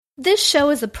This show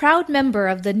is a proud member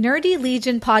of the Nerdy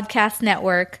Legion Podcast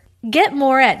Network. Get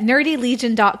more at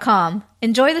nerdylegion.com.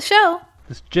 Enjoy the show.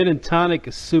 This gin and tonic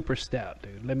is super stout,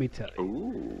 dude. Let me tell you.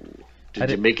 Ooh.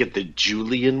 Did you make it the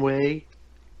Julian way?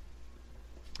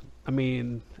 I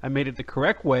mean, I made it the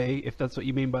correct way, if that's what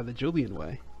you mean by the Julian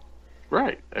way.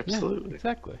 Right, absolutely. Yeah,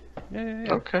 exactly. Yeah.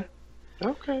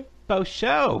 Okay. So,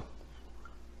 show.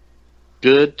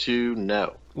 Good to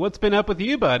know. What's been up with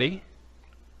you, buddy?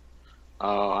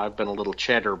 I've been a little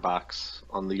chatterbox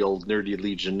on the old Nerdy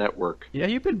Legion network. Yeah,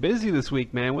 you've been busy this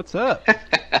week, man. What's up?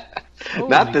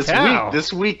 Not this cow. week,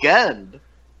 this weekend.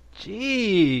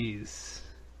 Jeez.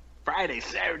 Friday,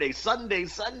 Saturday, Sunday.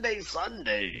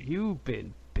 You've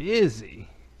been busy.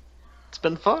 It's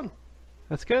been fun.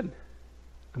 That's good.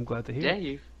 I'm glad to hear.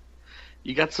 Yeah,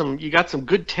 you got some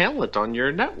good talent on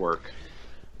your network.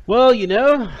 Well,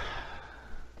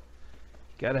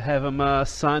 gotta have them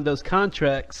sign those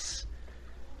contracts.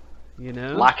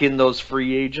 Lock in those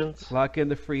free agents. Lock in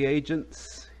the free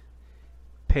agents.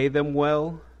 Pay them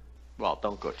well. Well,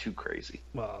 don't go too crazy.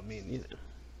 Well, I mean,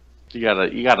 You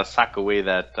gotta sock away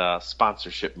that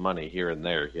sponsorship money here and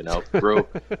there.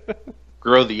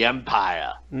 Grow the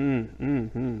empire.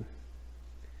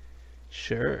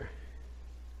 Sure.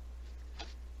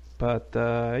 But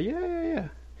yeah.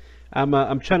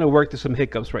 I'm trying to work through some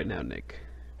hiccups right now, Nick.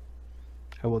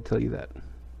 I will tell you that.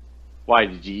 Why,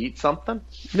 did you eat something?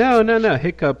 No.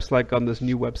 Hiccups like on this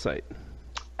new website.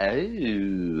 Oh,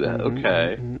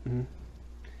 okay.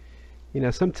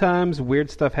 Sometimes weird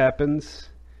stuff happens,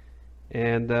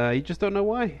 and you just don't know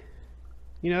why.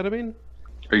 You know what I mean?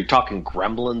 Are you talking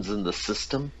gremlins in the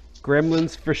system?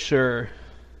 Gremlins for sure.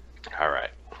 All right.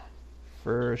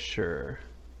 For sure.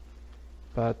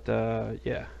 But,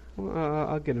 yeah. Well,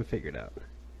 I'll get them figured out.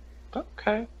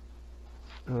 Okay.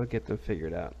 I'll get them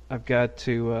figured out. I've got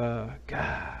to,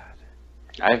 God.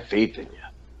 I have faith in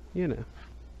you.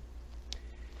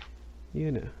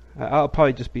 I'll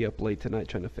probably just be up late tonight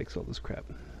trying to fix all this crap.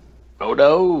 Oh,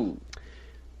 no.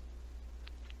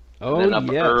 Oh, and then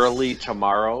up yes. early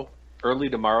tomorrow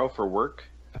for work?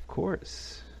 Of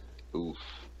course. Oof.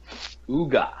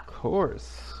 Ooga. Of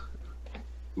course.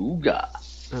 Ooga.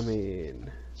 I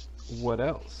mean, what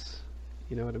else?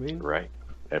 You know what I mean? Right.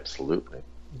 Absolutely.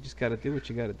 You just got to do what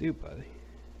you got to do, buddy.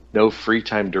 No free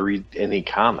time to read any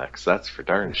comics. That's for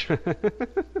darn sure.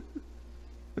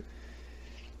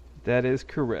 That is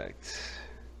correct.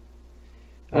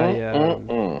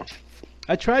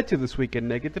 I tried to this weekend,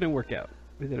 Nick. It didn't work out.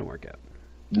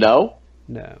 No?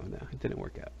 No, it didn't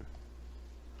work out.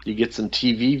 You get some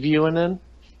TV viewing in?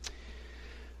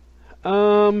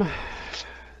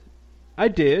 I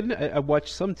did. I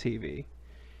watched some TV.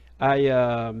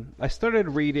 I started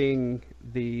reading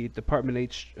the Department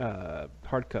H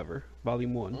hardcover,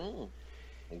 Volume 1.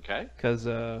 Okay. Because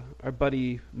our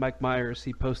buddy Mike Myers,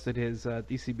 he posted his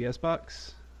DCBS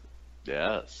box.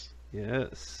 Yes.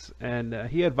 Yes. And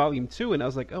he had Volume 2, and I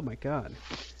was like, oh my god.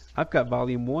 I've got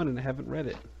Volume 1, and I haven't read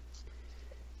it.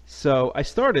 So I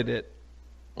started it,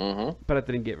 but I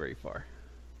didn't get very far.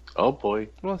 Oh, boy.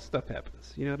 Well, stuff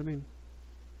happens. You know what I mean?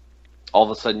 All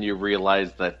of a sudden you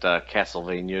realize that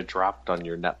Castlevania dropped on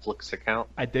your Netflix account?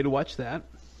 I did watch that.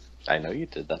 I know you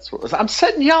did. That's what it was. I'm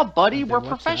setting you up, buddy. We're watch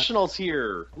professionals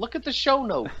here. Look at the show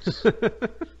notes.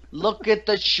 Look at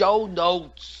the show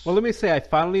notes. Well, let me say, I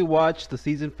finally watched the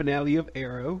season finale of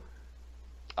Arrow.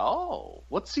 Oh,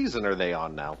 what season are they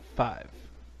on now? 5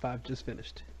 just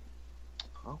finished.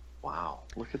 Oh, wow.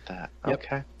 Look at that. Yep.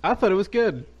 Okay. I thought it was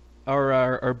good.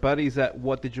 Our buddies at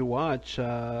What Did You Watch,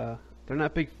 they're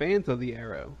not big fans of the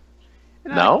Arrow.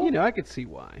 And No? I could see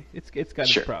why. It's got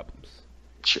Sure. its problems.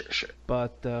 Sure.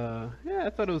 But yeah, I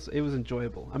thought it was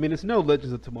enjoyable. I mean, it's no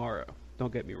Legends of Tomorrow.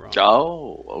 Don't get me wrong.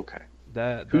 Oh, okay.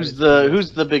 Who's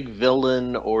Who's the big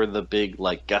villain or the big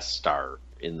guest star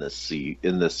in this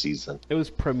season? It was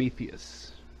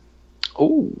Prometheus.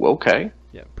 Oh, okay.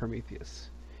 Yeah, Prometheus,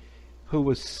 who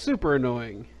was super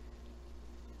annoying.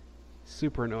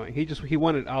 Super annoying. He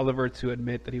wanted Oliver to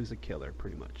admit that he was a killer,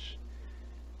 pretty much.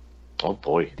 Oh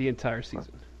boy, the entire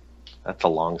season. That's a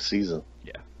long season.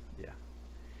 Yeah.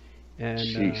 And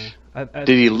Sheesh.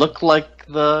 Did he look like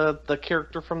the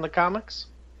character from the comics?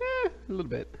 A little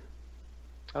bit.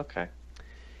 Okay.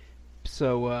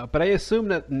 So, but I assume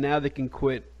that now they can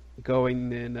quit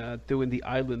going and doing the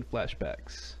island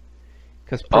flashbacks.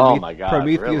 Because oh my God,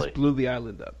 Prometheus really? blew the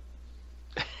island up.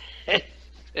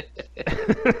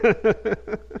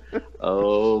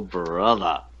 Oh,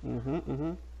 brother.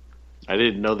 I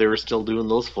didn't know they were still doing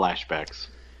those flashbacks.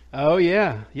 Oh,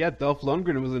 yeah. Yeah, Dolph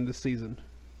Lundgren was in this season.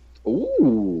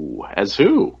 Ooh, as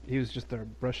who? He was just a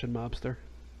Russian mobster.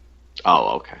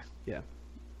 Oh, okay. Yeah.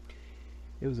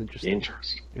 It was interesting.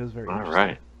 Interesting. It was very All interesting.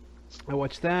 right. I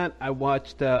watched that. I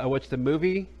watched the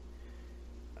movie.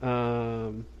 I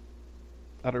don't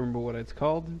remember what it's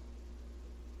called.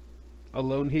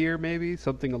 Alone Here, maybe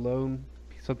something alone,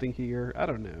 something here. I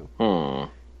don't know.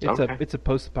 It's a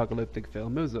post-apocalyptic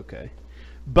film. It was okay,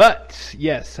 but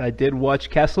yes, I did watch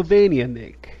Castlevania,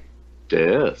 Nick.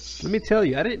 Yes. Let me tell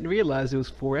you, I didn't realize it was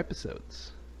 4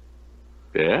 episodes.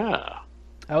 Yeah.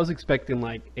 I was expecting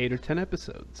like 8 or 10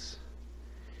 episodes.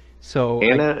 So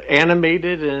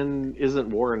animated, and isn't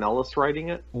Warren Ellis writing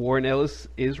it? Warren Ellis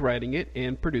is writing it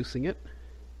and producing it.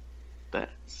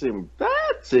 That's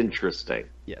interesting.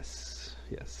 Yes.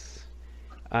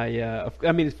 I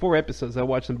mean, it's 4 episodes. I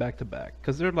watched them back to back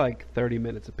because they're like 30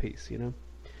 minutes apiece, you know.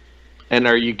 And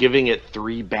are you giving it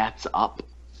 3 bats up?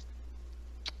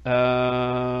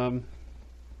 I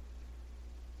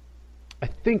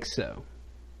think so.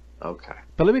 Okay.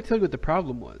 But let me tell you what the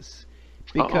problem was.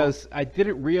 Because I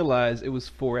didn't realize it was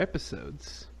 4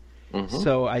 episodes. Mm-hmm.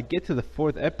 So I get to the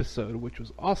 4th episode, which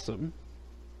was awesome.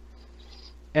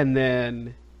 And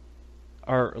then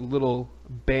our little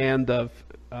band of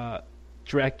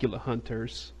Dracula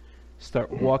hunters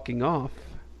start walking off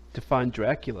to find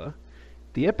Dracula.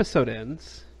 The episode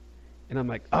ends, and I'm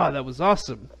like, oh, that was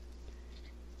awesome.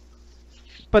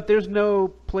 But there's no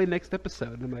play next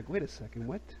episode. And I'm like, wait a second,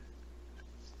 what?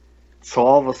 So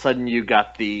all of a sudden you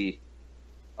got the...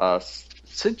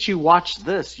 since you watched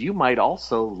this, you might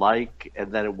also like,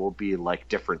 and then it will be like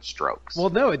different strokes. Well,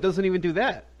 no, it doesn't even do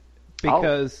that.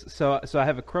 Because, so I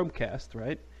have a Chromecast,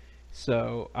 right?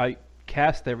 So I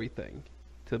cast everything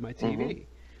to my TV.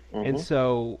 Mm-hmm. And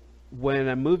so when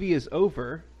a movie is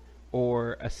over,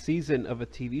 or a season of a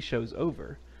TV show is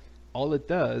over, all it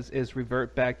does is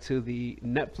revert back to the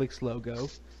Netflix logo,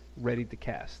 ready to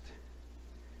cast.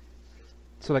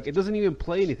 So like, it doesn't even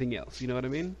play anything else, you know what I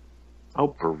mean? Oh,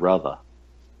 brother.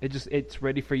 It's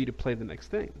ready for you to play the next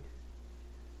thing.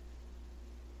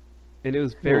 And it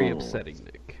was very upsetting,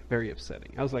 Nick. Very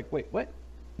upsetting. I was like, wait, what?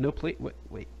 No play?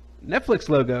 Wait. Netflix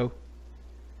logo.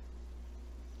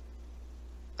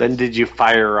 Then did you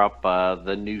fire up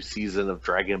the new season of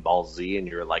Dragon Ball Z and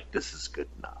you're like, this is good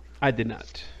enough? I did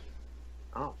not.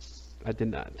 Oh. I did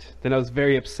not. Then I was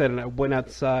very upset and I went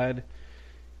outside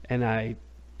and I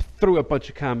threw a bunch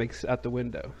of comics out the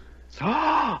window.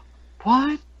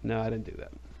 What? No, I didn't do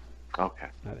that. Okay.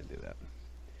 I didn't do that.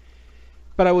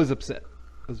 But I was upset.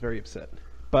 I was very upset.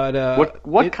 But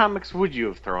what comics would you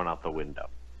have thrown out the window?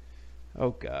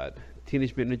 Oh God,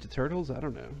 Teenage Mutant Ninja Turtles? I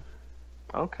don't know.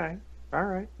 Okay. All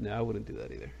right. No, I wouldn't do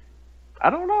that either. I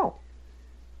don't know.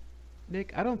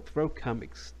 Nick, I don't throw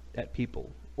comics at people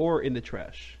or in the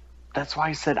trash. That's why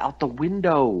I said out the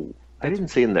window. I didn't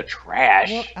say in the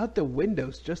trash. Well, out the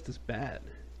window's just as bad.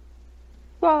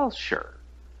 Well, sure.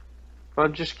 But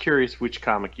I'm just curious which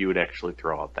comic you would actually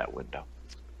throw out that window.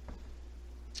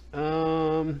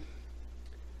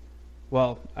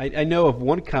 Well, I know of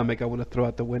one comic I want to throw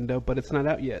out the window, but it's not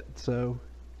out yet, so...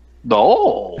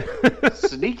 No!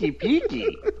 Sneaky peeky!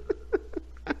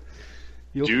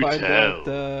 You'll Do find tell. out,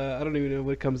 I don't even know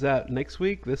when it comes out. Next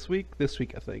week? This week? This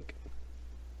week, I think.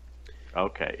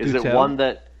 Okay. Is Do it tell. one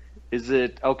that... Is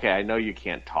it... Okay, I know you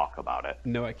can't talk about it.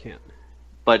 No, I can't.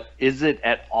 But is it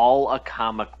at all a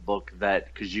comic book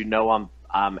that... Because you know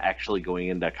I'm actually going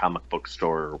into a comic book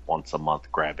store once a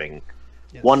month grabbing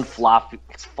one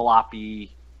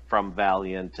floppy from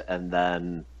Valiant, and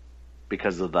then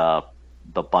because of the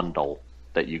bundle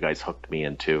that you guys hooked me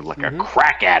into, like a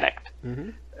crack addict. Mm-hmm.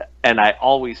 And I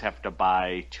always have to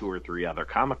buy 2 or 3 other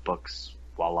comic books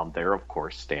while I'm there, of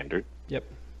course, standard. Yep.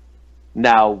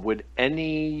 Now, would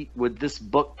this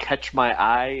book catch my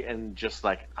eye and just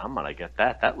like, I'm gonna get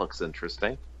that? That looks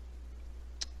interesting.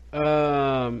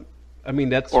 I mean,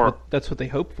 that's what they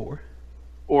hope for.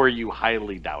 Or you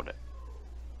highly doubt it?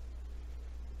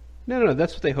 No,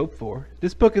 that's what they hope for.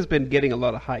 This book has been getting a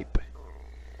lot of hype.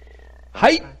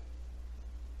 Hype!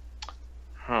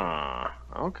 Huh.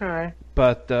 Okay.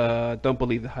 But don't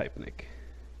believe the hype, Nick.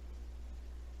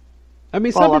 I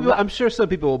mean, I'm sure some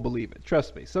people will believe it.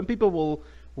 Trust me. Some people will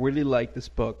really like this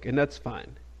book, and that's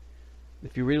fine.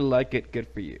 If you really like it, good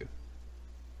for you.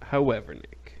 However,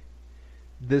 Nick,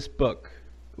 this book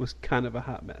was kind of a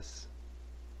hot mess.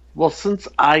 Well, since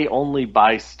I only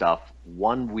buy stuff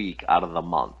 1 week out of the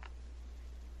month,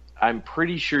 I'm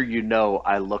pretty sure you know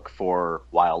I look for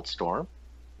Wildstorm.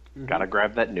 Mm-hmm. Gotta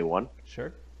grab that new one.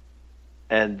 Sure.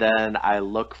 And then I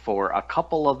look for a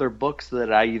couple other books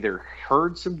that I either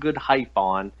heard some good hype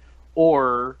on,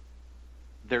 or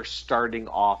they're starting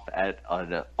off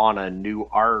on a new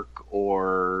arc,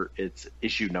 or it's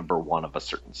issue number 1 of a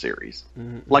certain series,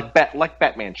 like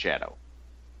Batman Shadow.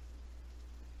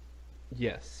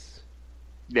 Yes.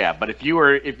 Yeah, but if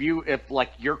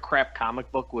like your crap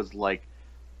comic book was like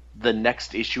the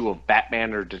next issue of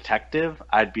Batman or Detective,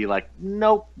 I'd be like,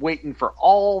 nope, waiting for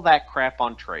all that crap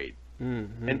on trade.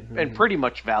 And pretty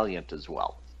much Valiant as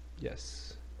well.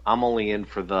 Yes. I'm only in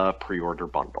for the pre-order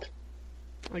bundle.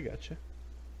 I gotcha.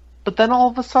 But then all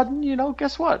of a sudden,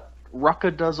 guess what?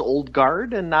 Rucka does Old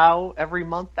Guard, and now every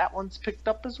month that one's picked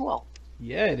up as well.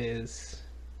 Yeah, it is.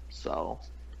 So,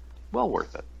 well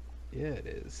worth it. Yeah, it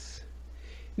is.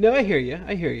 No, I hear you.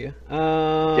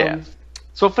 Yeah.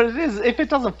 So if it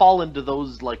doesn't fall into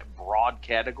those like broad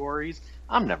categories,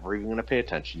 I'm never even going to pay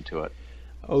attention to it.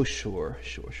 Oh, sure.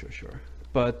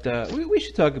 But we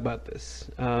should talk about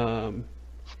this. Yeah,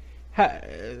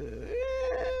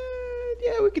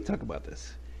 we could talk about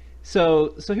this.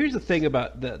 So here's the thing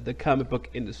about the comic book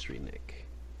industry, Nick.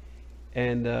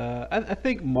 And I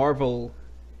think Marvel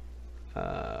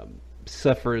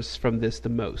suffers from this the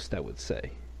most, I would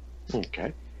say.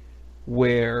 Okay.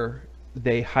 Where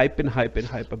they hype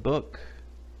a book,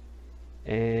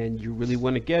 and you really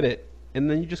want to get it, and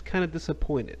then you're just kind of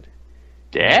disappointed.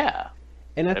 Yeah.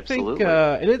 And I Absolutely. think,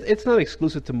 and it's not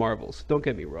exclusive to Marvel, so don't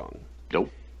get me wrong. Nope.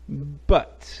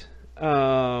 But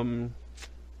I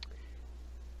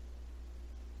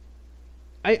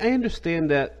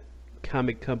understand that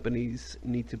comic companies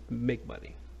need to make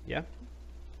money. Yeah.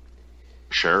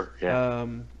 Sure. Yeah.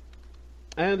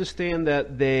 I understand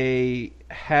that they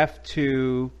have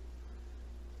to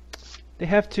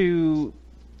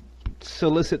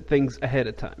solicit things ahead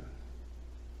of time.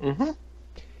 Mm-hmm.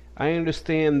 I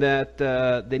understand that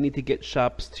they need to get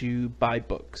shops to buy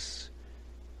books,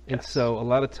 and Yes. so a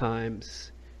lot of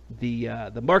times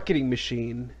the marketing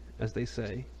machine, as they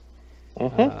say,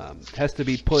 has to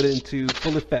be put into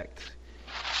full effect.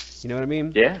 You know what I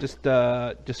mean? Yeah.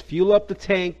 Just fuel up the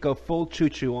tank, go full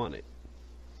choo-choo on it.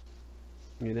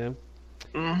 You know?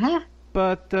 Mm-hmm.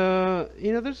 But,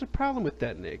 there's a problem with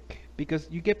that, Nick, because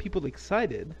you get people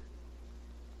excited,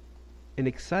 and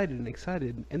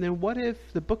then what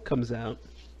if the book comes out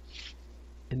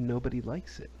and nobody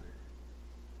likes it?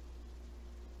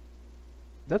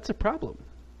 That's a problem.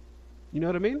 You know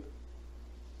what I mean?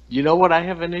 You know what I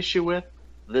have an issue with?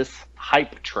 This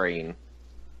hype train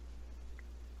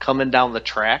coming down the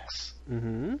tracks,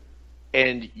 Mm-hmm.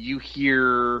 and you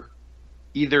hear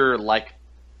either like,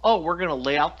 oh, we're going to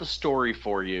lay out the story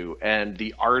for you, and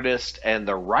the artist and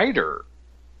the writer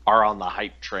are on the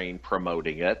hype train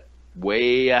promoting it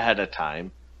way ahead of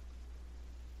time.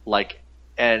 Like,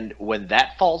 and when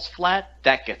that falls flat,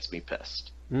 that gets me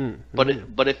pissed.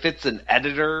 Mm-hmm. But if it's an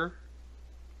editor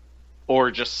or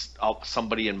just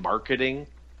somebody in marketing,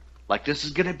 like, this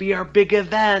is going to be our big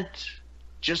event,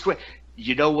 just wait.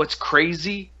 You know what's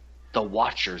crazy? The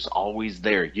Watcher's always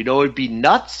there. You know it'd be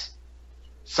nuts?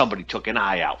 Somebody took an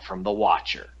eye out from the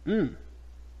Watcher.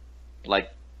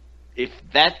 Like, if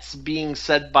that's being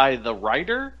said by the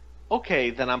writer,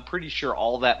 okay, then I'm pretty sure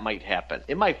all that might happen.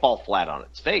 It might fall flat on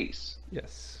its face.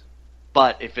 Yes.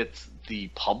 But if it's the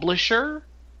publisher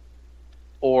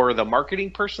or the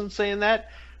marketing person saying that,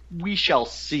 we shall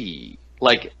see.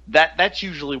 Like, that's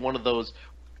usually one of those,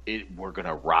 we're going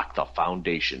to rock the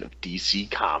foundation of DC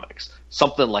Comics.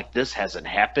 Something like this hasn't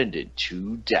happened in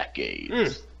 2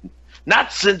 decades.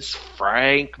 Not since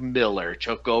Frank Miller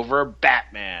took over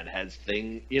Batman has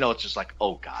thing. It's just like,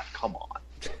 oh God, come on.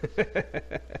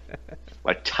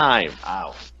 Like, time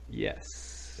out.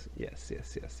 Yes.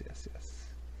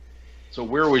 So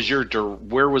where was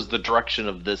the direction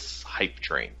of this hype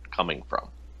train coming from?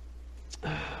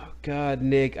 God,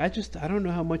 Nick, I don't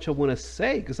know how much I want to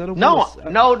say because I don't.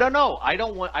 No. I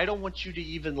don't want you to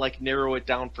even like narrow it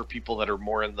down for people that are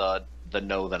more in the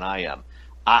know than I am.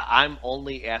 I'm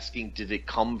only asking: did it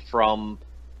come from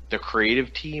the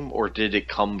creative team or did it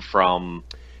come from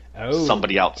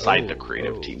somebody outside the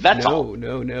creative team? That's all.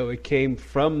 No. It came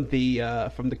from the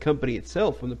company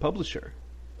itself, from the publisher.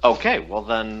 Okay, well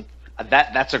then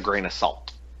that's a grain of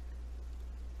salt.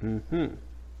 Mm-hmm.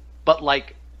 But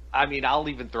like, I mean, I'll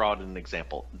even throw out an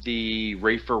example: the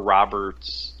Rafer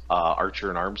Roberts, Archer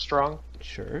and Armstrong.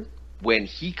 Sure. When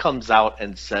he comes out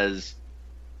and says,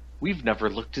 "We've never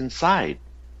looked inside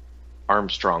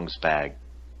Armstrong's bag.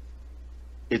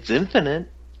 It's infinite.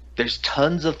 There's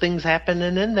tons of things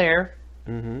happening in there.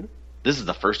 Mm-hmm. This is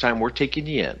the first time we're taking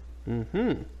you in."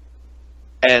 Mm-hmm.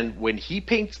 And when he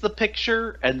paints the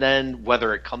picture, and then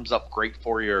whether it comes up great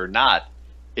for you or not,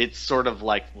 it's sort of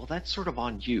like, well, that's sort of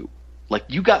on you. Like,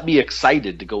 you got me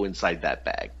excited to go inside that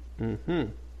bag. Mm-hmm.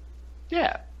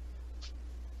 Yeah.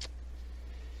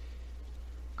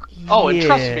 Oh,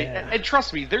 and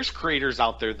trust me, there's creators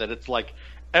out there that it's like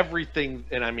everything,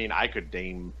 and I mean, I could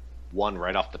name one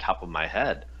right off the top of my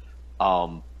head.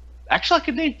 Actually, I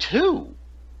could name two.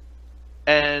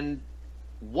 And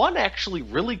one actually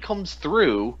really comes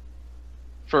through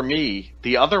for me.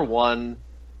 The other one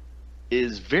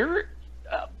is very...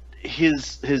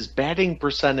 his batting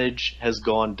percentage has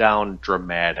gone down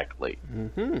dramatically.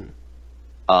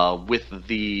 With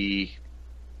the...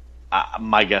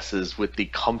 my guess is with the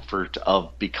comfort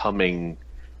of becoming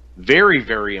very,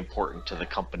 very important to the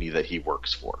company that he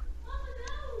works for.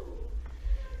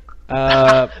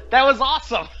 That was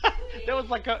awesome. That was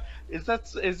like a... Is that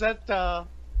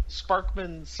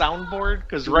Sparkman's soundboard?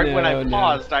 Because when I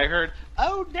paused, I heard,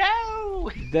 "Oh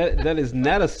no!" That is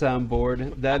not a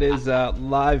soundboard. That is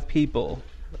live people.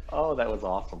 Oh, that was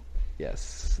awesome.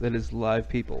 Yes, that is live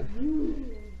people.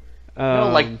 No,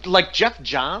 like Jeff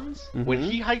Johns, when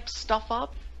he hypes stuff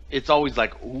up, it's always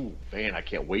like, "Ooh, man, I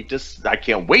can't wait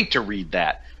to read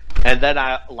that." And then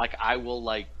I will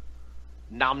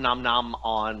nom nom nom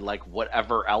on like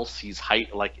whatever else he's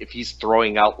like if he's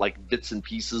throwing out like bits and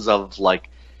pieces of like,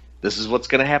 this is what's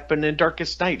going to happen in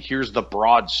Darkest Night, here's the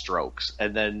broad strokes,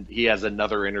 and then he has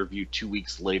another interview 2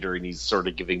 weeks later and he's sort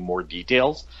of giving more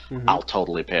details. I'll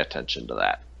totally pay attention to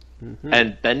that.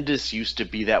 And Bendis used to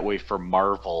be that way for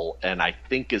Marvel, and I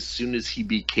think as soon as he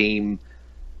became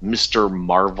Mr.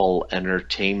 Marvel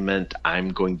Entertainment,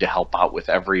 I'm going to help out with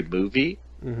every movie.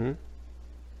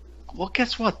 Well,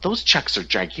 guess what? Those checks are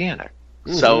gigantic.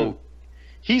 So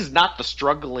he's not the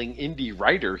struggling indie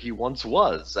writer he once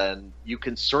was, and you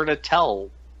can sort of tell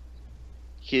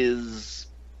his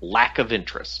lack of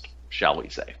interest, shall we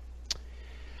say.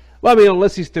 Well, I mean,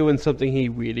 unless he's doing something he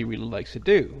really, really likes to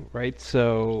do, right?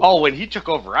 So... Oh, when he took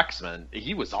over X-Men,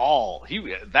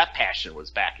 that passion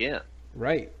was back in.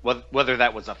 Right. Whether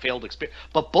that was a failed experience.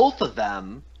 But both of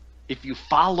them, if you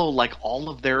follow like all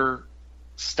of their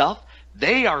stuff,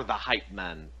 they are the hype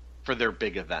men for their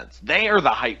big events. They are the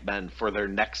hype men for their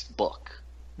next book.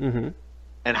 And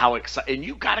how excited! And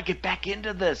you got to get back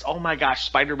into this. Oh my gosh,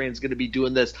 Spider-Man's going to be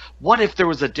doing this. What if there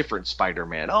was a different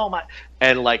Spider-Man? Oh my!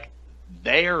 And like,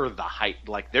 they're the hype.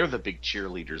 Like, they're the big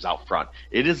cheerleaders out front.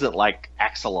 It isn't like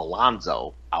Axel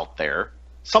Alonso out there.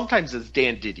 Sometimes it's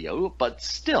Dan Didio, but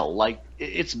still, like,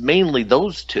 it's mainly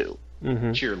those two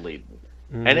cheerleading,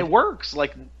 and it works.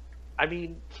 Like, I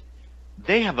mean.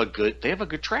 They have a good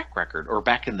track record, or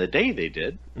back in the day they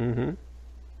did.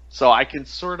 So I can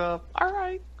sort of, all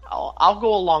right, I'll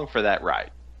go along for that ride.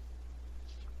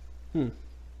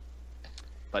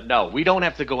 But no, we don't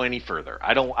have to go any further.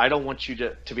 I don't want you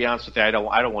to be honest with you. I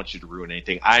don't want you to ruin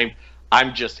anything.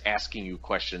 I'm just asking you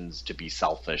questions to be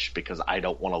selfish, because I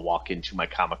don't want to walk into my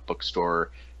comic book store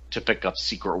to pick up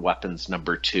Secret Weapons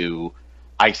 #2.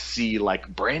 I see like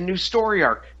brand new story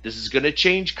arc. This is going to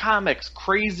change comics.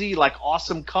 Crazy, like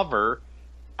awesome cover.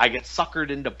 I get suckered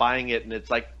into buying it, and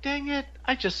it's like, dang it.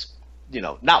 I just,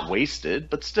 not wasted,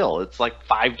 but still, it's like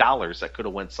 $5 that could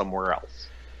have went somewhere else.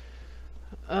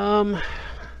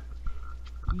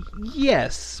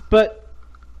 Yes, but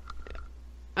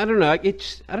I don't know. I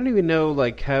don't even know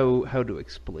like how to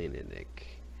explain it, Nick.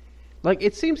 Like,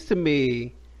 it seems to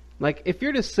me like if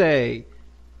you're to say,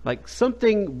 like,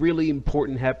 something really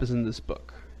important happens in this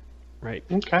book, right?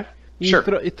 Okay. You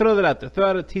throw that out there. Throw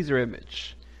out a teaser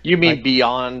image. You mean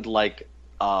beyond, like,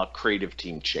 creative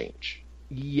team change?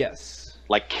 Yes.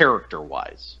 Like,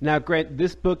 character-wise. Now, Grant,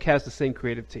 this book has the same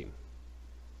creative team.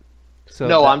 So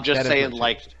no, I'm just saying,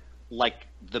 like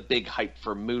the big hype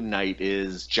for Moon Knight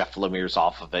is Jeff Lemire's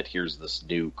off of it. Here's this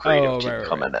new creative team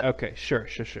coming in. Okay, sure.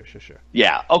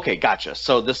 Yeah, okay, gotcha.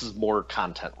 So this is more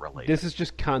content related. This is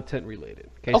just content related.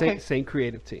 Okay. Same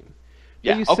creative team.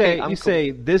 Yeah. You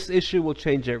say this issue will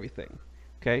change everything.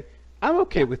 Okay, I'm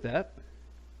okay with that.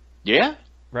 Yeah.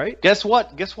 Right. Guess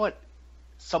what?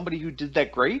 Somebody who did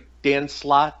that great, Dan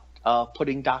Slott,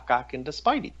 putting Doc Ock into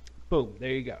Spidey. Boom.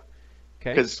 There you go.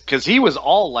 Okay. Because he was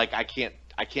all like, I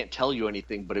can't tell you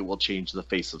anything, but it will change the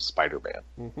face of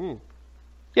Spider-Man.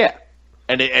 Yeah,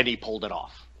 and he pulled it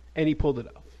off.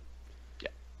 Yeah.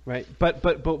 Right. But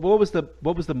what was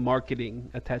the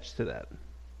marketing attached to that?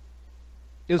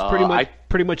 It was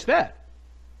pretty much that.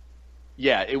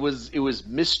 Yeah, it was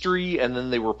mystery, and then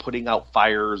they were putting out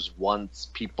fires once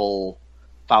people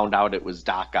found out it was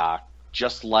Doc Ock,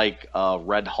 just like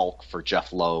Red Hulk for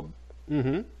Jeff Loeb.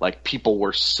 Like, people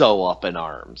were so up in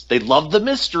arms. They loved the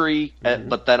mystery,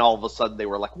 but then all of a sudden they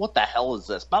were like, what the hell is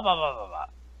this? Blah, blah, blah, blah, blah.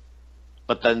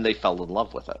 But then they fell in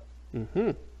love with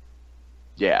it.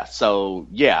 Yeah, so,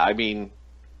 yeah, I mean,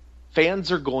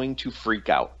 fans are going to freak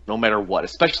out no matter what,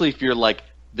 especially if you're like,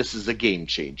 this is a game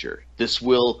changer. This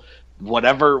will,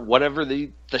 whatever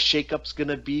the shakeup's going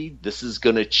to be, this is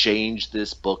going to change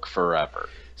this book forever.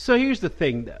 So here's the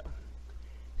thing, though.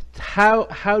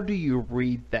 how do you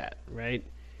read that, right?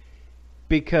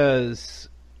 Because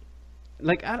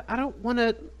like I don't want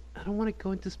to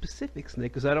go into specifics,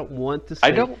 Nick, because I don't want to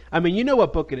say. I mean, you know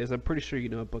what book it is. I'm pretty sure you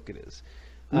know what book it is.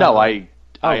 No, I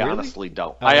really? honestly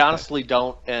don't. Oh, okay. I honestly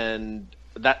don't, and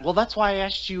that's why I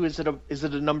asked you. Is it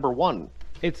a number one?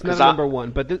 It's not a number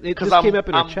one, but this came up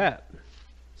in our chat,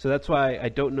 so that's why I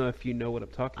don't know if you know what I'm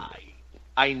talking about.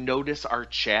 I notice our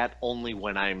chat only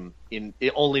when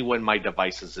only when my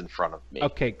device is in front of me.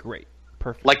 Okay, great,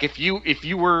 perfect. Like if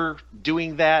you were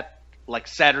doing that like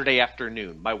Saturday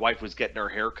afternoon, my wife was getting her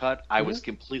hair cut. I was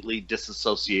completely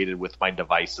disassociated with my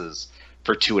devices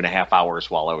for 2.5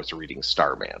 hours while I was reading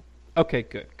Starman. Okay,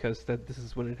 good, because this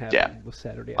is when it happened. Was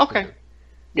Saturday afternoon. Okay.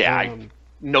 Yeah,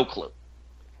 no clue.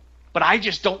 But I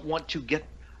just don't want to get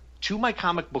to my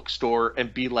comic book store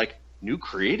and be like, new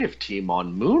creative team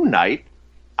on Moon Knight.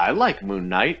 I like Moon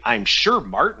Knight. I'm sure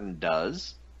Martin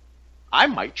does. I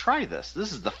might try this.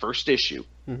 This is the first issue.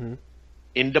 Mm-hmm.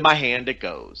 Into my hand it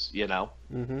goes, you know?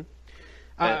 Mm-hmm.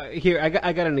 Here,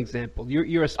 I got an example.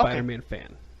 You're a Spider-Man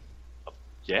fan.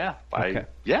 Yeah. Okay.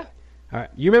 Yeah. All right.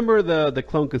 You remember the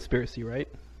clone conspiracy, right?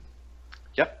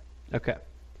 Yep. Okay.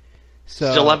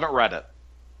 So still haven't read it.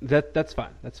 That's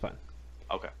fine. That's fine.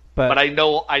 Okay. But I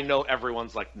know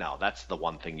everyone's like, no, that's the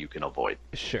one thing you can avoid.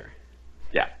 Sure.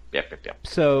 Yeah. Yep.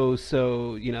 So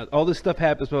all this stuff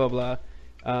happens, blah blah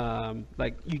blah.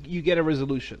 Like you get a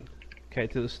resolution, okay,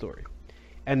 to the story,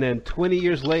 and then 20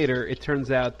 years later, it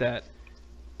turns out that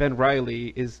Ben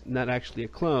Reilly is not actually a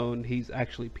clone; he's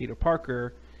actually Peter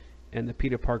Parker, and the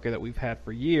Peter Parker that we've had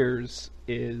for years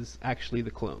is actually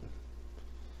the clone.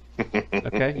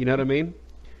 Okay, you know what I mean?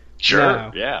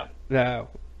 Sure. Now,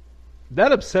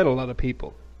 that upset a lot of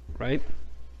people, right?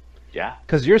 Yeah.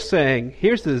 Because you're saying,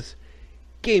 here's this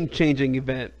game-changing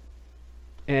event,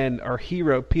 and our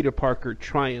hero, Peter Parker,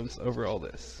 triumphs over all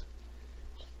this.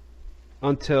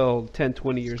 Until 10,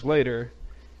 20 years later,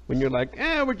 when you're like,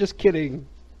 we're just kidding.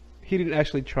 He didn't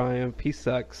actually triumph. He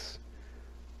sucks.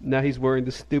 Now he's wearing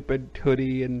the stupid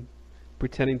hoodie and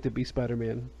pretending to be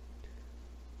Spider-Man.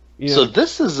 You know? So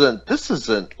this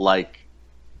isn't like...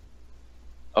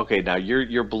 Okay, now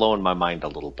you're blowing my mind a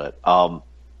little bit.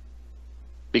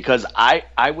 Because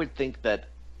I would think that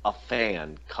a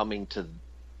fan coming to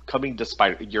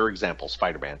your example,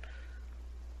 Spider-Man,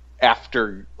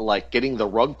 after like getting the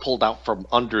rug pulled out from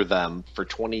under them for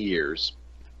 20 years,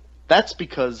 that's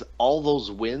because all those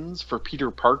wins for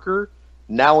Peter Parker,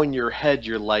 now in your head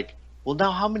you're like, well,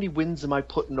 now how many wins am I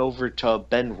putting over to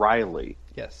Ben Reilly?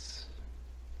 Yes.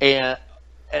 And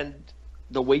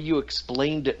the way you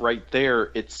explained it right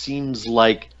there, it seems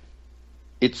like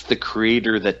it's the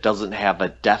creator that doesn't have a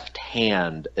deft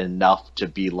hand enough to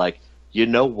be like, you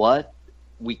know what?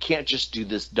 We can't just do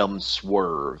this dumb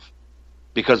swerve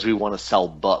because we want to sell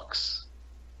books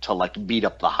to like beat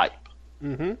up the hype.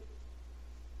 Mm-hmm.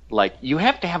 Like you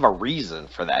have to have a reason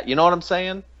for that. You know what I'm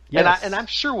saying? Yes. And I'm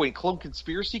sure when Clone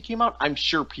Conspiracy came out, I'm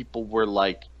sure people were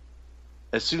like,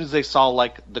 as soon as they saw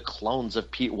like the clones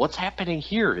of Pete, what's happening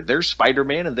here? There's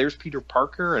Spider-Man and there's Peter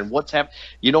Parker, and what's happening?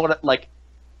 You know what? Like,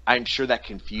 I'm sure that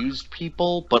confused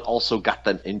people, but also got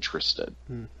them interested.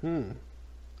 Mm-hmm.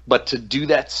 But to do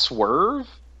that swerve,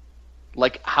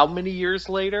 like how many years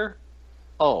later?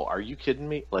 Oh, are you kidding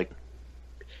me? Like,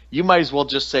 you might as well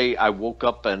just say I woke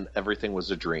up and everything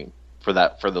was a dream for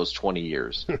those 20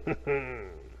 years.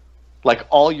 Like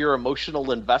all your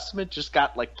emotional investment just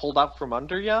got like pulled out from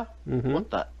under you. Mm-hmm.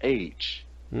 What the H?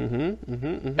 Mm-hmm, mm-hmm,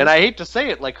 mm-hmm. And I hate to say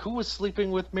it, like who was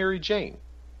sleeping with Mary Jane,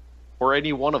 or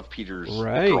any one of Peter's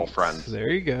girlfriends? There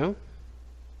you go.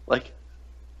 Like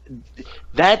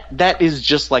that is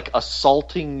just like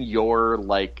assaulting your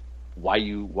like why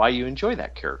you enjoy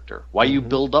that character, why you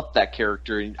build up that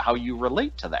character, and how you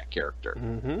relate to that character.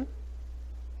 Mm-hmm.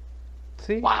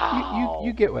 See, wow,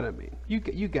 you get what I mean. You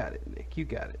got it, Nick. You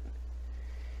got it.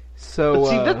 So but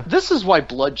see, this is why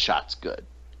Bloodshot's good.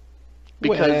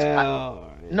 Because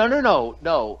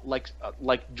no, like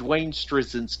Dwayne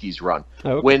Straczynski's run,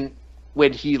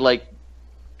 when he like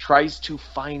tries to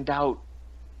find out,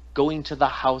 going to the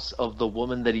house of the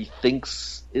woman that he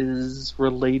thinks is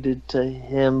related to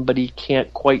him, but he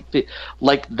can't quite fit.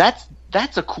 Like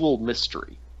that's a cool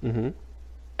mystery,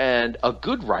 and a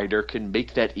good writer can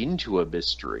make that into a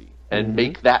mystery and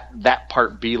make that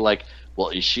part be like, well,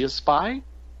 is she a spy?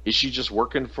 Is she just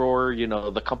working for,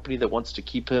 the company that wants to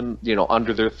keep him,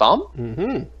 under their thumb?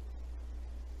 Mm-hmm.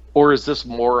 Or is this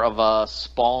more of a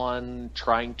Spawn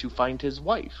trying to find his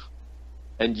wife?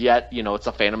 And yet, it's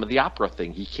a Phantom of the Opera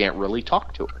thing. He can't really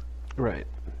talk to her. Right.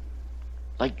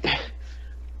 Like,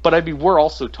 but I mean, we're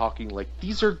also talking, like,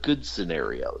 these are good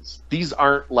scenarios. These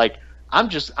aren't, like, I'm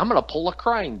gonna pull a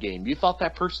crying game. You thought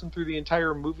that person through the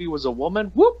entire movie was a woman?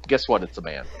 Whoop! Guess what? It's a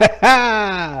man.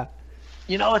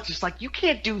 It's just like, you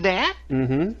can't do that.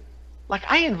 Mm-hmm. Like,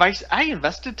 I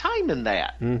invested time in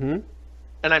that. Mm-hmm.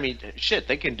 And I mean, shit,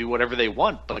 they can do whatever they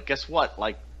want, but guess what?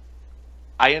 Like,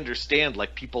 I understand,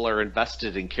 like, people are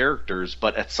invested in characters,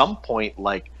 but at some point,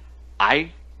 like,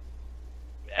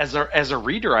 as a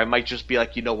reader, I might just be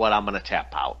like, you know what, I'm going to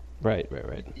tap out. Right.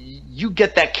 You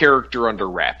get that character under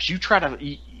wraps. You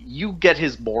get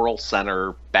his moral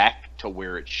center back to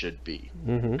where it should be.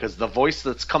 Because the voice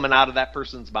that's coming out of that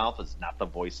person's mouth is not the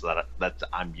voice that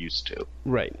I'm used to.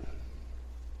 Right.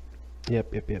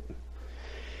 Yep.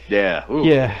 Yeah. Ooh.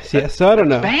 Yeah. So I don't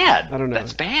know. Bad. I don't know.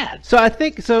 That's bad. So I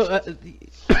think so.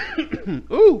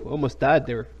 Ooh, almost died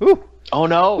there. Ooh. Oh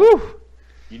no. Ooh.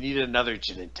 You need another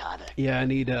gin and tonic. Yeah, I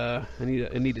need a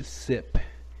sip.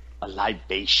 A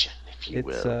libation, if you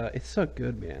will. It's so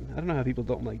good, man. I don't know how people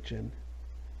don't like gin.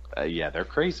 Yeah, they're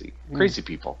crazy. Crazy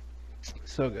people.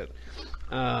 So good.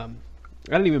 I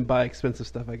didn't even buy expensive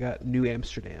stuff. I got New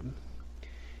Amsterdam.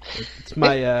 It's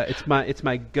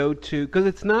my go-to, because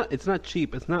it's not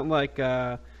cheap. It's not like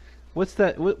what's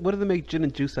that? What do they make gin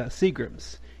and juice out of?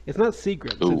 Seagram's. It's not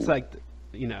Seagram's. Ooh. It's like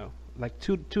like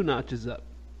two notches up.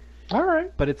 All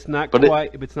right. But it's not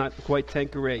quite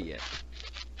Tanqueray yet.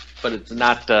 But it's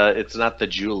not the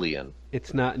Julian.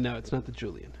 It's not the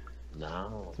Julian.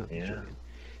 No. It's not the Yeah. Julian.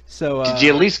 So did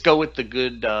you at least go with the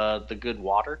good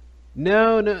water?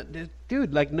 No,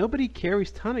 dude. Like, nobody carries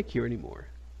tonic here anymore.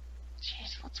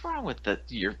 Jeez, what's wrong with that?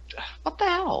 What the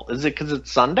hell? Is it because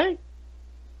it's Sunday?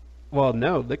 Well,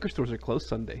 no, liquor stores are closed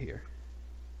Sunday here.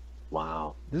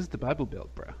 Wow, This is the Bible Belt,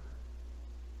 bro.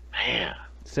 man,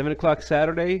 7:00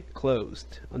 Saturday,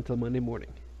 closed until Monday morning.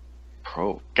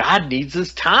 bro, God needs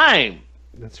his time.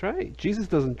 That's right. Jesus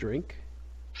doesn't drink.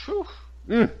 Whew.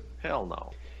 Hell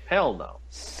no.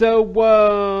 So,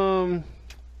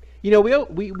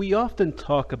 we often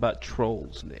talk about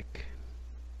trolls, Nick.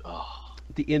 Oh.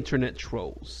 The internet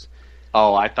trolls.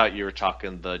 Oh, I thought you were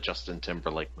talking the Justin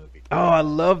Timberlake movie. Oh, I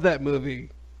love that movie.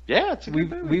 Yeah, it's a good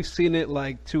movie. We've seen it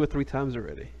like 2 or 3 times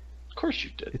already. Of course you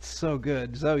did. It's so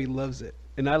good. Zoe loves it,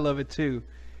 and I love it too,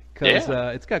 because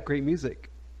it's got great music.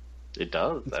 It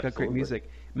does. It's got great music.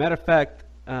 Matter of fact,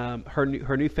 her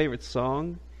new favorite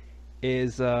song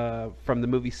is from the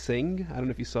movie Sing. I don't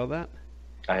know if you saw that.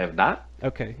 I have not.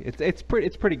 Okay, it's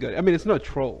pretty good. I mean, it's no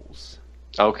trolls,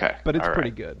 Okay, but it's all pretty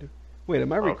right. good. Wait,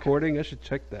 am I recording? I should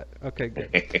check that. Okay,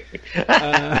 good.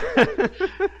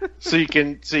 So you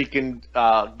can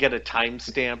get a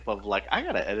timestamp of, like, I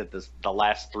gotta edit the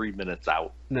last 3 minutes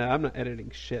out. No, I'm not editing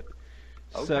shit.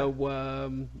 Okay.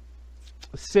 So,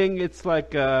 Sing, it's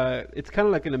like it's kind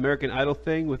of like an American Idol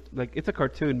thing with, like, it's a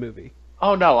cartoon movie.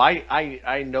 Oh no,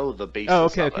 I know the basis. Oh,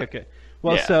 okay. of it.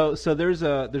 Well, Yeah. so there's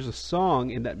a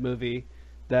song in that movie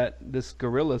that this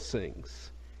gorilla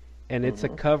sings, and it's a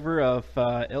cover of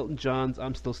Elton John's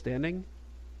 "I'm Still Standing,"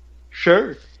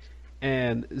 Sure.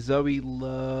 and Zoe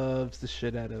loves the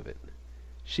shit out of it.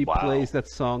 She Wow. plays that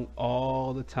song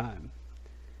all the time,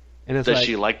 and it's Does like,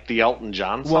 she like the Elton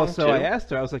John song well, so too? I asked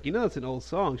her, I was like, it's an old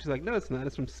song. She's like, no, it's not.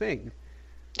 It's from Sing.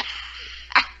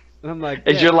 And I'm like,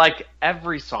 And yeah. you're like,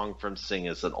 every song from Sing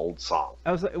is an old song,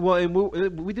 I was like, well, and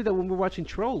we did that when we were watching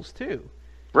Trolls too,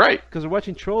 right? because we're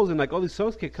watching Trolls and like all these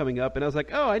songs kept coming up, and I was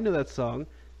like, oh, I know that song.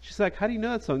 She's like, how do you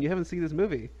know that song? You haven't seen this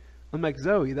movie. I'm like,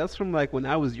 Zoe, that's from like when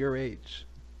I was your age.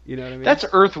 You know what I mean? That's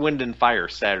Earth, Wind, and Fire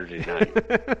Saturday night.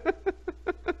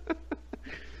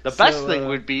 The best thing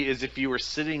would be is if you were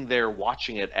sitting there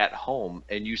watching it at home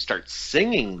and you start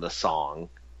singing the song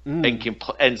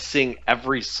and sing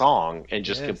every song and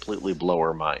just Yes. completely blow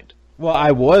her mind. Well,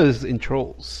 I was in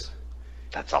Trolls,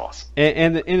 That's awesome.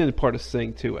 and in part of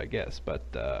Sing too, I guess. But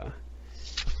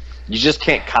You just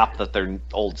can't cop that they're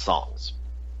old songs.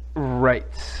 right.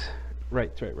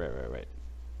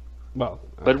 Well,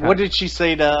 But what did she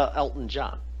say to Elton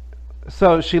John?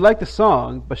 So she liked the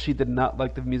song, but she did not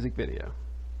like the music video.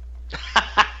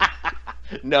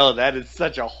 No, that is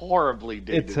such a horribly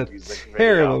dated It's a music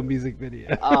terrible video. music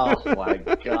video. Oh my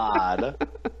god.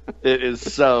 It is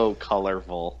so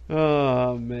colorful.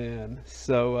 Oh man.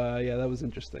 So yeah, that was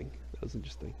interesting. But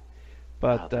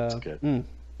Wow, that's good.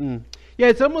 Yeah,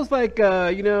 it's almost like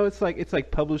it's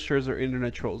like publishers or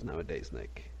internet trolls nowadays,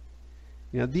 Nick.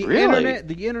 The Really?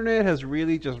 internet has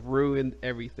really just ruined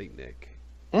everything, Nick.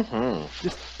 Mm-hmm.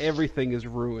 Just everything is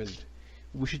ruined.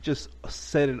 We should just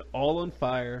set it all on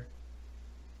fire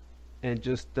and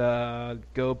just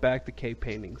go back to cave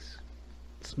paintings.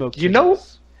 Smoke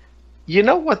cigarettes. You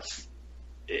know what's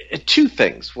two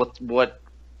things. What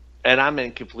and I'm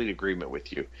in complete agreement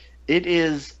with you. It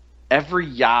is every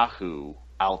Yahoo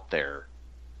out there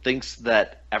thinks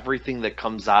that everything that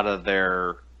comes out of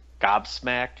their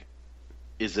gobsmack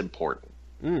is important.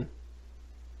 Mm.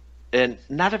 And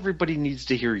not everybody needs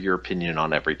to hear your opinion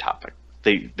on every topic.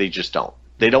 They just don't.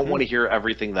 They don't want to hear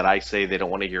everything that I say. They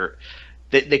don't want to hear.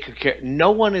 They could care.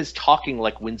 No one is talking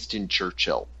like Winston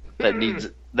Churchill that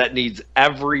needs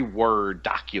every word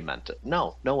documented.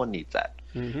 No one needs that.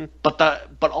 Mm-hmm.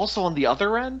 But also on the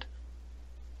other end,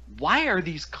 why are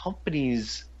these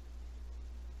companies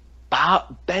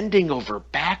bending over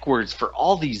backwards for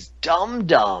all these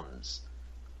dum-dums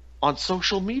on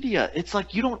social media? It's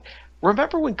like you don't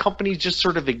remember when companies just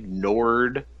sort of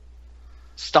ignored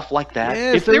stuff like that.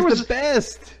 Yes, if there was the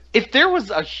best. If there was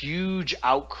a huge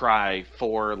outcry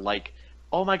for like,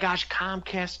 oh my gosh,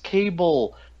 Comcast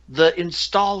cable, the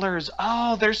installers,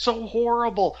 oh, they're so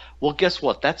horrible. Well, guess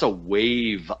what? That's a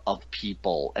wave of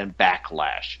people and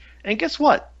backlash. And guess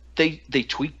what? They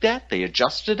tweaked that, they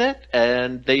adjusted it,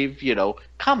 and they've,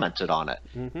 commented on it.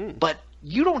 Mm-hmm. But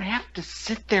you don't have to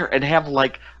sit there and have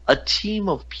like a team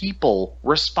of people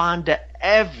respond to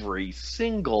every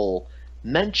single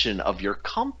mention of your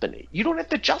company. You don't have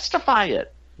to justify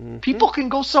it. Mm-hmm. People can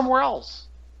go somewhere else.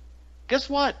 Guess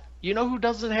what? You know who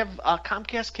doesn't have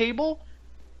Comcast cable?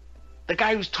 The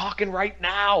guy who's talking right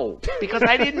now because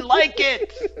I didn't like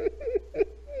it.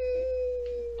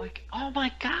 Like, oh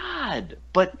my God.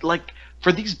 But like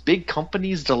for these big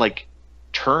companies to like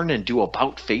turn and do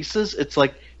about faces, it's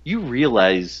like you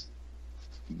realize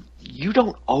you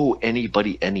don't owe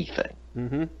anybody anything.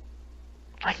 Mm-hmm.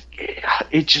 Like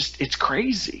it's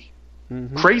crazy.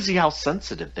 Mm-hmm. Crazy how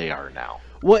sensitive they are now.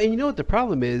 Well, and you know what the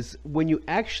problem is? When you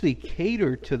actually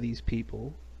cater to these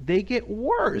people, they get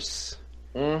worse.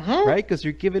 Mm-hmm. Right? Because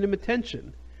you're giving them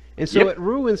attention. And so it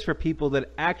ruins for people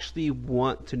that actually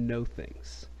want to know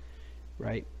things.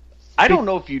 Right? I don't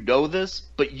know if you know this,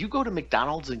 but you go to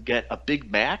McDonald's and get a Big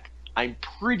Mac, I'm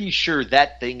pretty sure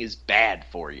that thing is bad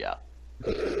for you.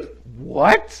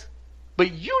 What?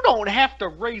 But you don't have to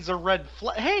raise a red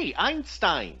flag. Hey,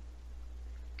 Einstein,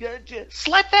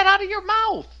 slap that out of your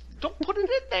mouth. Don't put it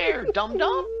in there,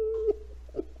 dum-dum.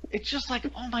 It's just like,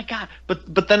 oh my God.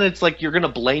 But then it's like you're going to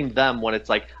blame them when it's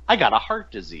like, I got a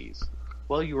heart disease.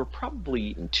 Well, you were probably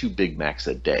eating 2 Big Macs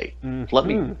a day.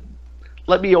 Mm-hmm.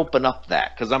 Let me open up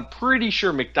that, because I'm pretty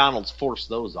sure McDonald's forced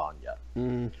those on you.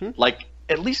 Mm-hmm. Like,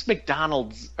 at least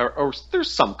McDonald's, or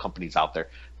there's some companies out there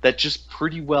that just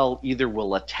pretty well either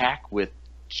will attack with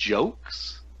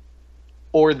jokes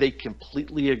or they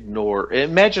completely ignore.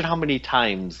 Imagine how many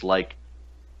times, like,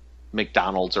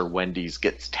 McDonald's or Wendy's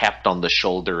gets tapped on the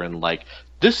shoulder and like,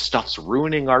 this stuff's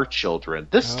ruining our children.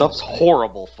 This stuff's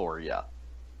horrible for you.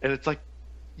 And it's like,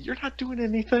 you're not doing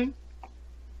anything.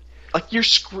 Like you're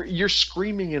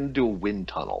screaming into a wind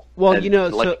tunnel. Well,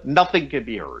 and, like, nothing can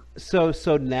be heard. So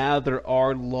now there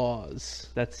are laws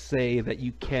that say that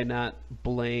you cannot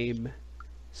blame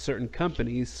certain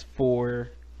companies for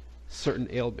certain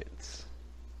ailments.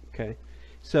 Okay.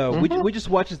 So we just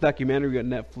watched this documentary on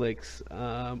Netflix.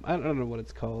 I don't know what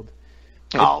it's called.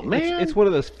 Man, it's one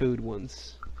of those food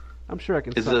ones. I'm sure I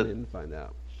can sign in and find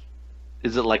out.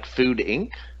 Is it like Food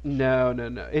Inc? No.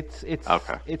 It's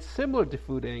okay. It's similar to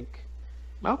Food Inc.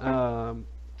 Okay.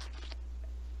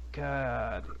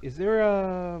 God, is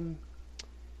there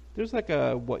there's like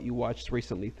a what you watched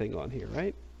recently thing on here,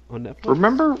 right? On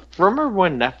Netflix. Remember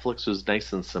when Netflix was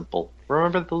nice and simple?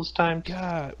 Remember those times?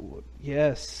 God,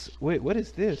 yes. Wait, what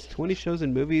is this? 20 shows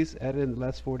and movies added in the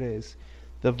last 4 days.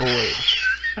 The Void.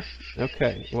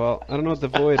 Okay, well, I don't know what The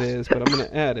Void is, but I'm going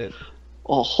to add it.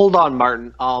 Well, hold on,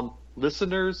 Martin.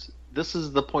 Listeners, this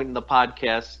is the point in the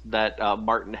podcast that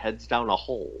Martin heads down a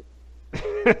hole.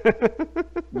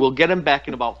 We'll get him back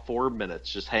in about 4 minutes.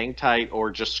 Just hang tight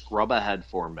or just scrub ahead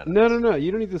 4 minutes. No.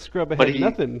 You don't need to scrub ahead.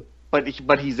 Nothing.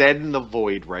 But he's adding the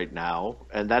Void right now,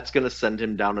 and that's going to send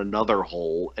him down another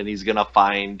hole, and he's going to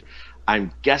find,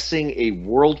 I'm guessing, a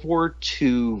World War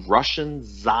II Russian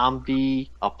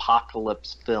zombie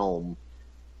apocalypse film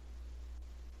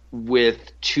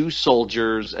with 2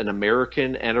 soldiers, an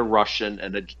American and a Russian,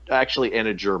 and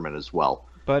a German as well.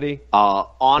 Buddy.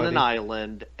 On an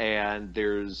island, and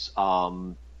there's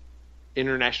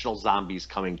international zombies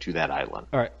coming to that island.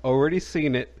 All right, already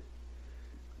seen it.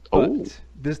 But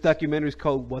this documentary is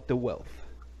called What the Wealth.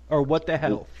 Or What the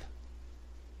Health.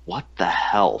 What the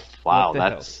Health. Wow,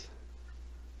 that's...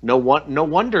 No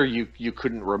wonder you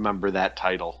couldn't remember that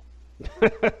title.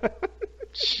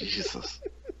 Jesus.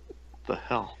 The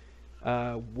hell.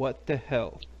 What the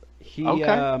Health.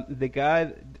 The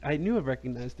guy... I knew I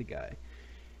recognized the guy.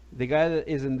 The guy that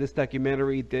is in this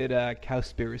documentary did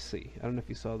Cowspiracy. I don't know if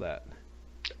you saw that.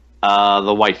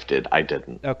 The wife did. I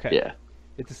didn't. Okay. Yeah.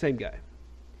 It's the same guy.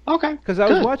 Okay. Because I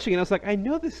was watching and I was like, I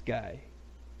know this guy.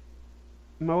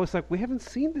 And I was like, we haven't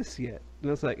seen this yet. And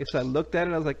I was like, so I looked at it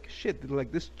and I was like, shit,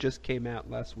 like this just came out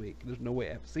last week. There's no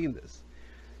way I've seen this.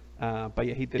 But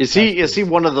yeah, he did. Is he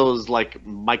one of those like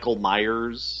Michael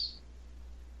Myers?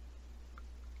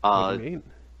 What do you mean?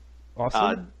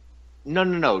 Awesome?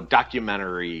 No.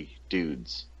 Documentary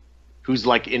dudes who's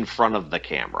like in front of the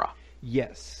camera.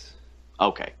 Yes.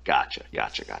 Okay. Gotcha.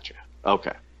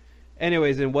 Okay.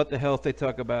 Anyways, in What the Health, they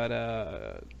talk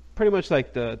about pretty much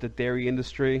like the dairy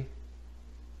industry.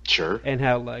 Sure. And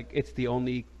how like it's the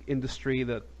only industry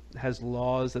that has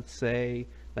laws that say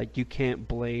like you can't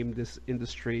blame this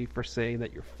industry for saying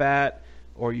that you're fat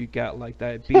or you got like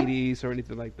diabetes or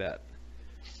anything like that.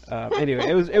 Anyway,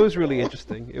 it was really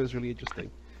interesting.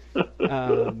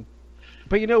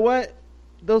 But you know what?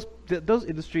 Those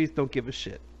industries don't give a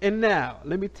shit. And now,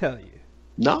 let me tell you.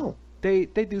 No. They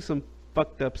do some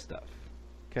fucked up stuff.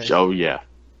 Okay. Oh yeah.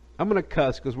 I'm gonna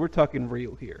cuss because we're talking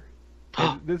real here.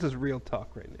 This is real talk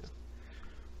right now.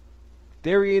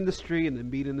 Dairy industry and the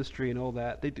meat industry and all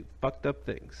that, they do fucked up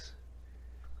things.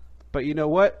 But you know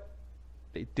what?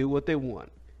 They do what they want.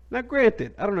 Now,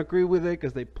 granted, I don't agree with it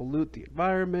because they pollute the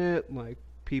environment. Like,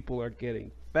 people are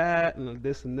getting fat and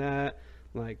this and that.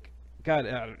 Like, God,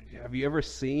 have you ever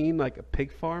seen, like, a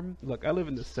pig farm? Look, I live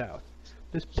in the South.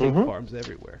 There's pig farms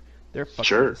everywhere. They're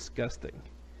fucking disgusting.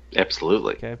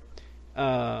 Absolutely. Okay?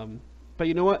 But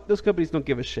you know what? Those companies don't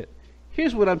give a shit.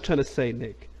 Here's what I'm trying to say,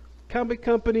 Nick. Comic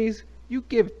companies, you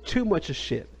give too much a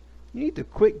shit. You need to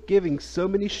quit giving so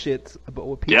many shits about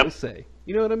what people say.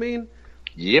 You know what I mean?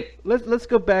 Yep. Let's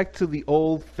go back to the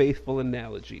old faithful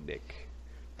analogy, Nick.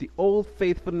 The old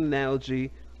faithful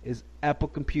analogy is Apple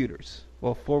computers.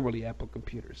 Well, formerly Apple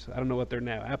computers. I don't know what they're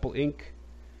now. Apple Inc.,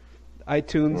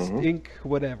 iTunes Inc.,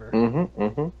 whatever.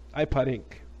 iPod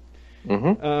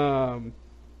Inc.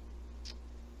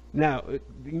 Now,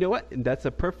 you know what? And that's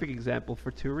a perfect example for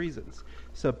two reasons.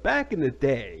 So back in the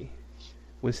day,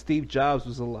 when Steve Jobs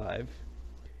was alive,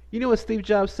 you know what Steve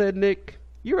Jobs said, Nick?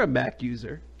 You're a Mac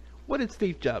user. What did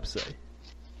Steve Jobs say?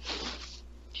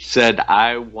 He said,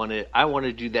 I want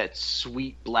to do that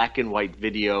sweet black and white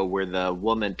video where the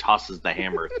woman tosses the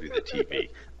hammer through the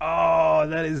TV. Oh,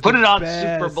 that is Put it on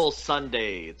best. Super Bowl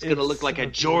Sunday. It's going to look like a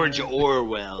George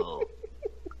Orwell.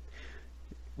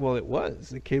 Well, it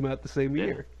was. It came out the same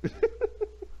year.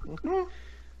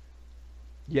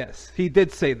 Yes, he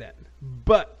did say that.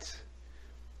 But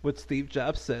what Steve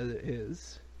Jobs said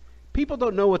is, people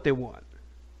don't know what they want.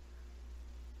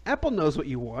 Apple knows what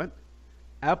you want.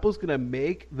 Apple's going to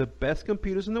make the best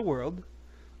computers in the world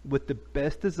with the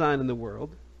best design in the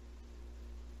world.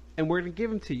 And we're going to give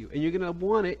them to you. And you're going to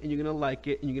want it, and you're going to like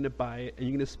it, and you're going to buy it, and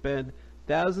you're going to spend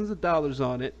thousands of dollars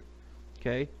on it.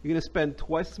 Okay? You're going to spend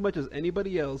twice as much as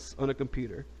anybody else on a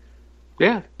computer.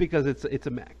 Yeah. Because it's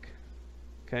a Mac.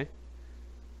 Okay?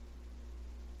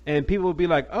 And people will be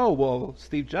like, "Oh, well,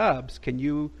 Steve Jobs, can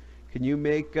you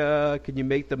make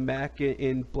the Mac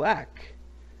in black?"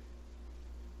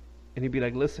 And he'd be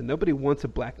like, "Listen, nobody wants a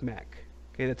black Mac.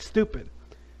 Okay, that's stupid.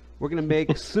 We're gonna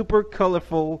make super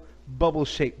colorful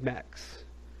bubble-shaped Macs,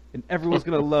 and everyone's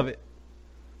gonna love it."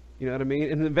 You know what I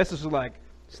mean? And the investors are like,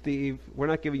 "Steve, we're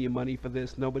not giving you money for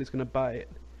this. Nobody's gonna buy it."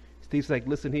 Steve's like,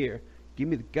 "Listen here, give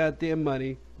me the goddamn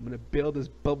money. I'm gonna build this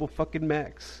bubble fucking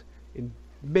Macs in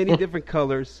many different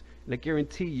colors, and I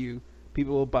guarantee you,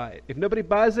 people will buy it. If nobody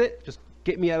buys it, just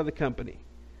get me out of the company.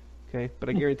 Okay? But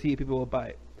I guarantee you, people will buy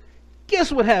it."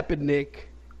 Guess what happened, Nick?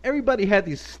 Everybody had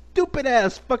these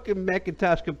stupid-ass fucking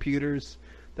Macintosh computers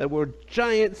that were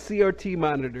giant CRT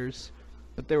monitors,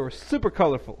 but they were super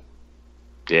colorful.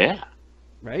 Yeah.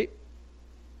 Right?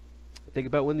 Think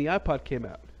about when the iPod came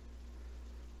out.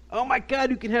 Oh my God,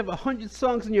 you can have 100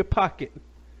 songs in your pocket.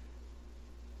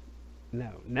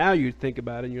 Now you think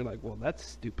about it and you're like, well, that's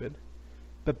stupid.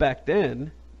 But back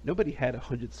then, nobody had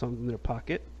 100 songs in their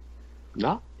pocket.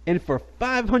 No. And for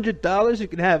 $500, you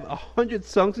can have 100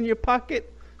 songs in your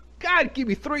pocket? God, give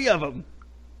me 3 of them.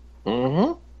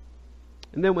 Mm-hmm.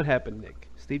 And then what happened, Nick?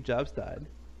 Steve Jobs died.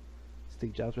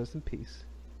 Steve Jobs, rest in peace.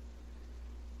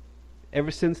 Ever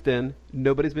since then,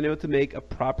 nobody's been able to make a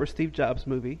proper Steve Jobs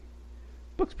movie.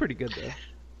 Book's pretty good,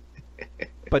 though.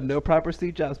 But no proper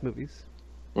Steve Jobs movies.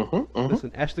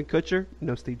 Listen, Ashton Kutcher,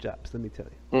 no Steve Jobs, let me tell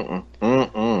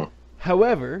you.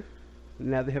 However,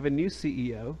 now they have a new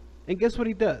CEO, and guess what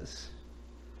he does?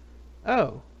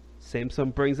 Oh,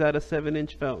 Samsung brings out a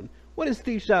 7-inch phone. What does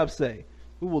Steve Jobs say?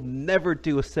 We will never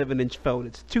do a 7-inch phone.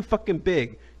 It's too fucking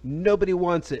big. Nobody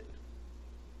wants it.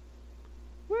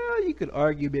 Well, you could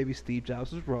argue maybe Steve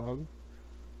Jobs was wrong.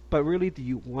 But really, do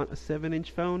you want a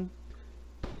 7-inch phone?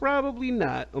 Probably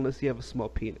not, unless you have a small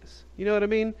penis. You know what I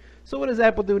mean? So what does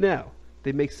Apple do now?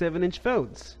 They make 7-inch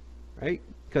phones, right?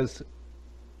 Because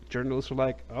journalists are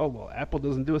like, oh, well, Apple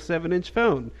doesn't do a 7-inch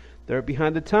phone. They're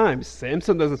behind the times.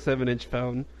 Samsung does a 7-inch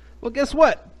phone. Well, guess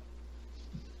what?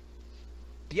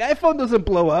 The iPhone doesn't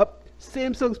blow up.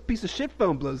 Samsung's piece of shit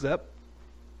phone blows up.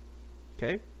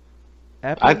 Okay?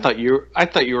 Apple? I thought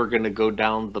you were going to go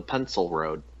down the pencil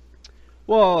road.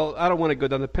 Well, I don't want to go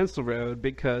down the pencil road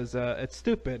because it's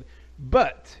stupid.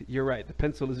 But you're right. The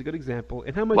pencil is a good example.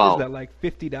 And how much is that? Like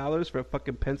 $50 for a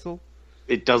fucking pencil?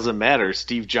 It doesn't matter.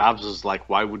 Steve Jobs was like,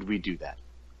 why would we do that?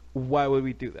 Why would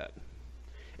we do that?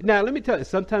 Now, let me tell you,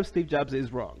 sometimes Steve Jobs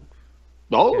is wrong.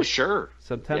 Oh, okay? Sure.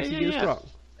 Sometimes he is wrong.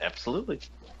 Absolutely.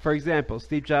 For example,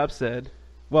 Steve Jobs said,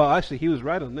 well, actually, he was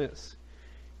right on this.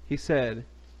 He said,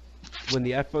 when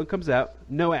the iPhone comes out,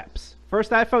 no apps.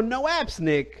 First iPhone, no apps,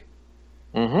 Nick.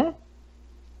 Mm-hmm.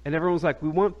 And everyone's like, we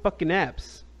want fucking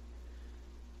apps.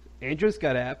 Android's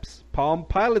got apps. Palm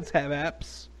Pilots have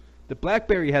apps. The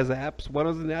BlackBerry has apps. Why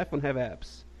doesn't the iPhone have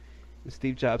apps? And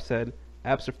Steve Jobs said,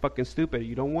 apps are fucking stupid.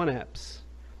 You don't want apps.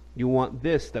 You want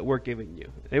this that we're giving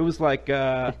you. It was like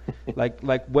like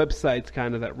websites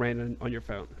kind of that ran on your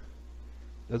phone.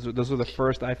 Those were the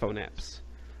first iPhone apps.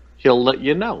 He'll let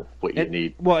you know what you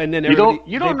need. Well, and then you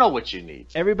don't know what you need.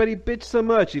 Everybody bitched so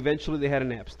much. Eventually, they had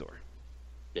an app store.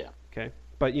 Yeah. Okay.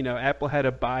 But Apple had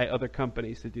to buy other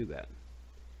companies to do that.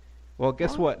 Well,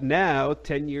 guess what? Now,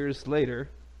 10 years later,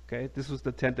 okay, this was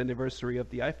the 10th anniversary of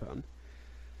the iPhone.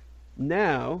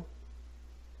 Now,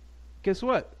 guess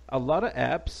what? A lot of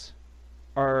apps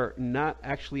are not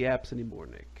actually apps anymore,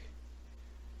 Nick.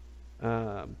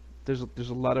 There's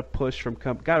a lot of push from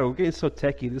God, we're getting so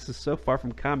techie. This is so far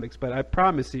from comics, but I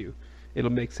promise you,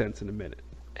 it'll make sense in a minute.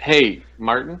 Hey,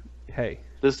 Martin. Hey.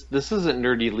 This isn't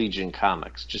Nerdy Legion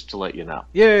Comics, just to let you know.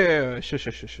 Yeah. Sure.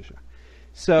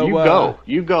 So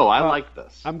you go. I like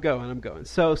this. I'm going.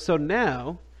 So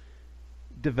now,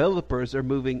 developers are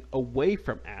moving away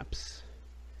from apps,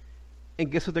 and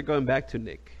guess what they're going back to,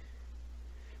 Nick?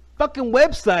 Fucking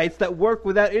websites that work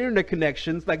without internet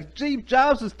connections, like Steve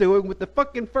Jobs was doing with the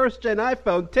fucking first-gen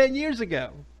iPhone 10 years ago.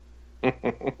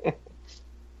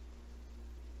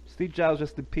 Steve Jobs,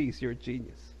 rest in peace. You're a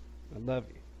genius. I love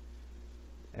you.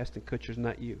 Ashton Kutcher's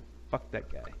not you. Fuck that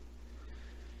guy.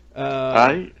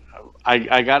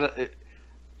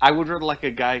 I would rather like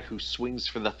a guy who swings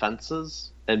for the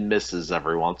fences and misses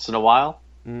every once in a while.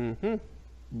 Mm-hmm.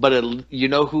 But you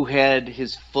know who had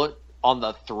his foot on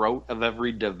the throat of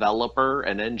every developer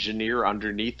and engineer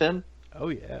underneath him? Oh,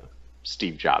 yeah.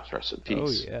 Steve Jobs, rest in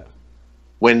peace. Oh, yeah.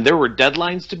 When there were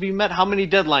deadlines to be met, how many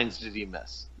deadlines did he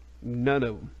miss? None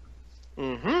of them.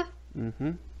 Mm-hmm.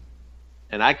 Mm-hmm.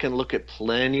 And I can look at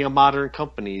plenty of modern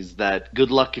companies that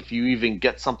good luck if you even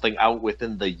get something out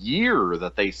within the year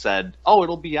that they said, oh,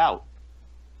 it'll be out.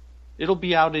 It'll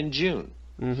be out in June.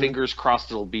 Mm-hmm. Fingers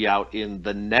crossed it'll be out in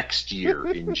the next year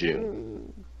in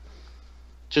June.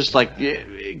 Just like,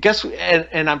 guess,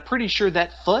 and I'm pretty sure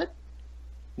that foot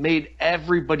made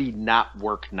everybody not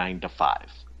work 9 to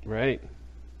 5. Right.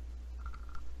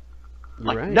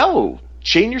 Like, right. No,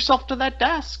 chain yourself to that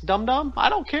desk, dum-dum. I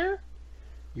don't care.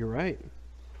 You're right.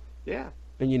 Yeah.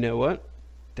 And you know what?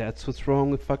 That's what's wrong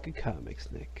with fucking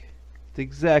comics, Nick. It's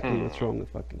exactly what's wrong with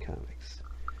fucking comics.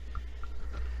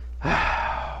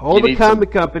 All the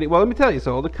comic companies... Well, let me tell you.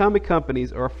 So all the comic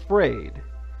companies are afraid,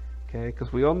 okay?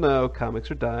 Because we all know comics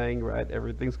are dying, right?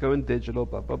 Everything's going digital,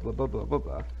 blah, blah, blah, blah, blah, blah,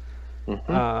 blah.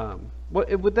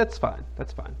 Mm-hmm. That's fine.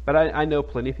 That's fine. But I know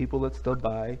plenty of people that still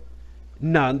buy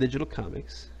non-digital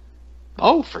comics.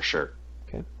 Oh, for sure.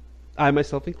 Okay. I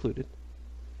myself included.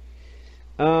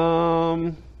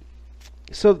 So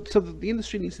the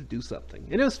industry needs to do something,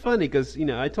 and it was funny because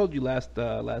I told you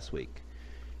last week,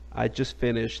 I just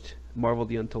finished Marvel: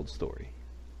 The Untold Story,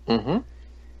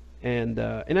 and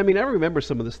I mean I remember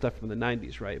some of the stuff from the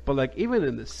 '90s, right? But like even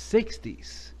in the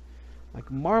 '60s, like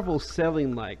Marvel's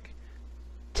selling like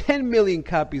 10 million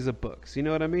copies of books. You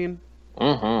know what I mean?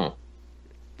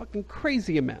 Fucking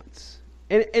crazy amounts,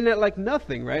 and at like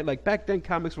nothing, right? Like back then,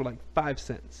 comics were like 5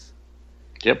 cents.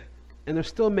 Yep. And they're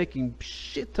still making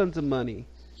shit tons of money,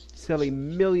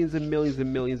 selling millions and millions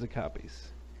and millions of copies.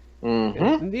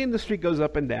 And the industry goes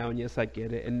up and down. Yes, I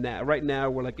get it. And right now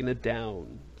we're like in a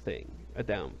down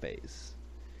phase.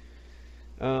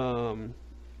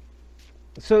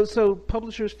 So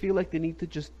publishers feel like they need to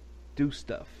just do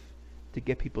stuff to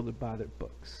get people to buy their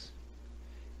books.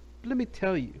 But let me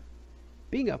tell you,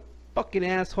 being a fucking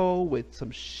asshole with some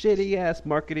shitty ass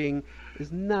marketing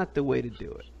is not the way to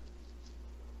do it.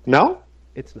 No?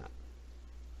 It's not.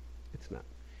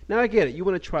 Now I get it. You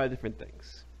want to try different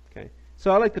things. Okay.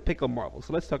 So I like to pick on Marvel.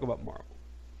 So let's talk about Marvel.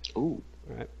 Ooh.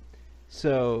 All right.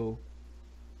 So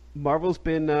Marvel's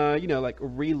been,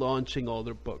 relaunching all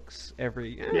their books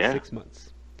every 6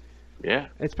 months. Yeah.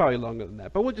 It's probably longer than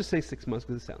that, but we'll just say 6 months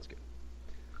because it sounds good.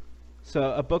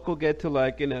 So a book will get to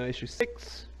issue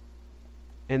 6,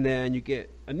 and then you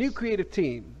get a new creative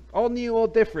team, all new, all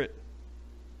different.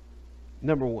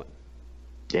 Number 1.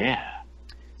 Yeah.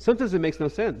 Sometimes it makes no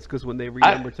sense because when they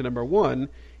renumber to number 1,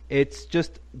 it's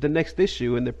just the next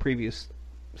issue in the previous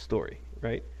story,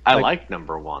 right? I like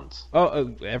number 1s.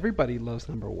 Oh, everybody loves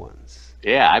number 1s.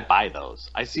 Yeah, I buy those.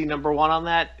 I see number 1 on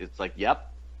that. It's like,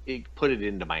 yep, put it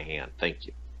into my hand. Thank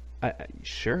you.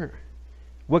 Sure.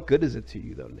 What good is it to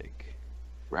you, though, Nick?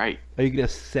 Right. Are you going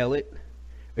to sell it?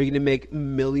 Are you going to make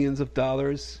millions of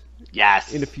dollars?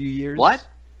 Yes. In a few years? What?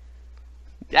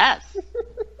 Yes.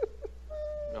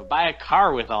 Buy a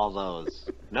car with all those.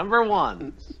 Number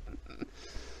 1s.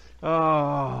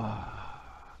 Oh,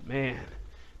 man.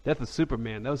 Death of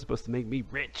Superman. That was supposed to make me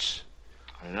rich.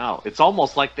 I know. It's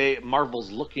almost like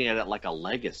Marvel's looking at it like a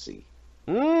legacy.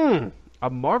 A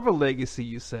Marvel legacy,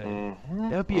 you say? Mm-hmm.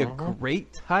 That would be a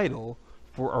great title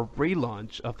for a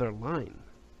relaunch of their line.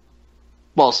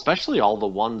 Well, especially all the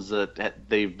ones that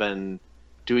they've been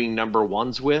doing number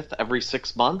 1s with every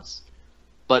 6 months.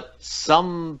 But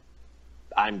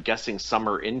I'm guessing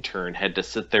summer intern had to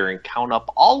sit there and count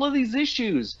up all of these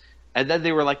issues. And then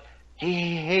they were like,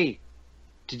 hey,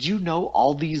 did you know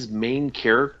all these main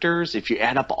characters, if you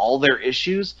add up all their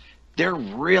issues, they're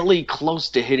really close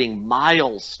to hitting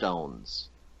milestones.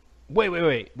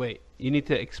 Wait. You need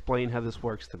to explain how this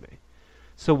works to me.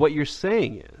 So what you're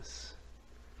saying is,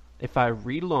 if I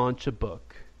relaunch a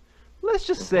book, let's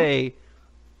just say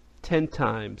 10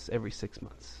 times every 6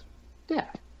 months. Yeah.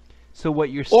 So what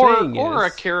you're saying is... Or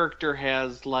a character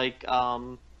has,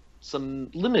 some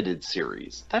limited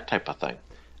series, that type of thing.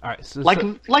 All right. So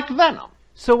like Venom.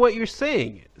 So what you're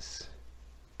saying is,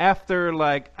 after,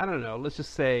 let's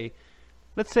say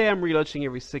I'm relaunching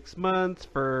every 6 months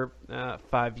for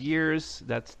 5 years.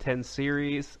 That's 10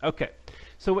 series. Okay.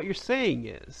 So what you're saying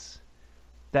is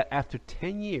that after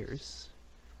 10 years,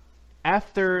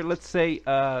 after, let's say,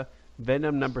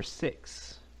 Venom number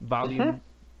 6, volume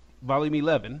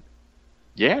 11.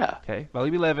 Yeah. Okay.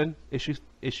 Volume 11, issue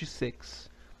 6.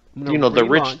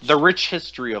 The rich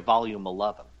history of volume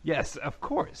 11. Yes, of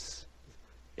course.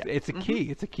 Yeah. It's a key.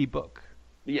 It's a key book.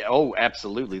 Yeah. Oh,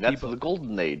 absolutely. That's the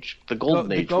golden age. The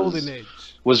golden age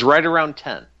was right around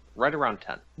 10. Right around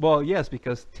 10. Well, yes,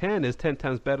 because 10 is 10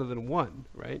 times better than 1,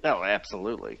 right? No,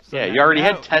 absolutely. So you already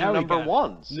had 10 number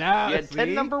 1s. Now, you had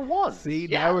 10 number 1s. See,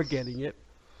 now we're getting it.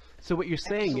 So what you're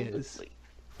saying is,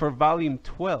 for volume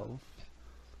 12,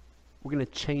 we're going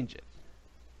to change it.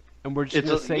 And we're just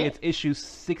going to say it's issue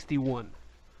 61.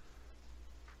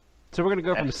 So we're going to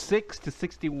go from 6 to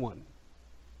 61.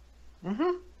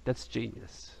 Mm-hmm. That's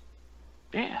genius.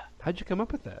 Yeah. How'd you come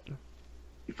up with that?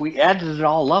 If we added it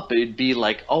all up, it'd be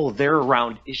like, they're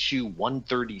around issue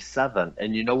 137.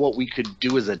 And you know what we could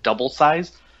do as a double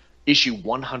size? Issue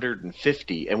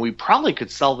 150. And we probably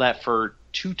could sell that for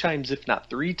 2 times, if not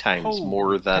 3 times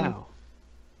more than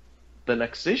the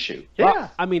next issue. Well, yeah.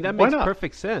 I mean, that makes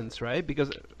perfect sense, right?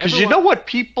 Because you know what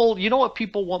people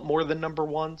want more than number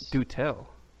 1s? Do tell.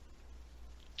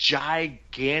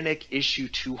 Gigantic issue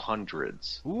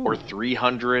 200s. Ooh. Or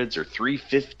 300s or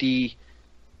 350.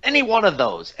 Any one of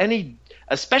those.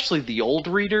 Especially the old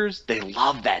readers, they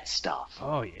love that stuff.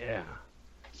 Oh, yeah.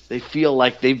 They feel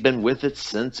like they've been with it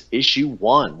since issue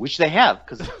 1, which they have,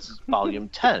 because it's volume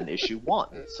 10, issue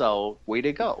 1. So, way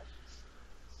to go.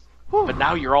 Whew. But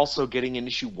now you're also getting an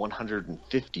issue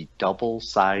 150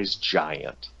 double-sized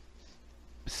giant.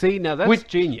 See, now that's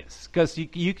genius, because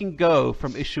you can go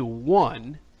from issue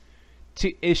 1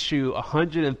 to issue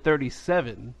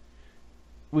 137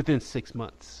 within 6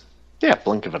 months. Yeah,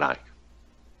 blink of an eye.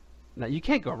 Now, you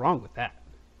can't go wrong with that.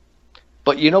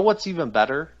 But you know what's even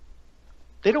better?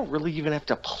 They don't really even have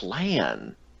to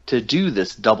plan to do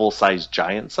this double-sized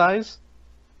giant size.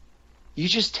 You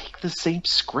just take the same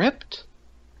script,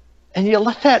 and you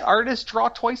let that artist draw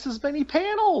twice as many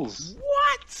panels.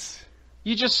 What?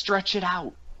 You just stretch it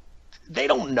out. They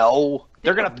don't know.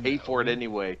 They're going to pay for it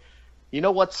anyway. You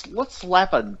know what? Let's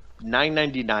slap a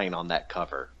 $9.99 on that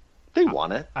cover. They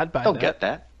want it. I'd buy They'll that. Get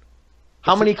that.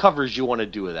 How many covers you want to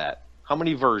do with that? How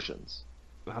many versions?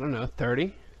 I don't know,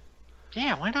 30?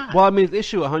 Yeah, why not? Well, I mean, it's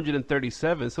issue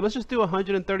 137, so let's just do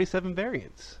 137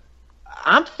 variants.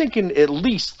 I'm thinking at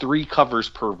least 3 covers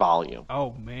per volume.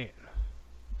 Oh, man.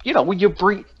 You know what you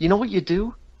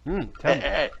do? Tell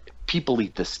me. People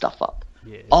eat this stuff up.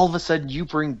 Yeah. All of a sudden, you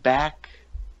bring back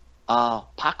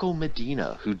Paco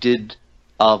Medina, who did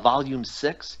Volume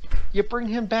 6, you bring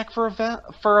him back for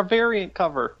a variant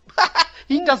cover.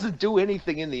 He doesn't do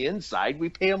anything in the inside. We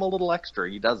pay him a little extra.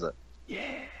 He does it.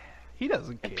 Yeah, he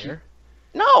doesn't care.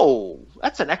 No,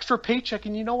 that's an extra paycheck,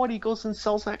 and you know what? He goes and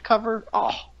sells that cover.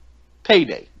 Oh,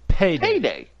 payday.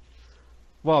 Payday.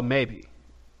 Well, maybe.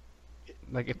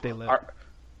 Like if they let.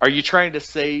 Are you trying to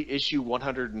say issue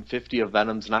 150 of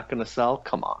Venom's not going to sell?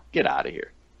 Come on, get out of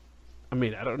here. I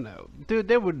mean, I don't know, dude.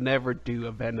 They would never do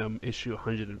a Venom issue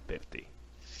 150.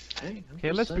 Hey,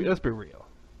 okay, let's be real.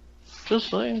 Just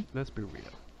saying. Let's be real.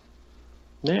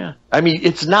 Yeah, I mean,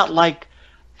 it's not like,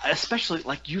 especially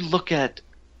like you look at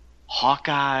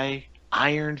Hawkeye,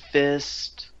 Iron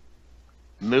Fist,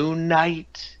 Moon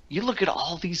Knight. You look at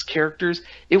all these characters.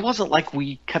 It wasn't like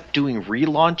we kept doing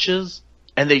relaunches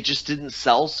and they just didn't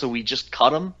sell, so we just cut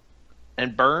them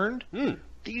and burned.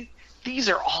 These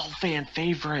are all fan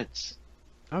favorites.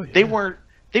 Oh yeah.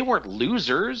 They weren't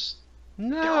losers.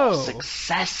 No, they're all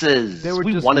successes. They were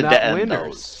we just wanted not to end winners.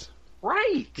 those.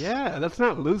 Right. Yeah, that's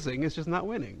not losing. It's just not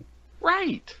winning.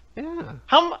 Right. Yeah.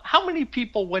 How many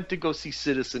people went to go see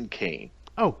Citizen Kane?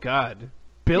 Oh God,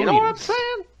 billions. You know what I'm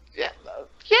saying? Yeah.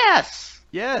 Yes.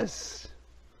 Yes.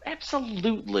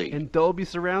 Absolutely. And Dolby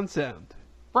surround sound.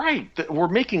 Right. We're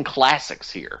making classics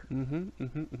here. You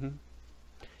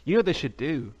know what they should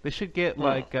do? They should get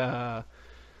like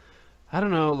I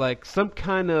don't know, like some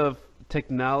kind of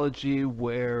technology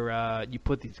where you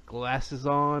put these glasses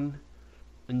on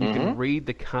and you can read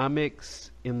the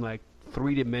comics in like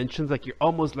 3 dimensions, like you're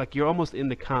almost in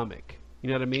the comic. You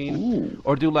know what I mean? Ooh.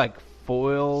 Or do like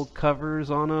foil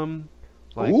covers on them,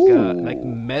 like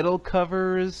metal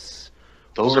covers.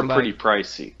 Those are pretty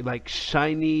pricey. Like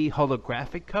shiny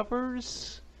holographic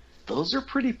covers. Those are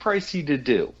pretty pricey to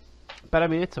do. But I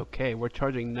mean, it's okay. We're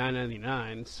charging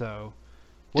 $9.99, so.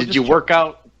 Did you work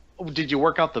out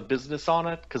the business on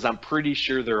it? Because I'm pretty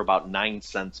sure they're about 9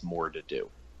 cents more to do.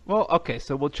 Well, okay,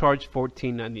 so we'll charge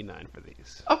 $14.99 for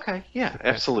these. Okay, yeah, okay.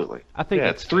 Absolutely. I think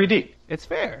it's 3D. It's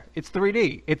fair. It's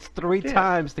 3D. It's 3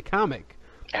 times the comic.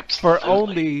 Absolutely. For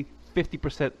only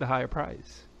 50% the higher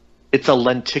price. It's a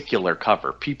lenticular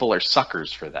cover. People are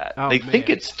suckers for that. They think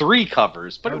it's 3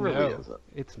 covers, but it really isn't.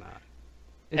 It's not.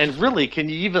 And really, can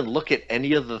you even look at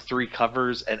any of the 3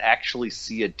 covers and actually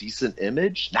see a decent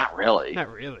image? Not really. Not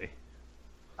really.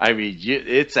 I mean,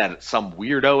 it's at some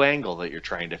weirdo angle that you're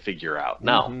trying to figure out.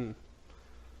 No.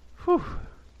 Whew.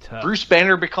 Tough. Bruce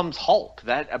Banner becomes Hulk.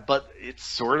 But it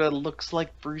sort of looks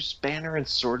like Bruce Banner and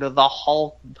sort of the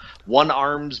Hulk. One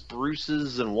arm's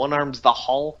Bruce's and one arm's the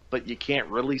Hulk, but you can't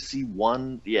really see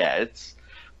one. Yeah,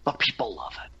 but people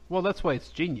love it. Well, that's why it's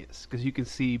genius, because you can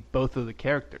see both of the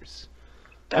characters.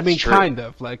 That's I mean, true. kind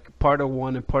of, like part of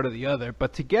one and part of the other,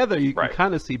 but together you can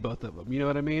kind of see both of them. You know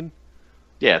what I mean?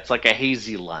 Yeah, it's like a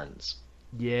hazy lens.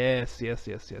 Yes. There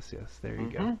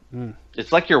you go.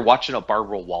 It's like you're watching a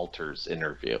Barbara Walters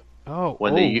interview.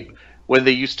 When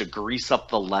they used to grease up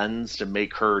the lens to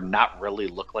make her not really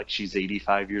look like she's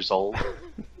 85 years old.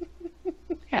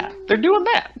 Yeah, they're doing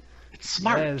that. It's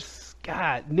smart. Yes.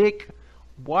 God, Nick,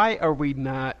 why are we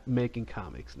not making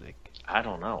comics, Nick? I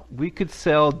don't know. We could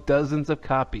sell dozens of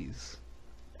copies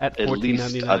at $14.99.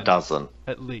 Least a dozen.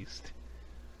 At least.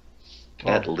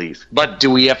 At least. But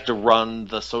do we have to run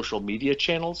the social media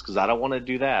channels? Because I don't want to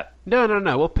do that. No.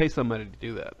 We'll pay somebody to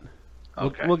do that.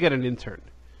 Okay. We'll get an intern.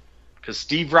 Because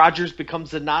Steve Rogers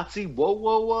becomes a Nazi?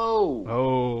 Whoa.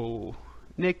 Oh.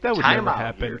 Nick, that would never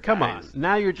happen. Here, Come on.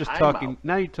 Now you're just talking. Out.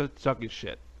 Now you're talking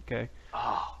shit, okay?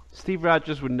 Oh. Steve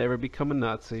Rogers would never become a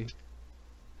Nazi.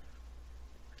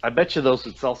 I bet you those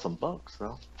would sell some books,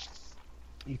 though.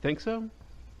 You think so?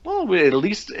 Well, at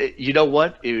least, you know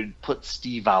what? It would put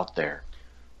Steve out there.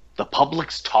 The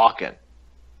public's talking.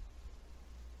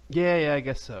 Yeah, I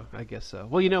guess so.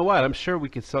 Well, you know what? I'm sure we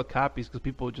could sell copies because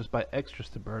people would just buy extras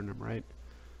to burn them, right?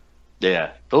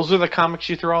 Yeah, those are the comics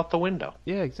you throw out the window.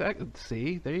 Yeah, exactly.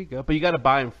 See, there you go. But you got to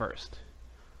buy them first.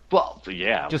 Well,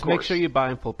 yeah, just make sure you buy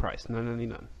them full price.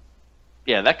 $9.99.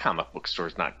 Yeah, that comic book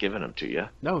store's not giving them to you.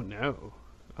 No.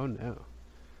 Oh no.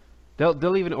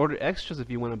 They'll even order extras if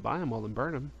you want to buy them all and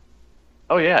burn them.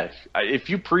 Oh yeah, if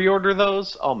you pre-order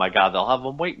those, oh my God, they'll have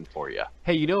them waiting for you.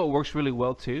 Hey, you know what works really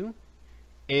well too?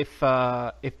 If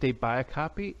they buy a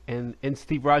copy and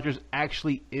Steve Rogers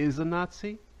actually is a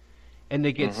Nazi, and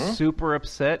they get super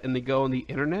upset and they go on the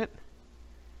internet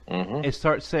and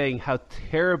start saying how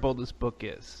terrible this book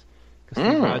is because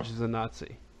Steve Rogers is a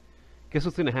Nazi. Guess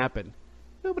what's going to happen?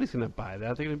 Nobody's going to buy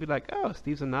that. They're going to be like, "Oh,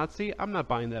 Steve's a Nazi. I'm not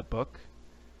buying that book."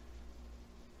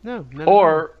 No.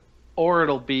 Or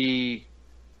it'll be,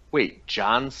 wait,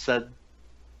 John said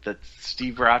that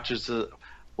Steve Rogers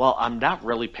well, I'm not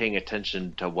really paying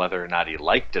attention to whether or not he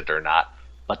liked it or not,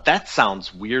 but that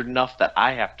sounds weird enough that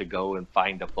I have to go and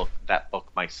find that book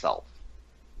myself.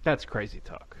 That's crazy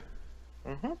talk.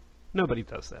 Mm-hmm. Nobody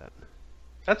does that.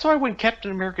 That's why when Captain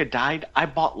America died, I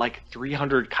bought like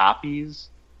 300 copies.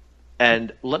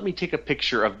 And let me take a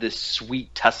picture of this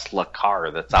sweet Tesla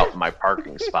car that's out in my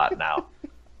parking spot now.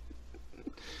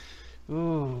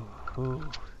 Ooh.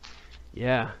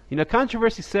 Yeah.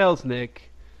 Controversy sells, Nick.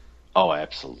 Oh,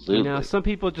 absolutely. Some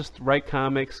people just write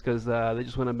comics because they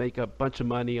just want to make a bunch of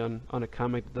money on a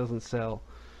comic that doesn't sell.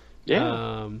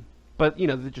 Yeah. But,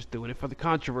 they're just doing it for the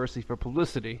controversy, for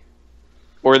publicity.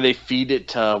 Or they feed it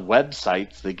to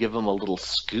websites. They give them a little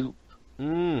scoop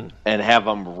and have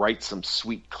them write some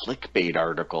sweet clickbait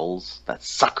articles that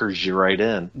suckers you right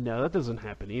in. No, that doesn't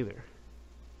happen either.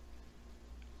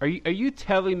 Are you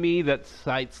telling me that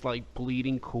sites like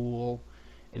Bleeding Cool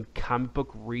and Comic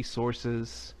Book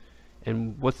Resources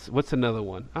and what's another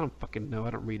one? I don't fucking know.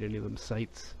 I don't read any of them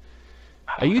sites.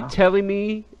 Are you telling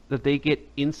me that they get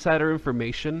insider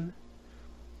information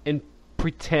and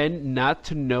pretend not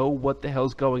to know what the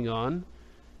hell's going on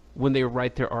when they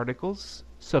write their articles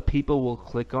so people will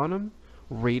click on them,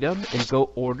 read them, and go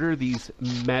order these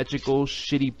magical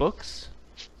shitty books?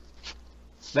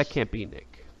 That can't be, Nick.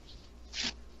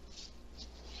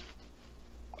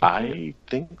 I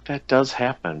think that does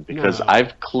happen because No.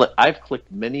 I've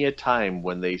clicked many a time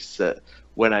when I've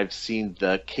seen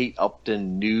the Kate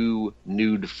Upton new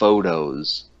nude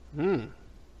photos, and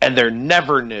they're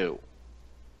never new,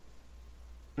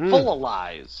 full of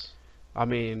lies. I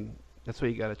mean, that's why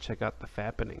you got to check out the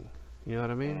Fappening. You know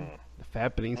what I mean? The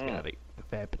Fappening's got it. The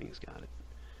Fappening's got it.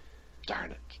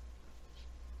 Darn it!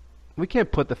 We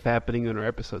can't put the Fappening in our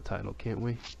episode title, can't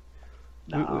we?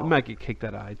 No. We might get kicked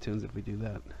out of iTunes if we do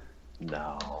that.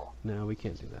 No, we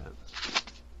can't do that.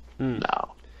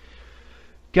 no.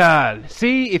 God,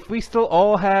 see, if we still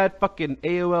all had fucking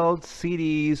AOL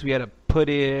CDs we had to put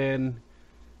in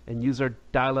and use our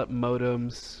dial-up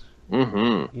modems,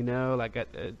 like at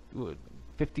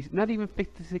 50, not even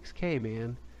 56K,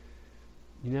 man.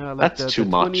 Like That's too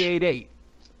much. 28.8.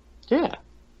 Yeah.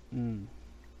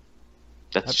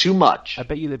 That's too much. I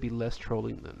bet you there'd be less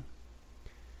trolling then.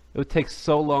 It would take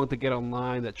so long to get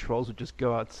online that trolls would just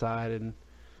go outside and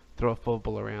throw a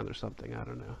football around or something. I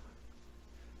don't know.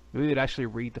 Maybe they'd actually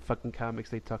read the fucking comics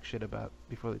they talk shit about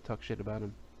before they talk shit about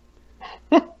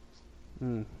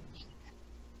them.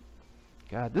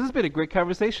 God, this has been a great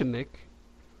conversation, Nick.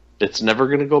 It's never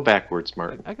going to go backwards,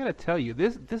 Martin. I gotta tell you,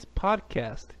 this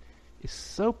podcast is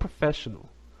so professional.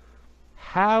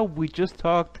 How we just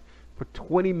talked for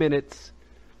 20 minutes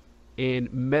in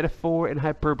metaphor and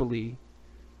hyperbole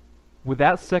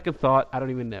without second thought, I don't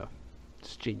even know.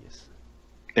 It's genius.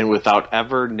 And without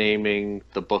ever naming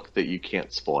the book that you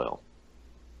can't spoil.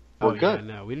 We're good.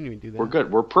 Yeah, no, we didn't even do that. We're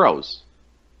good. We're pros.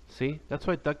 See? That's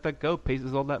why DuckDuckGo pays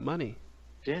us all that money.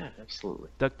 Yeah, absolutely.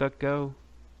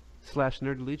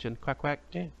 DuckDuckGo/Nerdy Legion. Quack, quack.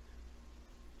 Yeah.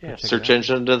 Search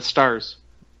engine to the stars.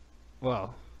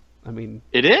 Well, I mean...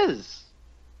 It is!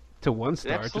 To one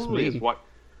star, just me. Is.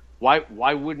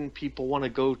 Why wouldn't people want to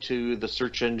go to the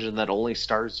search engine that only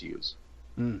stars use?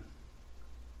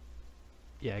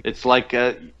 Yeah, it's like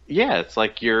it's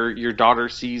like your daughter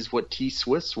sees what T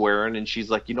Swift's wearing and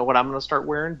she's like, you know what I'm gonna start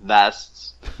wearing?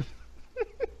 Vests.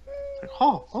 Like,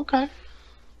 oh, okay.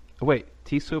 Wait,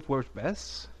 T Swift wears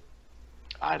vests?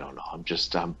 I don't know. I'm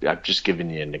just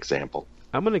giving you an example.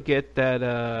 I'm gonna get that.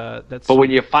 But when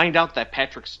you find out that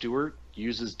Patrick Stewart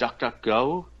uses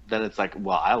DuckDuckGo, then it's like,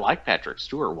 well, I like Patrick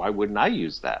Stewart. Why wouldn't I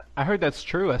use that? I heard that's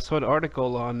true. I saw an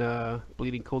article on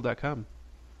bleedingcool.com.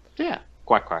 Yeah.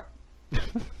 Quack, quack.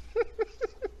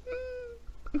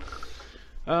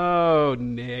 Oh,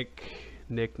 Nick.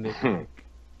 You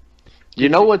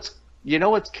know what's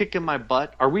kicking my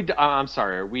butt? I'm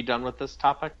sorry. Are we done with this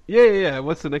topic? Yeah.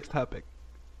 What's the next topic?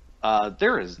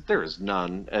 There is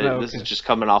none. Okay. This is just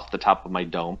coming off the top of my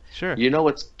dome. Sure. You know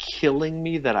what's killing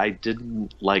me that I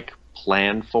didn't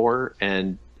plan for,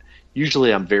 and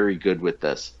usually I'm very good with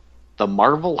this. The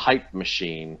Marvel hype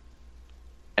machine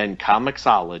and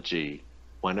Comixology.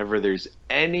 Whenever there's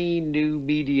any new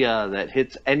media that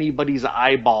hits anybody's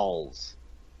eyeballs,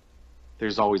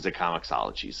 there's always a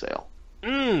Comixology sale.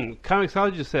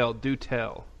 Comixology sale, do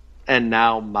tell. And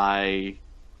now my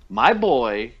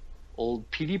boy,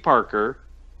 old P.D. Parker,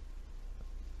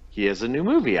 he has a new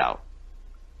movie out.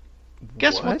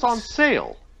 Guess what's on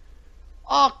sale?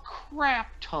 A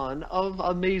crap ton of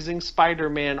Amazing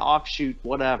Spider-Man offshoot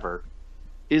whatever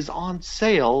is on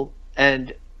sale,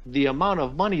 and the amount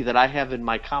of money that I have in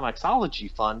my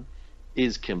Comixology fund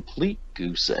is complete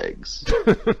goose eggs.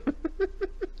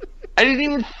 I didn't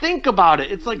even think about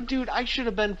it. It's like, dude, I should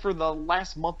have been, for the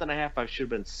last month and a half, I should have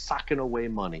been socking away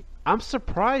money. I'm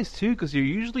surprised, too, because you're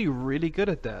usually really good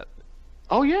at that.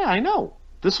 Oh, yeah, I know.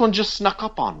 This one just snuck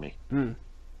up on me. Mm.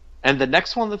 And the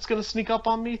next one that's going to sneak up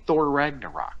on me, Thor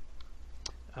Ragnarok.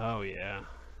 Oh, yeah.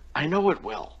 I know it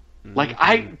will.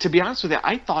 Like, to be honest with you,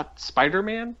 I thought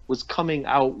Spider-Man was coming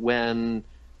out when...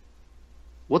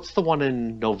 What's the one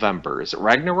in November? Is it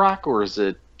Ragnarok or is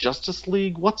it Justice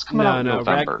League? What's coming out in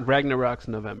November? Ragnarok's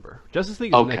November. Justice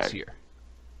League is next year.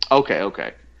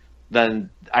 Okay. Then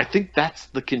I think that's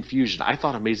the confusion. I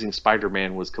thought Amazing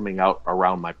Spider-Man was coming out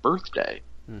around my birthday.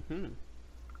 Mm-hmm.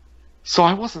 So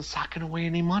I wasn't socking away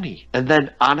any money. And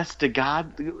then, honest to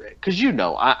God, because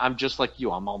I'm just like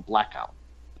you. I'm on blackout.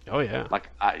 Oh, yeah. Like,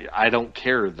 I don't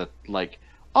care that, like,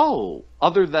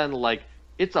 other than, like,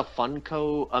 it's a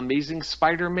Funko Amazing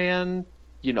Spider-Man,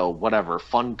 whatever,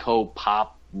 Funko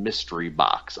Pop mystery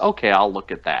box. Okay, I'll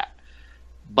look at that.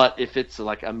 But if it's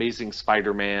like Amazing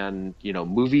Spider-Man,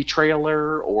 movie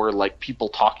trailer or like people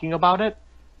talking about it,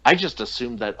 I just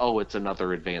assumed that, it's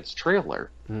another advanced trailer.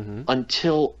 Mm-hmm.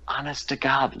 Until, honest to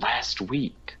God, last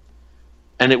week.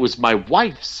 And it was my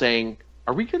wife saying,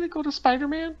 are we going to go to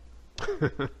Spider-Man?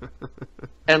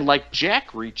 And like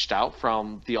Jack reached out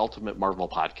from the Ultimate Marvel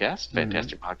podcast,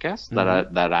 fantastic podcast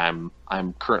that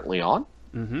I'm currently on.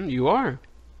 Mm-hmm, you are.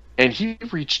 And he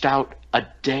reached out a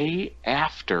day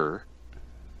after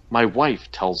my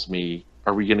wife tells me,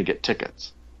 are we going to get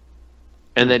tickets?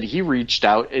 And then he reached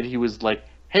out and he was like,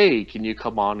 hey, can you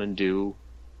come on and do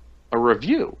a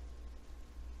review?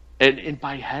 And in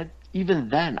my head, even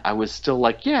then, I was still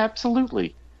like, yeah,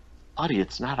 absolutely. Buddy,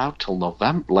 it's not out till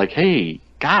November. Like, hey,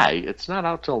 guy, it's not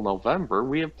out till November.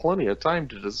 We have plenty of time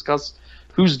to discuss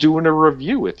who's doing a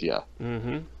review with you.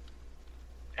 Mm-hmm.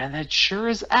 And then sure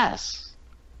as S,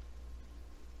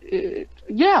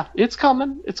 it's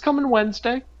coming. It's coming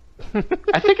Wednesday.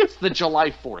 I think it's the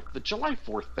July 4th. The July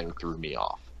 4th thing threw me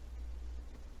off.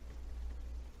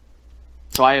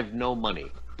 So I have no money.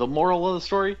 The moral of the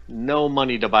story, no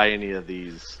money to buy any of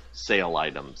these sale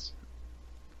items.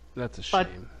 That's a shame. But,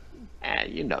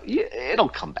 it'll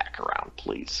come back around,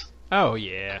 please. Oh,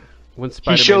 yeah. When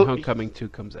Spider-Man Homecoming 2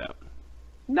 comes out.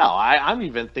 No, I'm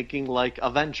even thinking like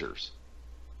Avengers.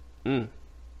 Mm.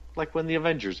 Like when the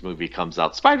Avengers movie comes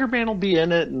out, Spider-Man will be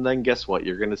in it, and then guess what?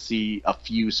 You're going to see a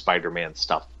few Spider-Man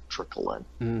stuff trickle in.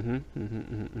 Mm-hmm,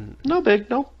 mm-hmm, mm-hmm. No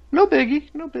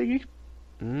biggie.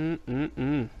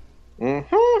 Mm-mm-mm.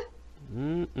 Mm-hmm.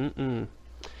 Mm-mm-mm.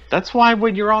 That's why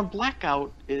when you're on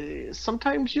blackout,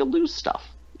 sometimes you lose stuff.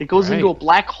 It goes into a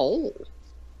black hole.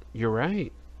 You're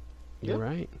right. You're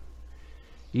right.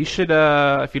 You should,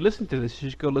 if you listen to this, you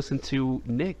should go listen to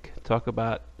Nick talk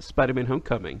about Spider-Man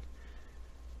Homecoming.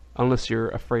 Unless you're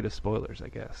afraid of spoilers, I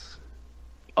guess.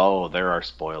 Oh, there are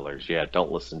spoilers. Yeah,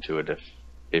 don't listen to it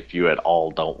if you at all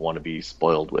don't want to be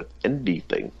spoiled with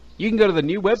anything. You can go to the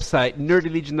new website,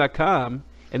 nerdylegion.com,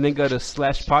 and then go to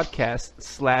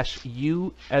 /podcast/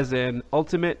 U as in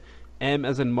Ultimate, M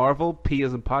as in Marvel, P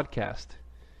as in Podcast.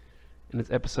 And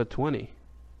it's episode 20.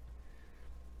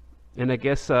 And I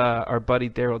guess our buddy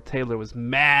Daryl Taylor was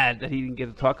mad that he didn't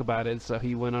get to talk about it, so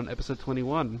he went on episode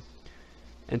 21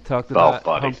 and talked about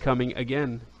Homecoming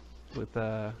again with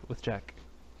Jack.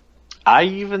 I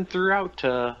even threw out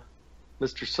to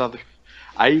Mr. Southern.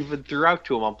 I even threw out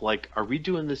to him, I'm like, are we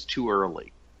doing this too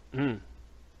early? Mm.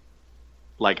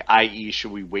 Like, i.e.,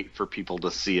 should we wait for people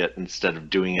to see it instead of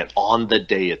doing it on the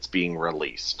day it's being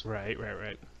released? Right.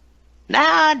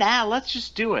 Nah, let's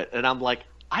just do it. And I'm like,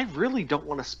 I really don't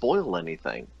want to spoil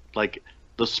anything. Like,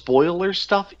 the spoiler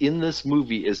stuff in this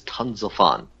movie is tons of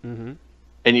fun. Mm-hmm.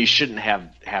 And you shouldn't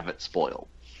have it spoiled.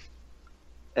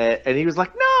 And he was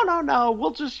like, no,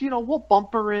 we'll just, we'll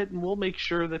bumper it and we'll make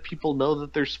sure that people know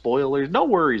that there's spoilers. No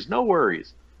worries.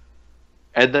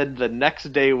 And then the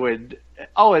next day and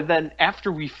then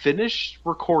after we finished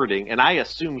recording, and I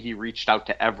assume he reached out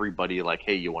to everybody like,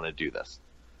 hey, you want to do this?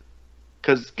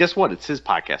 Because guess what? It's his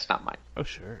podcast, not mine. Oh,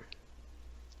 sure.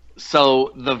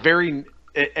 So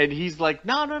and he's like,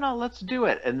 no, let's do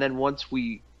it. And then once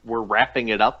we were wrapping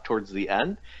it up towards the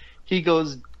end, he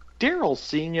goes, Daryl's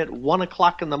seeing it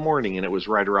 1:00 in the morning, and it was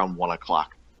right around 1:00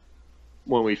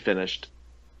 when we finished.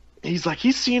 He's like,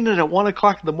 he's seeing it at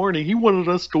 1:00 in the morning. He wanted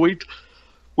us to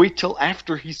wait till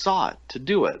after he saw it to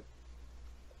do it.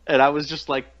 And I was just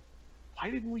like, why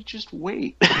didn't we just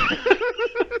wait?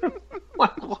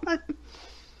 Like, what?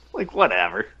 Like,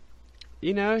 whatever.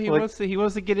 He wants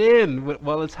to get in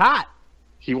while it's hot.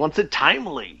 He wants it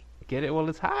timely. Get it while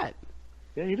it's hot.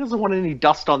 Yeah, he doesn't want any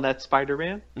dust on that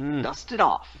Spider-Man. Mm. Dust it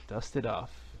off. But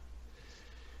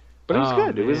it was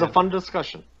good. Man. It was a fun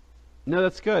discussion. No,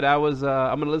 that's good. I'm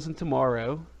gonna listen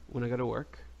tomorrow when I go to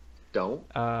work. Don't.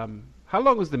 How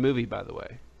long was the movie, by the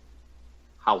way?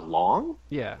 How long?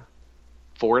 Yeah.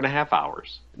 4.5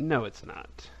 hours. No, it's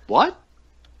not. What?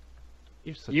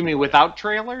 You mean without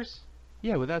trailers?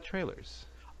 Yeah, without trailers.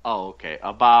 Oh, okay.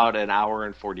 About an hour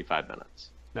and 45 minutes.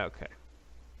 Okay.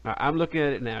 I'm looking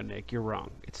at it now, Nick. You're wrong.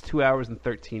 It's 2 hours and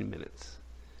 13 minutes.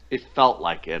 It felt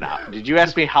like it. Did you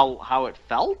ask me how it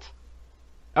felt?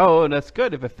 Oh, and that's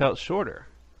good if it felt shorter.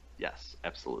 Yes,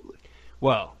 absolutely.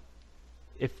 Well,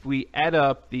 if we add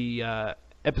up the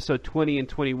episode 20 and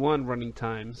 21 running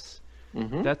times,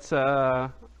 that's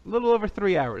a little over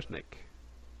 3 hours, Nick.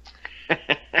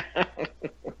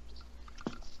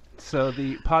 So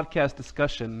the podcast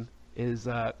discussion is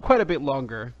quite a bit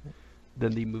longer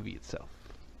than the movie itself.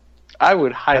 I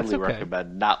would highly That's okay.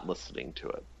 recommend not listening to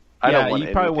it. I don't want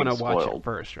you probably want to anything watch spoiled. it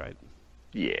first, right?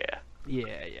 Yeah.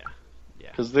 Yeah.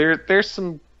 Because there's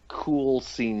some cool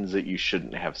scenes that you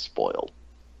shouldn't have spoiled.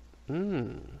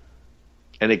 And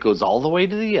it goes all the way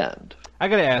to the end. I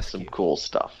gotta ask Some you, cool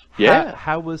stuff. Yeah.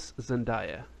 how was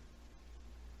Zendaya?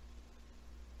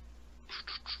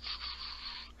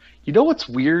 You know what's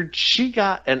weird? She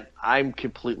got, and I'm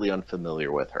completely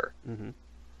unfamiliar with her,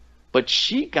 but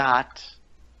she got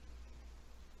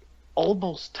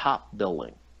almost top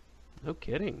billing. No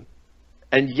kidding.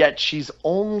 And yet she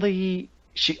only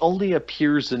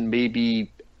appears in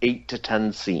maybe 8 to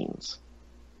 10 scenes.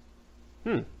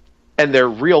 And they're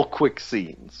real quick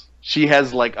scenes. She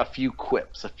has like a few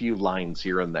quips, a few lines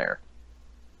here and there.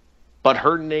 But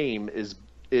her name is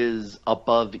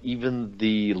above even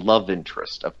the love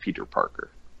interest of Peter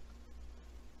Parker.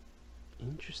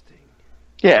 Interesting.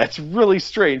 Yeah, it's really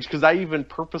strange because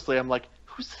I'm like,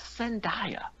 who's this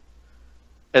Zendaya?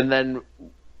 And then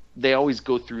they always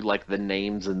go through like the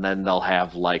names, and then they'll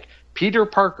have like Peter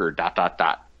Parker ...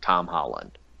 Tom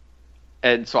Holland.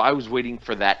 And so I was waiting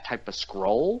for that type of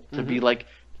scroll to be like,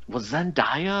 was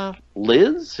Zendaya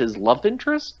Liz, his love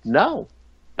interest? No,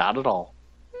 not at all.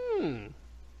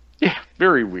 Yeah,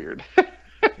 very weird.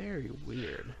 Very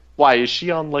weird. Why, is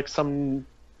she on like some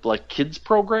like kids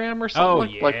program or something?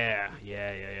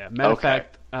 Yeah. Matter of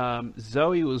fact,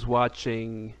 Zoe was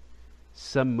watching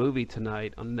some movie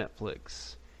tonight on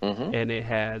Netflix, and it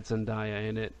had Zendaya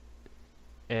in it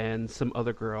and some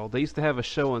other girl. They used to have a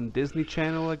show on Disney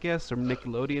Channel, I guess, or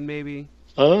Nickelodeon maybe.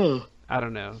 Oh. I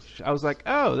don't know. I was like,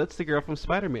 oh, that's the girl from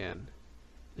Spider-Man.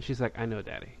 And she's like, I know,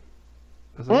 Daddy.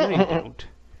 I was like, no, you don't.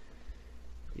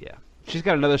 Yeah. She's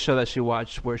got another show that she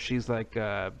watched where she's like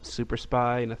a super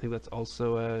spy, and I think that's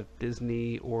also a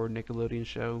Disney or Nickelodeon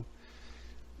show.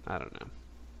 I don't know.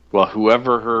 Well,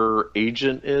 whoever her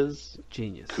agent is,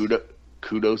 Genius.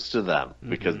 Kudos to them,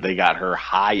 because they got her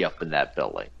high up in that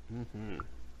billing.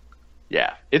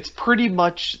 Yeah, it's pretty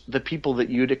much the people that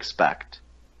you'd expect.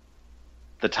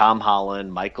 The Tom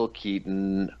Holland, Michael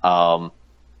Keaton, who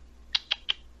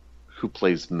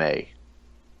plays May?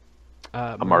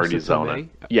 I'm already zoning.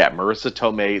 Yeah, Marissa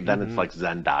Tomei, then it's like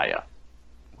Zendaya.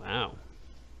 Wow.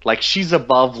 Like, she's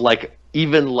above, like,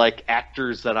 even, like,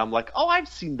 actors that I'm like, oh, I've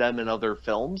seen them in other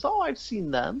films. Oh, I've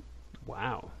seen them.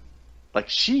 Wow. Like,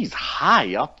 she's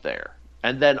high up there.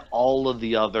 And then all of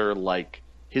the other, like,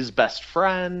 his best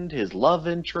friend, his love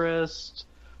interest,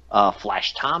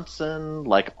 Flash Thompson,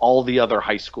 like, all the other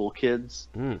high school kids,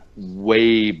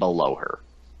 way below her.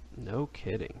 No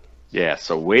kidding. Yeah,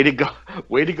 so way to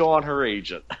go on her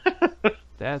agent.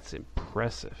 That's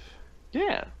impressive.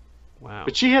 Yeah. Wow.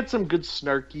 But she had some good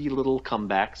snarky little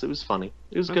comebacks. It was funny.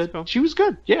 It was good. Cool. She was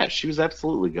good. Yeah, she was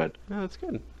absolutely good. No, that's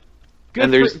good.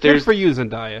 And Good for you,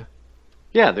 Zendaya.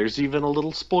 Yeah, there's even a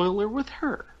little spoiler with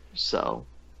her. So.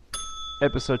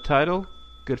 Episode title,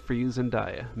 Good for You,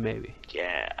 Zendaya. Maybe.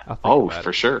 Yeah. I'll think Oh, about for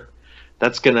it. sure.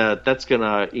 That's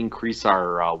gonna increase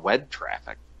our web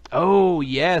traffic. Oh,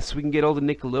 yes, we can get all the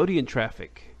Nickelodeon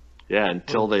traffic. Yeah,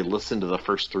 until they listen to the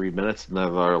first 3 minutes and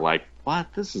then they're like,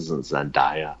 what? This isn't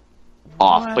Zendaya.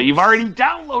 Off. What? But you've already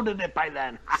downloaded it by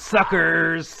then.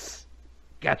 Suckers!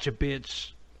 Gotcha,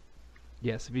 bitch.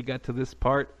 Yes, if you got to this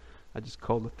part, I just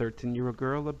called a 13-year-old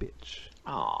girl a bitch.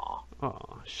 Aw.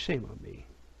 Aw, shame on me.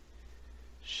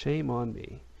 Shame on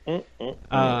me. Mm-mm.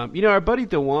 Our buddy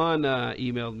Dewan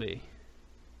emailed me.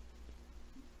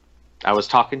 I was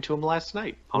talking to him last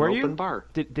night on Were Open you? Bar.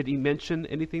 Did he mention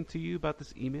anything to you about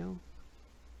this email?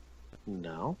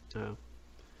 No. Oh.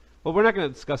 Well, we're not going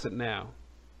to discuss it now.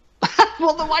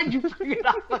 Well, then why'd you bring it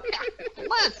up?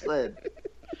 Listen.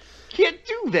 Can't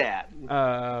do that.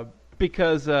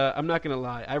 Because I'm not going to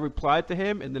lie. I replied to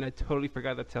him, and then I totally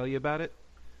forgot to tell you about it.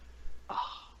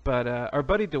 But our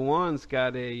buddy Dewan's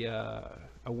got a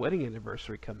wedding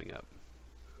anniversary coming up.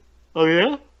 Oh,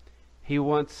 yeah? He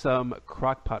wants some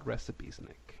crockpot recipes,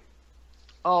 Nick.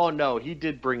 Oh no, he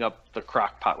did bring up the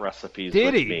crockpot recipes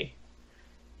Did with he? me.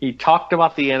 He talked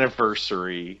about the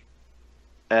anniversary.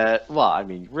 Well, I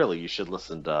mean, really, you should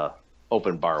listen to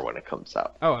Open Bar when it comes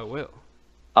out. Oh, I will.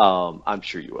 I'm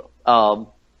sure you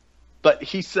will. But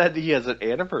he said he has an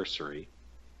anniversary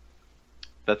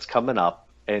that's coming up,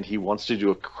 and he wants to do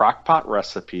a crockpot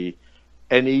recipe.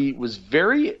 And he was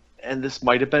and this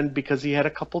might have been because he had a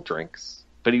couple drinks,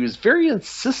 but he was very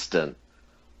insistent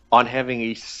on having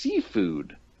a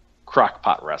seafood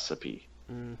crockpot recipe.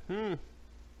 Mm-hmm.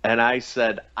 And I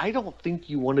said, I don't think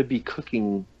you want to be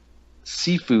cooking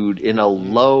seafood in a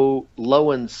low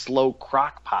and slow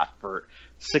crockpot for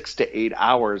 6 to 8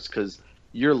 hours, because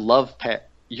your love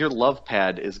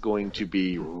pad is going to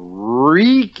be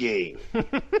reeking.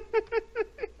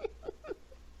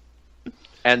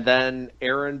 And then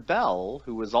Aaron Bell,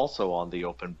 who was also on the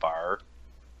Open Bar,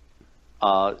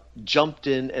 jumped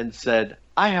in and said,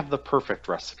 I have the perfect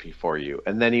recipe for you.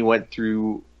 And then he went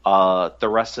through the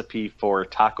recipe for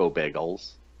taco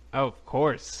bagels. Oh, of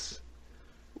course.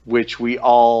 Which we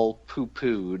all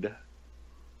poo-pooed,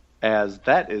 as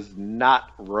that is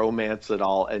not romance at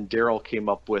all. And Daryl came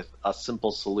up with a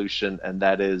simple solution, and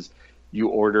that is you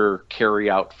order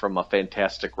carry-out from a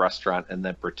fantastic restaurant and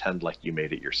then pretend like you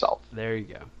made it yourself. There you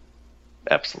go.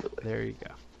 Absolutely. There you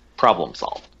go. Problem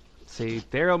solved. See,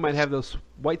 Daryl might have those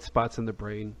white spots in the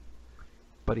brain,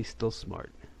 but he's still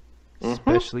smart.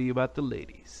 Especially about the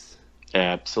ladies.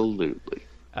 Absolutely.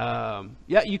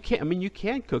 Yeah, you can. I mean, you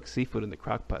can cook seafood in the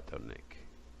crock pot, though, Nick.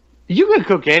 You can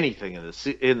cook anything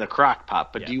in the crock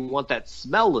pot, but Yeah. do you want that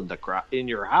smell in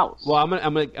your house? Well,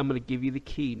 I'm gonna give you the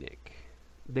key, Nick.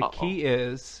 The key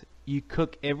is you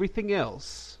cook everything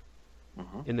else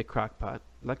in the crock pot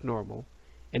like normal,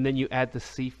 and then you add the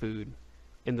seafood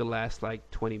in the last like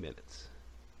 20 minutes.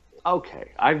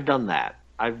 Okay, I've done that.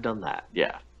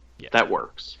 Yeah. That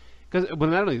works. Because, well,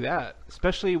 not only that,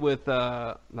 especially with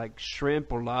like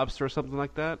shrimp or lobster or something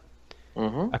like that,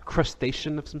 a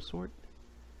crustacean of some sort,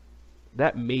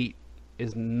 that meat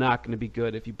is not going to be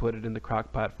good if you put it in the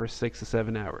crock pot for 6 to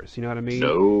 7 hours. You know what I mean?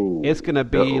 No. It's going to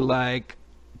be like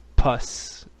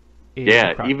pus. In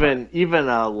the crock even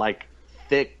a like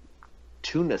thick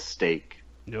tuna steak.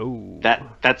 No.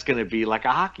 That's going to be like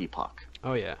a hockey puck.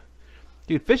 Oh yeah,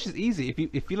 dude. Fish is easy.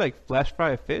 If you like flash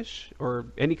fry a fish or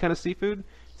any kind of seafood,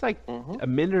 it's like a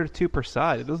minute or two per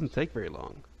side. It doesn't take very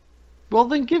long. Well,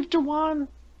 then give Jawan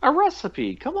a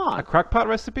recipe. Come on, A crock pot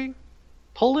recipe.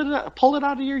 pull it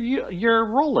out of your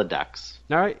Rolodex.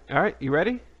 All right. You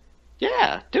ready?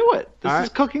 Yeah, do it. This All is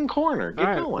right. Cooking Corner. Get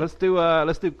All right. going.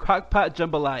 Let's do crock pot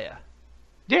jambalaya.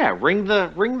 Yeah, ring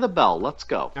the bell. Let's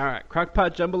go. All right, crock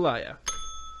pot jambalaya.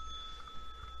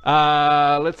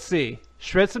 Let's see.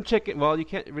 Shred some chicken. Well, you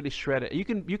can't really shred it. You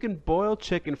can boil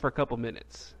chicken for a couple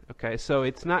minutes. Okay, so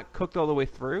it's not cooked all the way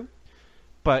through,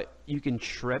 but you can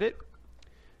shred it.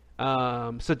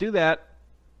 So do that.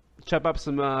 Chop up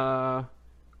some.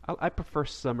 I prefer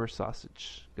summer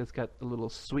sausage. It's got a little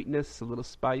sweetness, a little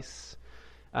spice.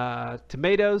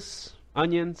 Tomatoes,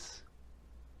 onions,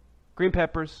 green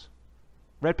peppers,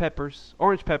 red peppers,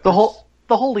 orange peppers.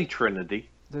 The Holy Trinity.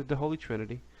 The Holy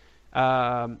Trinity.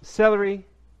 Celery,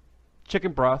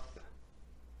 chicken broth.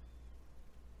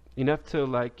 Enough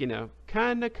to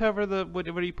kind of cover the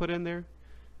whatever you put in there,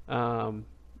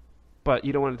 but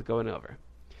you don't want it to go in over.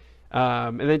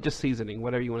 And then just seasoning,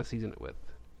 whatever you want to season it with.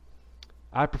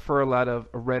 I prefer a lot of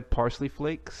red parsley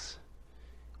flakes,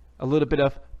 a little bit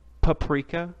of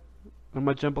paprika on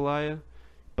my jambalaya,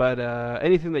 but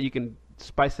anything that you can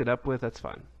spice it up with, that's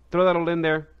fine. Throw that all in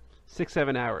there,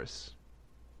 6-7 hours.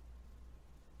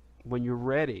 When you're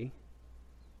ready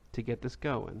to get this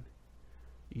going,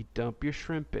 you dump your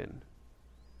shrimp in.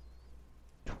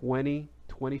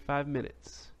 20-25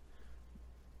 minutes.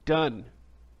 Done.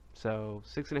 So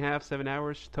 6.5, 7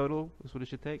 hours total is what it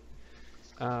should take.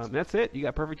 That's it. You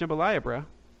got perfect jambalaya, bro.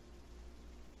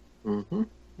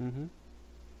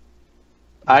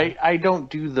 I don't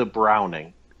do the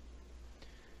browning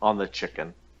on the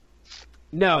chicken.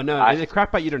 No. In the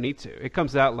crock pot, you don't need to. It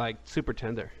comes out like super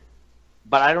tender.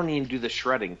 But I don't even do the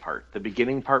shredding part. The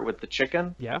beginning part with the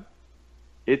chicken. Yeah.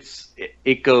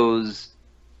 It goes.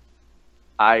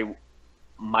 My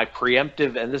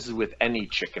preemptive, and this is with any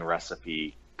chicken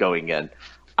recipe going in,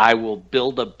 I will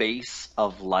build a base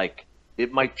of like,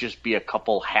 it might just be a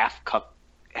couple half cut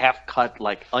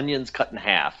like onions cut in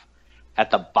half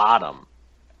at the bottom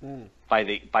by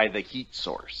the heat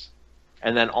source,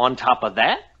 and then on top of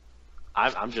that,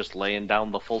 I'm just laying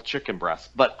down the full chicken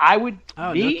breast. But I would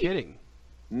no kidding.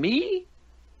 Me,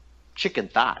 chicken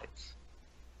thighs.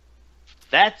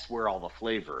 That's where all the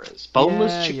flavor is.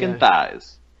 Boneless chicken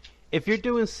thighs. If you're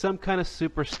doing some kind of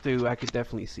super stew, I could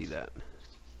definitely see that.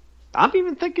 I'm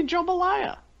even thinking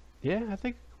jambalaya. Yeah, I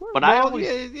think. But I always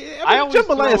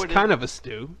jambalaya is kind of a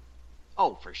stew.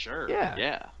 Oh, for sure.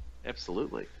 Yeah,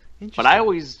 absolutely. But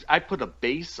I put a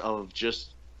base of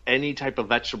just any type of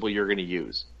vegetable you're going to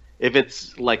use. If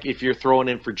it's like if you're throwing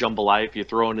in for jambalaya, if you're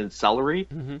throwing in celery,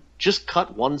 just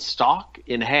cut one stalk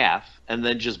in half and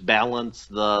then just balance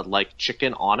the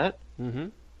chicken on it.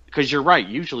 Because you're right.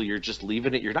 Usually you're just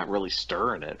leaving it. You're not really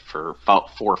stirring it for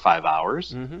about 4 or 5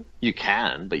 hours. You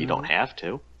can, but you don't have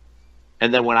to.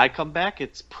 And then when I come back,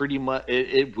 it's pretty much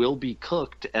it will be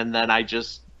cooked. And then I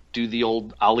just do the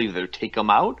old. I'll either take them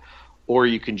out, or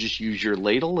you can just use your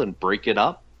ladle and break it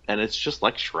up, and it's just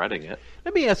like shredding it.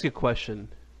 Let me ask you a question.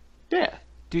 Yeah.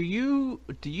 Do you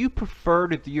prefer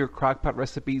to do your crockpot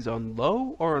recipes on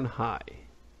low or on high?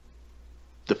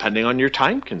 Depending on your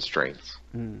time constraints.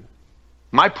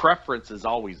 My preference is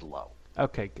always low.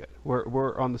 Okay, good.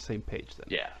 We're on the same page then.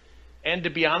 Yeah. And to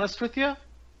be honest with you,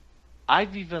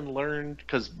 I've even learned,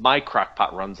 because my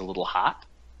crockpot runs a little hot,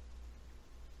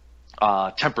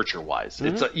 temperature-wise.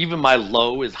 It's even my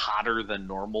low is hotter than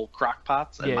normal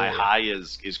crockpots, and my high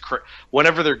is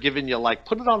whenever they're giving you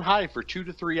put it on high for 2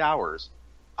 to 3 hours,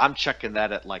 I'm checking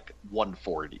that at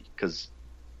 140 because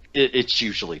it's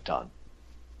usually done.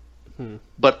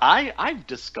 But I've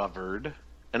discovered,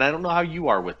 and I don't know how you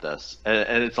are with this,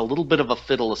 and it's a little bit of a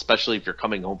fiddle, especially if you're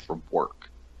coming home from work.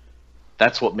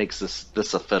 That's what makes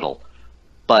this a fiddle.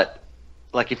 But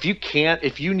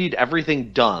if you need everything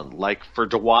done, like for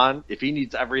Dewan, if he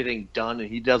needs everything done and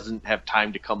he doesn't have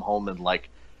time to come home and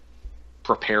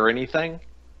prepare anything,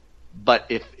 but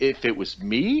if it was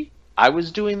me, I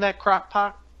was doing that crock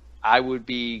pot, I would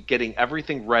be getting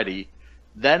everything ready.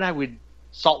 Then I would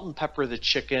salt and pepper the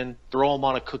chicken, throw them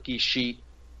on a cookie sheet,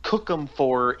 cook them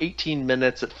for 18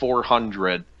 minutes at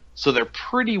 400, so they're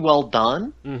pretty well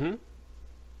done.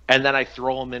 And then I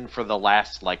throw them in for the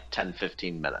last 10,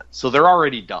 15 minutes. So they're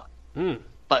already done.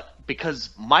 But because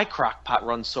my crock pot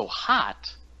runs so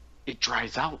hot, it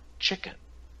dries out chicken.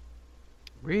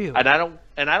 Really? And I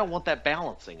don't want that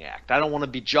balancing act. I don't want to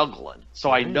be juggling. So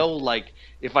I know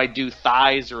if I do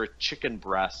thighs or a chicken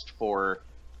breast for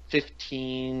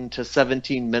 15 to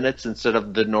 17 minutes instead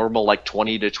of the normal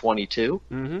 20 to 22,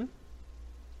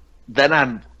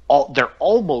 then they're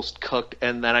almost cooked,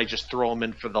 and then I just throw them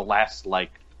in for the last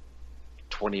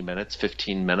 20 minutes,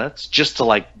 15 minutes, just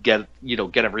to get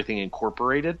everything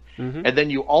incorporated. And then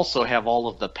you also have all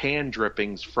of the pan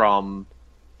drippings from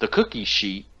the cookie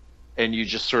sheet, and you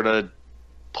just sort of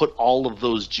put all of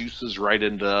those juices right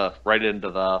into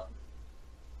the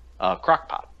crock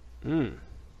pot.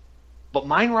 But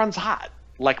mine runs hot.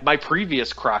 My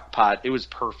previous crock pot, it was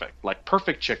perfect.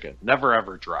 Perfect chicken, never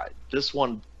ever dried. This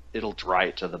one, it'll dry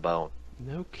it to the bone.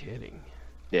 No kidding.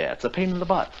 Yeah, it's a pain in the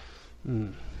butt.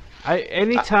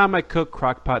 Anytime I cook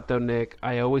crockpot though, Nick,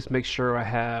 I always make sure I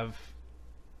have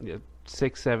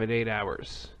 6, 7, 8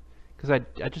 hours, because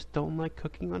I just don't like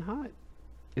cooking on hot.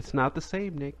 It's not the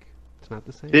same, Nick. It's not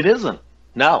the same. It isn't.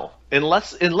 No,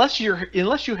 unless you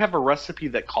have a recipe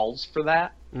that calls for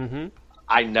that.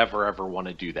 I never ever want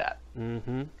to do that.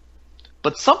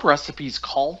 But some recipes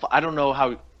call for, I don't know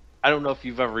if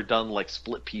you've ever done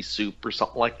split pea soup or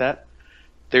something like that.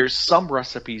 There's some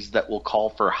recipes that will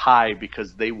call for high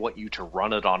because they want you to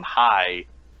run it on high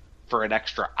for an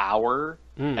extra hour,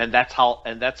 and that's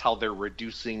how they're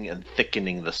reducing and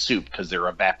thickening the soup, because they're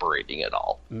evaporating it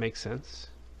all. Makes sense.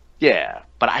 Yeah,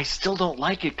 but I still don't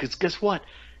like it, because guess what?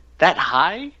 That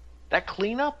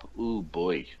cleanup, ooh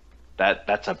boy,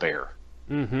 that's a bear.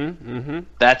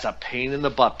 That's a pain in the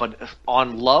butt. But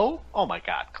on low, oh my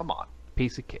God, come on.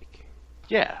 Piece of cake.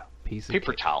 Yeah,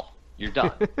 paper towel. You're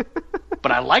done.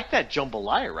 But I like that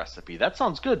jambalaya recipe. That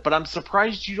sounds good. But I'm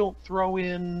surprised you don't throw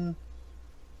in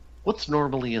what's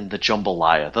normally in the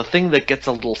jambalaya, the thing that gets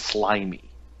a little slimy.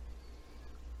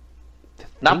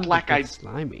 Not black-eyed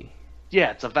slimy.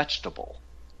 Yeah, it's a vegetable.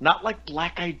 Not like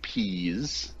black-eyed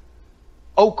peas.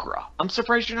 Okra. I'm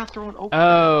surprised you're not throwing okra.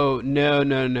 Oh, no.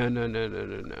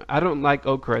 I don't like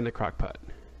okra in the crock pot.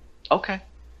 Okay.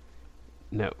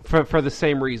 No, for the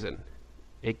same reason.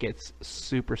 It gets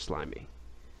super slimy.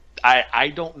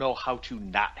 I don't know how to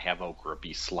not have okra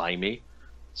be slimy,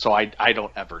 so I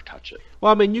don't ever touch it.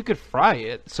 Well, I mean, you could fry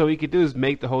it. So what you could do is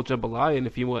make the whole jambalaya, and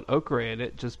if you want okra in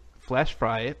it, just flash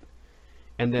fry it,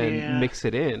 and then mix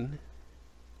it in.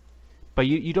 But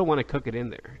you don't want to cook it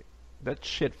in there. That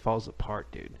shit falls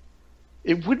apart, dude.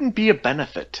 It wouldn't be a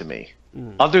benefit to me,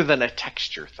 other than a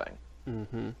texture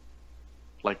thing.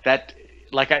 Like that,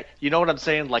 you know what I'm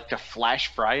saying? Like to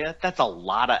flash fry it, that's a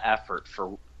lot of effort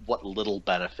for what little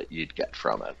benefit you'd get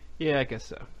from it. Yeah, I guess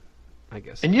so.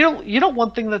 And you know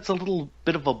one thing that's a little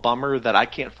bit of a bummer that I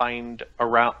can't find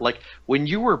around, like when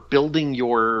you were building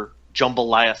your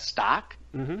jambalaya stock,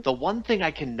 the one thing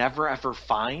I can never ever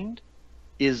find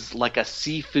is like a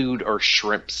seafood or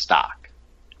shrimp stock.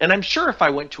 And I'm sure if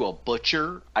I went to a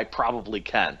butcher, I probably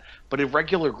can. But in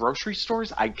regular grocery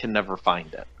stores, I can never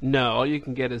find it. No, all you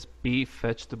can get is beef,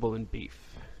 vegetable, and beef.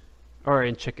 Or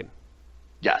in chicken.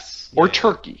 Yes. Or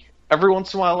turkey. Every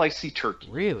once in a while I see turkey.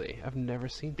 Really? I've never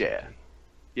seen turkey.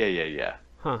 Yeah.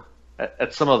 Huh.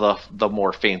 At some of the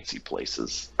more fancy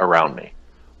places around me.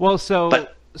 Well, so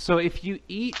if you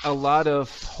eat a lot of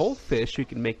whole fish, you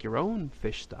can make your own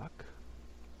fish stock.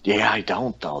 Yeah, I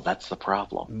don't, though. That's the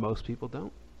problem. Most people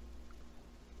don't.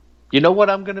 You know what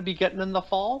I'm going to be getting in the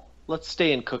fall? Let's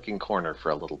stay in cooking corner for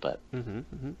a little bit.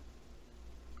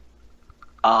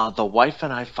 The wife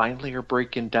and I finally are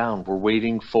breaking down. We're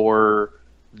waiting for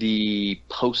the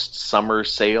post-summer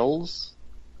sales,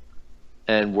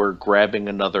 and we're grabbing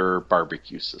another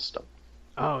barbecue system.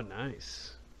 Oh,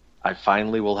 nice. I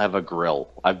finally will have a grill.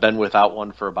 I've been without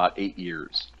one for about 8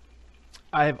 years.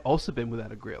 I have also been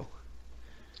without a grill.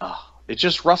 It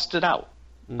just rusted out.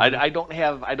 I don't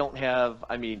have.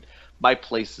 I mean, my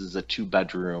place is a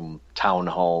 2-bedroom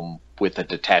townhome with a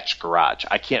detached garage.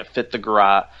 I can't fit the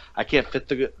garage. I can't fit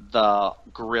the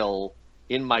grill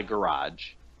in my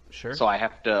garage. Sure. So I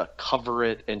have to cover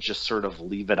it and just sort of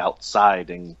leave it outside.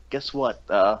 And guess what?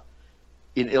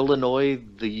 In Illinois,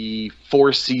 the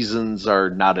 4 seasons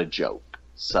are not a joke.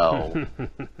 So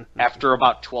after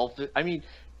about 12, I mean,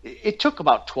 it took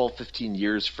about 12, 15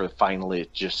 years for finally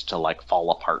it just to like fall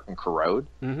apart and corrode.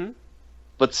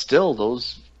 But still,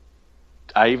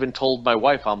 I even told my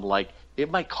wife, I'm like, it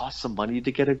might cost some money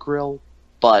to get a grill,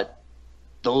 but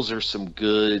those are some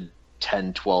good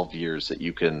 10, 12 years that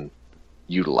you can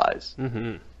utilize.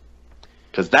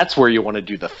 Because that's where you want to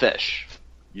do the fish.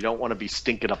 You don't want to be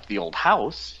stinking up the old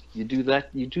house. You do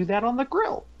that on the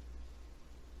grill.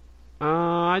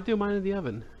 I do mine in the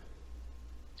oven.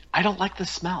 I don't like the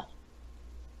smell.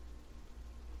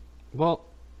 Well,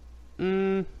 I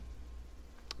mean,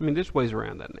 there's ways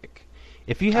around that, Nick.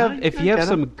 If you have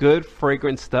some good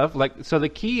fragrant stuff, like, so the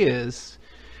key is,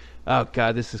 oh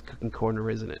god, this is cooking corner,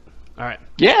 isn't it? All right.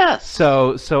 Yes.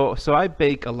 So I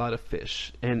bake a lot of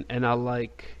fish, and I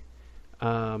like,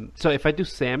 so if I do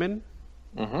salmon,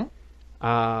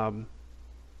 salmon's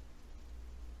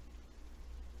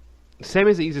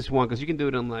the easiest one because you can do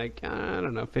it in like, I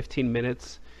don't know, 15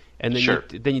 minutes. And then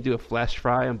then you do a flash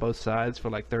fry on both sides for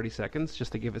like 30 seconds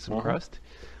just to give it some crust.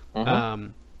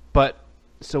 But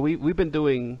so we've been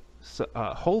doing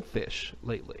whole fish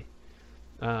lately,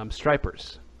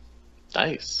 stripers.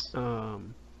 Nice.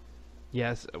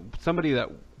 Yes, somebody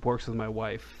that works with my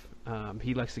wife,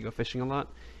 he likes to go fishing a lot,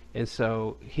 and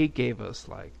so he gave us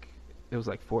it was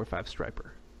like 4 or 5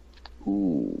 striper.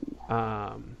 Ooh.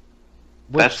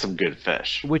 That's some good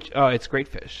fish. It's great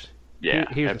fish. Yeah,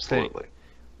 here's absolutely. The thing.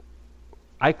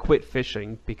 I quit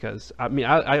fishing because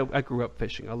I grew up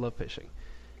fishing. I love fishing.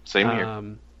 Same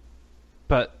here.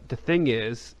 But the thing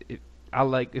is,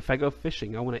 if I go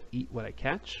fishing, I want to eat what I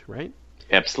catch, right?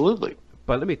 Absolutely.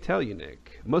 But let me tell you,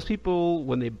 Nick, most people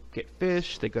when they get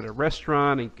fish, they go to a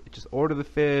restaurant and just order the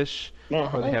fish,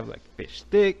 or they have like fish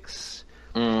sticks,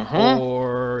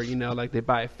 or like they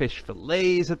buy fish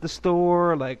fillets at the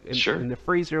store, like in the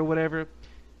freezer or whatever.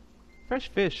 Fresh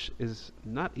fish is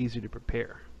not easy to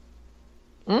prepare.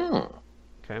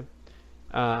 Okay.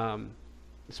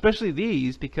 Especially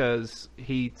these because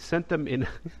he sent them in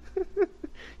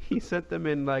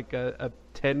like a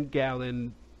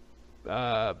 10-gallon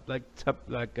a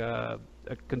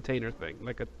container thing,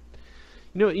 like a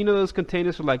you know those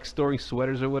containers for like storing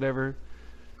sweaters or whatever.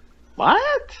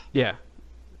 What? Yeah.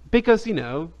 Because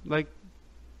like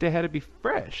they had to be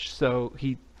fresh. So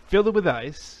he filled it with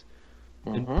ice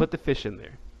and put the fish in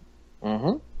there.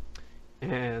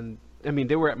 And I mean,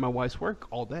 they were at my wife's work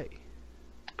all day.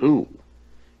 Ooh.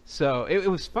 So it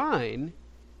was fine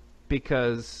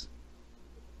because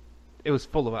it was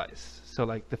full of ice. So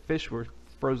like the fish were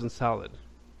frozen solid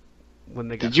when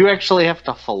they got Did you actually have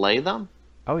to fillet them?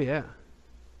 Oh yeah.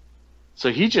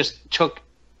 So he just took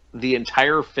the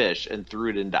entire fish and threw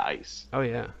it into ice. Oh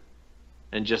yeah.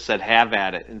 And just said, "Have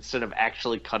at it," instead of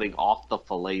actually cutting off the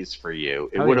fillets for you.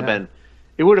 It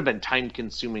would have been time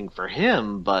consuming for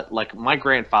him, but like my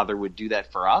grandfather would do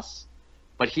that for us.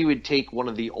 But he would take one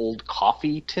of the old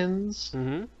coffee tins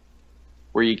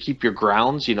where you keep your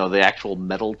grounds, the actual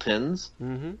metal tins,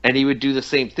 and he would do the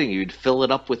same thing. He would fill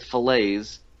it up with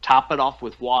fillets, top it off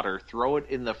with water, throw it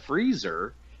in the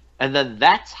freezer, and then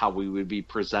that's how we would be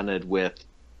presented with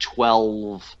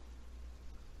 12,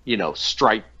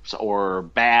 stripes or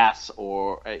bass,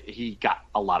 or he got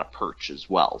a lot of perch as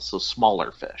well, so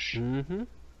smaller fish. Mm-hmm.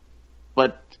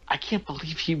 But I can't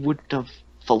believe he wouldn't have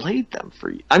filleted them for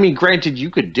you. I mean, granted, you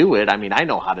could do it. I mean, I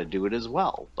know how to do it as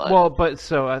well. But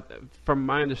from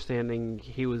my understanding,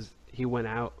 he went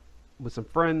out with some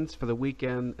friends for the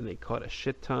weekend, and they caught a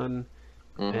shit ton.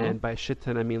 Mm-hmm. And by shit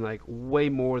ton, I mean like way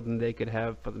more than they could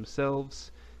have for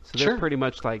themselves. So they're pretty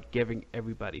much like giving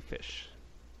everybody fish.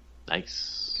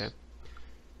 Nice. Okay.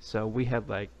 So we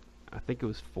had I think it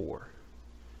was 4.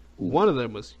 Ooh. One of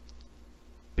them was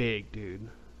big, dude.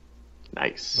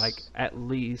 Nice. At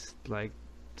least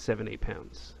 7-8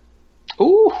 pounds.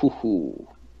 Ooh.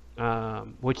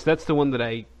 Which that's the one that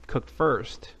I cooked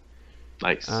first.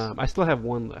 Nice. I still have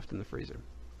one left in the freezer.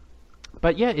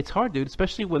 But yeah, it's hard, dude,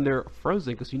 especially when they're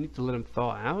frozen because you need to let them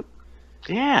thaw out.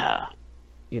 Yeah.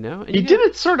 And he did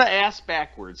it sort of ass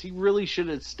backwards. He really should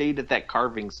have stayed at that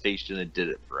carving station and did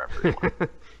it for everyone.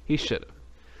 He should have.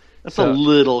 That's a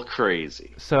little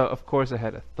crazy. So, of course, I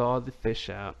had to thaw the fish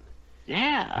out.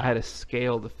 Yeah. I had to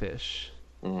scale the fish.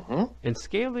 Mm-hmm. And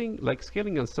scaling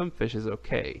on some fish is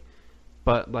okay.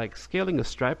 But, scaling a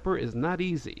striper is not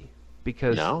easy.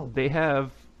 Because they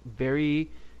have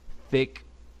very thick,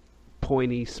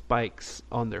 pointy spikes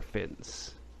on their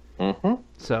fins. Mm-hmm.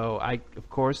 So I, of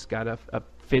course, got a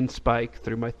fin spike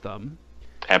through my thumb.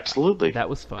 Absolutely. That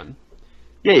was fun.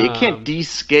 Yeah, you can't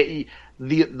descale.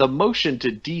 The motion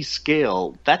to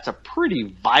descale, that's a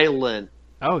pretty violent...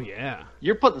 Oh, yeah.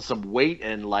 You're putting some weight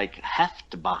and,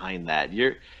 heft behind that.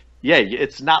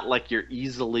 It's not like you're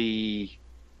easily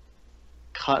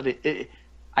cut...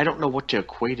 I don't know what to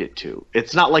equate it to.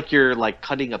 It's not like you're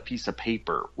cutting a piece of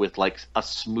paper with a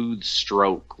smooth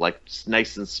stroke,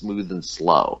 nice and smooth and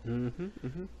slow. Mm-hmm,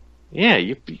 mm-hmm. Yeah,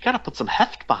 you got to put some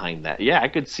heft behind that. Yeah, I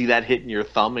could see that hitting your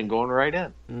thumb and going right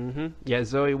in. Mm-hmm. Yeah,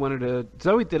 Zoe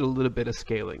did a little bit of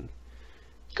scaling.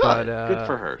 Good, good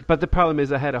for her. But the problem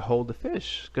is I had to hold the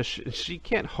fish because she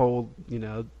can't hold.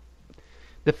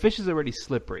 The fish is already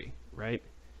slippery, right?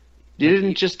 You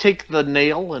didn't just take the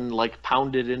nail and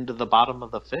pound it into the bottom of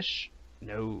the fish?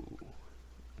 No.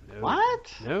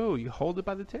 What? No, you hold it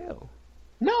by the tail.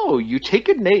 No, you take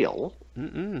a nail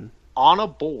on a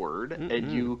board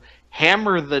and you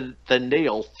hammer the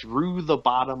nail through the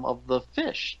bottom of the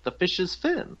fish's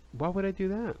fin. Why would I do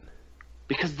that?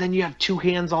 Because then you have 2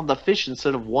 hands on the fish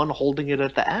instead of one holding it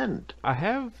at the end. I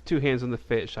have 2 hands on the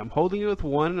fish. I'm holding it with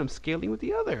one and I'm scaling with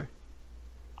the other.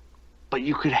 But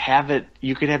you could have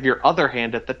your other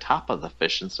hand at the top of the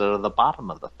fish instead of the bottom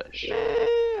of the fish.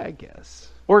 I guess.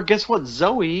 Or guess what,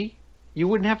 Zoe? You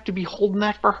wouldn't have to be holding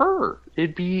that for her.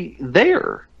 It'd be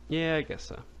there. Yeah, I guess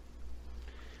so.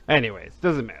 Anyways,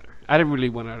 doesn't matter. I didn't really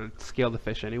want to scale the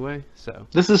fish anyway, so.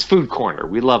 This is Food Corner.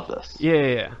 We love this.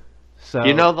 Yeah. So.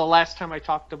 You know the last time I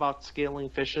talked about scaling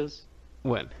fishes?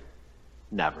 When?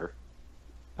 Never.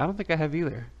 I don't think I have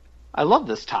either. I love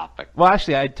this topic. Well,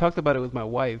 actually, I talked about it with my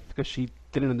wife because she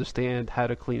didn't understand how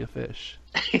to clean a fish.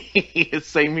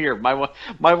 Same here. My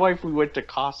wife, we went to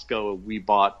Costco and we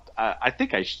bought, I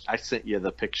think I sent you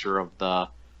the picture of the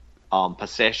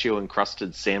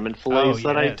pistachio-encrusted salmon fillets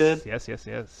that I did.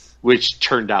 Yes. Which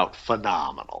turned out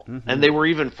phenomenal. Mm-hmm. And they were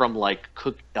even from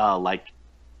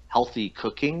healthy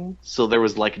cooking, so there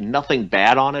was nothing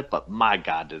bad on it, but my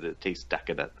God, did it taste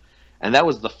decadent. And that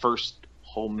was the first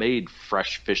homemade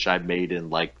fresh fish I made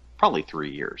in probably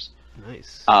 3 years.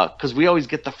 Nice. Because we always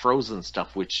get the frozen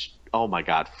stuff, which, oh my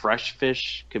God, fresh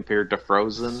fish compared to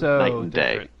frozen, night and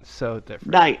day. So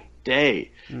different. Night,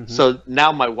 day. Mm-hmm. So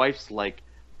now my wife's like,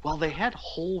 well, they had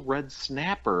whole red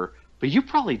snapper, but you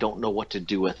probably don't know what to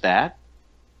do with that.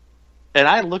 And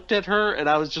I looked at her and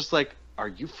I was just like, are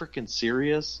you freaking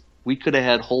serious? We could have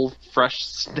had whole fresh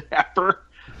snapper.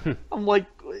 I'm like,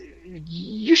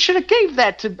 you should have gave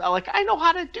that to, I know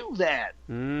how to do that.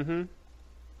 Mm-hmm.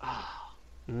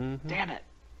 Damn it.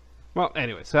 Well,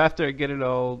 anyway, so after I get it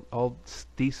all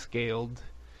descaled,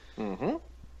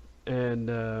 and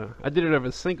I did it over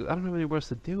the sink. I don't have anywhere else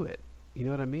to do it. You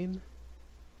know what I mean?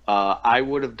 I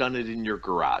would have done it in your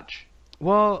garage.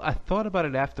 Well, I thought about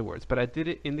it afterwards, but I did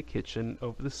it in the kitchen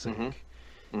over the sink,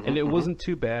 and it wasn't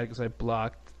too bad because I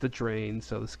blocked the drain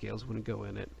so the scales wouldn't go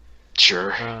in it.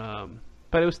 Sure.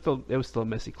 But it was still a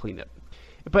messy cleanup.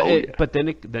 But but then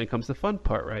it comes the fun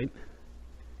part, right?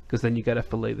 Because then you got to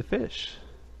fillet the fish.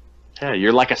 Yeah,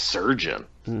 you're like a surgeon.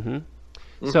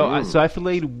 So I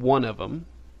filleted one of them.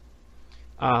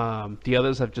 The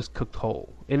others I've just cooked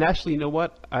whole. And actually, you know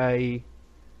what? I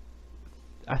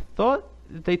thought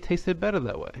they tasted better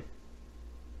that way.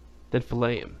 then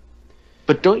fillet them.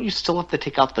 But don't you still have to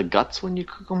take out the guts when you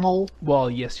cook them whole? Well,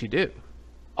 yes, you do.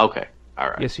 Okay, all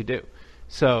right. Yes, you do.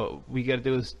 So what you got to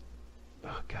do is,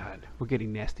 oh God, we're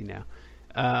getting nasty now.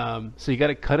 So you got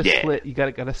to cut a slit. You got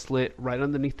to cut a slit right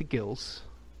underneath the gills.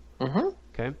 Mm-hmm.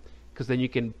 Okay, because then you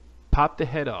can pop the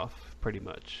head off pretty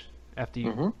much after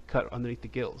you cut underneath the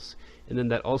gills, and then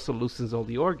that also loosens all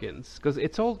the organs because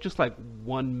it's all just like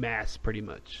one mass pretty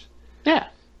much. Yeah,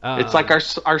 it's like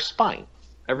our spine.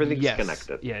 Everything's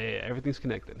connected. Yeah, everything's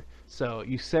connected. So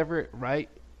you sever it right,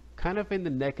 kind of in the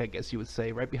neck, I guess you would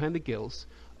say, right behind the gills,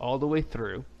 all the way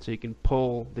through, so you can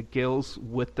pull the gills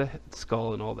with the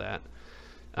skull and all that.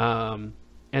 And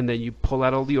then you pull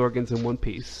out all the organs in one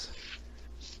piece,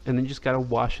 and then you just gotta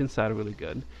wash inside really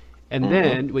good. And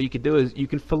then what you can do is you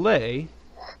can fillet,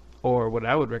 or what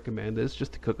I would recommend is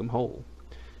just to cook them whole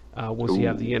once you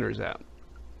have the innards out.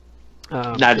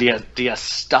 Now, do you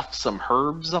stuff some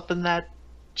herbs up in that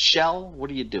shell? What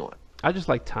are you doing? I just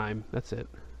like thyme. That's it.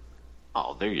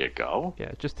 Oh, there you go.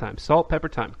 Yeah, just thyme, salt, pepper,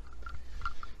 thyme.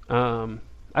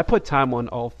 I put thyme on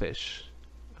all fish,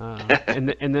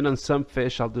 and then on some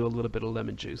fish I'll do a little bit of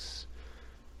lemon juice.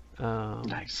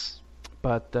 Nice.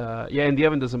 But yeah, in the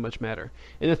oven doesn't much matter.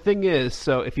 And the thing is,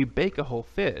 so if you bake a whole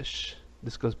fish,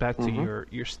 this goes back to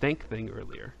your steak thing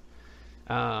earlier.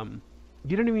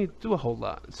 You don't even need to do a whole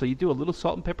lot. So you do a little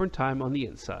salt and pepper and thyme on the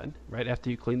inside, right after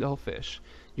you clean the whole fish.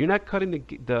 You're not cutting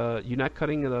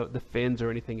the fins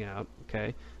or anything out.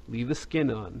 Okay, leave the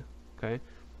skin on. Okay,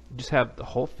 you just have the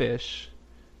whole fish,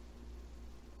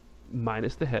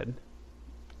 minus the head,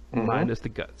 minus the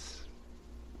guts.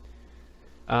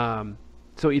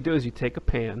 So what you do is you take a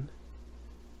pan,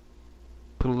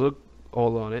 put a little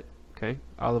oil on it. Okay,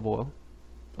 olive oil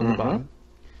on the bottom.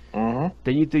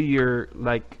 Then you do your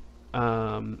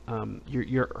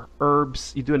your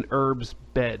herbs. You do an herbs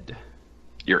bed.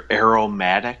 Your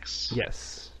aromatics.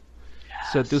 Yes.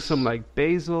 So do some like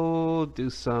basil. Do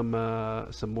some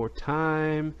more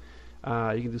thyme.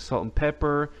 You can do salt and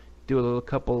pepper. Do a little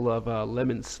couple of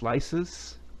lemon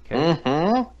slices.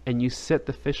 Okay. And you set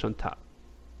the fish on top.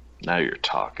 Now you're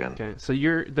talking. Okay. So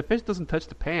the fish doesn't touch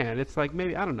the pan. It's like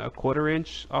maybe, I don't know, a 1/4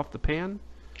 inch off the pan.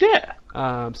 Yeah.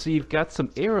 So you've got some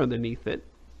air underneath it.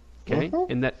 Okay.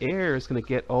 And that air is going to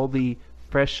get all the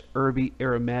fresh herby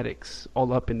aromatics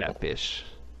all up in that fish.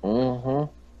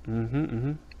 All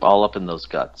up in those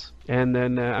guts. And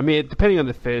then, depending on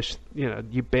the fish,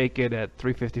 you bake it at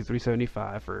 350,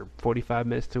 375 for 45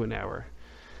 minutes to an hour.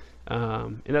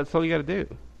 And that's all you got to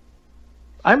do.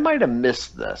 I might have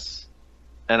missed this.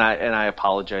 And I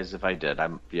apologize if I did.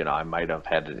 I might have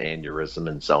had an aneurysm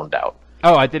and zoned out.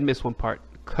 Oh, I did miss one part.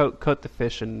 Coat the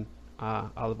fish in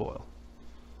olive oil.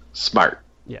 Smart.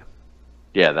 Yeah.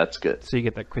 Yeah, that's good. So you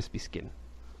get that crispy skin.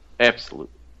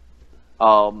 Absolutely.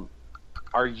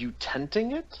 Are you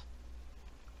tenting it?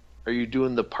 Are you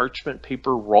doing the parchment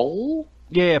paper roll?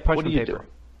 Yeah, parchment paper. What are you paper.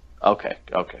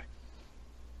 Doing? Okay.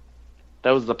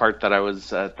 That was the part that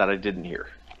I didn't hear.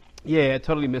 Yeah, I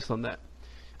totally missed on that.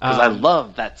 Because I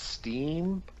love that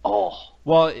steam. Oh.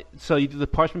 Well, so you do the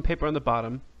parchment paper on the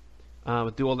bottom,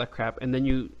 do all that crap, and then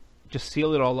you just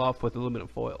seal it all off with aluminum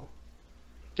foil.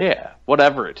 Yeah,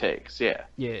 whatever it takes. Yeah.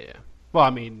 Yeah.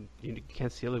 Well, you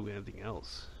can't seal it with anything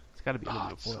else. It's got to be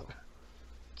aluminum foil.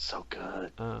 So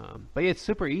good. But yeah, it's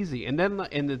super easy. And then,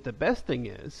 the best thing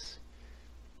is,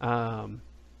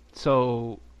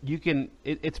 so you can.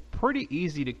 It's pretty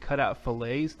easy to cut out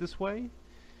fillets this way.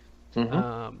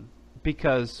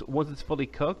 Because once it's fully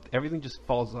cooked, everything just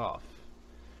falls off.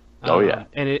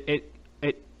 And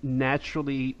it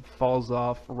naturally falls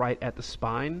off right at the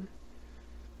spine.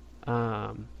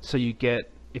 So you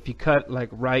get, if you cut like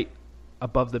right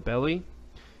above the belly,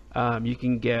 you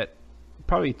can get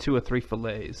probably 2 or 3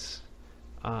 fillets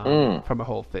from a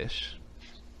whole fish.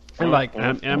 And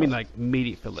I mean like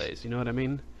meaty fillets, you know what I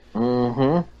mean?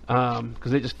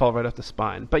 Because they just fall right off the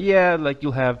spine. But yeah, like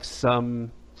you'll have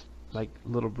some like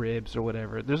little ribs or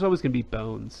whatever. There's always going to be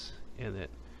bones in it.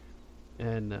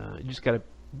 And you just got to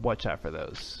watch out for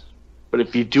those. But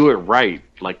if you do it right,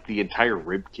 like the entire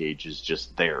rib cage is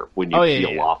just there when you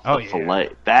peel off the fillet.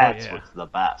 That's what's the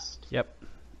best. Yep.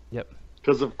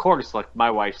 Because of course, like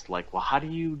my wife's like, well, how do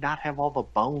you not have all the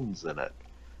bones in it?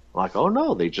 I'm like, oh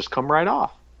no, they just come right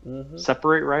off,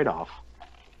 separate right off.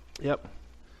 Yep.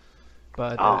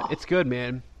 But it's good,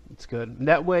 man. It's good. And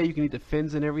that way you can eat the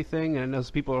fins and everything. And I know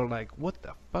some people are like, what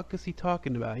the fuck is he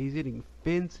talking about? He's eating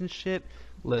fins and shit.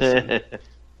 Listen.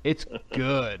 It's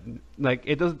good. Like,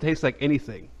 it doesn't taste like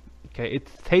anything. Okay?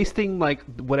 It's tasting like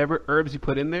whatever herbs you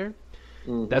put in there.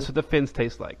 That's what the fins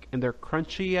taste like. And they're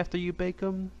crunchy after you bake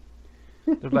them.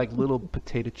 They're like little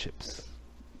potato chips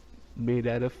made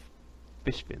out of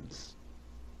fish fins.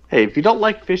 Hey, if you don't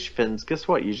like fish fins, guess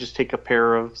what? You just take a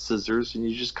pair of scissors and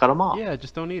you just cut them off. Yeah,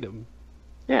 just don't eat them.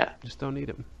 Yeah. Just don't eat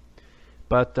them.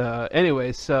 But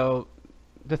anyway, so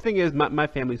the thing is, my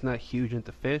family's not huge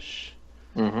into fish.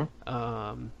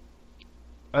 Mm-hmm.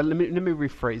 Let me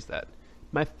rephrase that.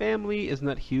 My family is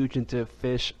not huge into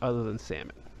fish other than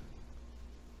salmon.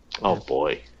 Oh,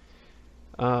 boy.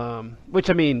 Which,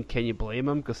 I mean, can you blame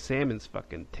them? Because salmon's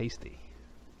fucking tasty.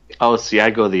 Oh, see,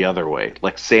 I go the other way.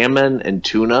 Like salmon and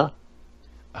tuna.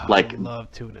 Oh, Like I love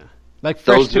tuna. Like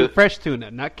fresh, those are- fresh tuna,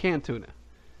 not canned tuna.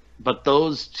 But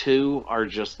those two are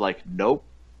just like, nope,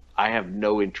 I have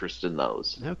no interest in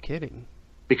those. No kidding.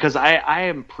 Because I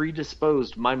am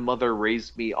predisposed. My mother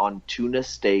raised me on tuna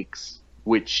steaks,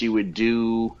 which she would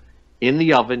do in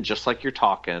the oven, just like you're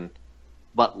talking,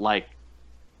 but like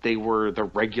they were the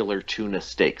regular tuna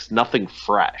steaks, nothing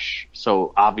fresh.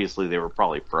 So obviously they were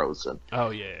probably frozen.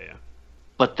 Oh, yeah.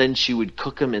 But then she would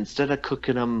cook them, instead of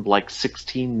cooking them like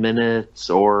 16 minutes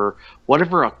or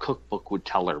whatever a cookbook would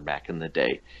tell her back in the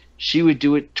day, she would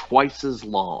do it twice as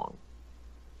long.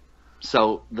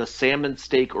 So the salmon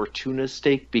steak or tuna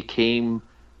steak became,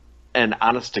 and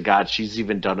honest to God, she's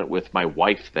even done it with my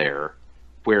wife there,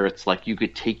 where it's like you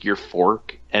could take your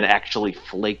fork and actually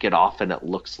flake it off and it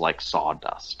looks like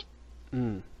sawdust.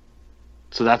 Mm.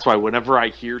 So that's why whenever I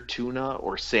hear tuna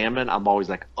or salmon, I'm always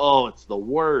like, oh, it's the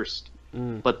worst.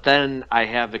 Mm. But then I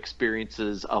have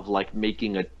experiences of like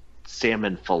making a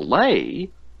salmon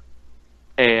fillet,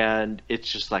 and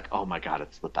it's just like, oh my God,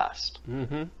 it's the best.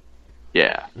 Mm-hmm.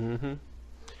 Yeah. Mm-hmm.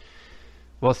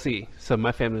 Well, see, so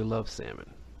my family loves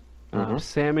salmon. Mm-hmm.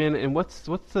 Salmon, and what's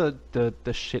the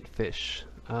shit fish?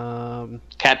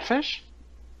 Catfish?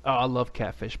 Oh, I love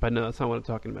catfish, but no, that's not what I'm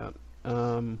talking about.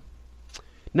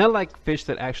 Not like fish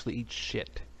that actually eat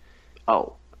shit.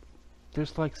 Oh.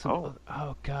 There's like some.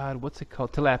 Oh God, what's it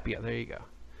called? Tilapia. There you go.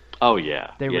 Oh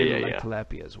yeah. They yeah, really yeah, like yeah.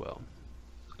 tilapia as well,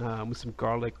 with some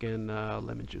garlic and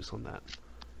lemon juice on that.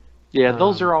 Yeah,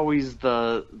 those are always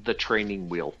the training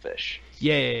wheel fish.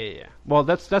 Yeah. Well,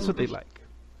 that's what they like.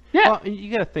 Yeah. Well, you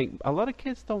gotta think. A lot of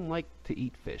kids don't like to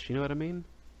eat fish. You know what I mean?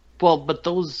 Well, but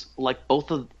those, like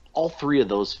all three of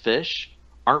those fish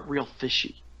aren't real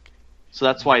fishy. So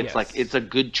that's why it's Yes. like, it's a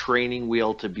good training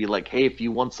wheel to be like, hey, if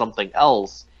you want something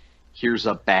else, here's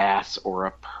a bass or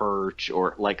a perch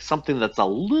or like something that's a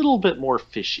little bit more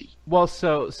fishy. Well,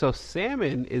 so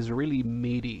salmon is really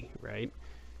meaty, right?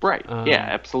 Right. Yeah,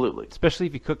 absolutely. Especially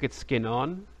if you cook it skin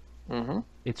on. Mm-hmm.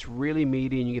 It's really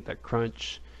meaty and you get that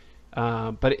crunch.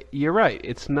 But you're right,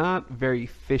 it's not very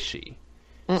fishy.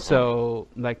 So,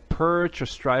 like perch or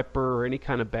striper or any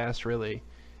kind of bass, really,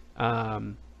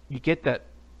 you get that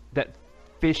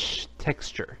fish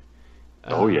texture.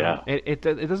 Oh, yeah. It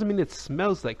doesn't mean it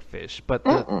smells like fish, but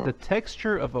the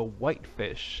texture of a white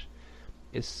fish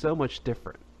is so much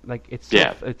different. Like it's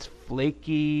it's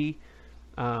flaky.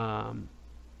 I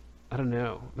don't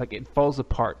know. Like it falls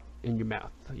apart in your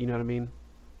mouth. You know what I mean?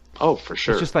 Oh, for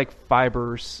sure. It's just like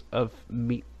fibers of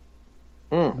meat,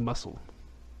 muscle.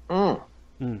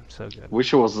 So good.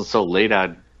 Wish it wasn't so late.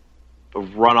 I'd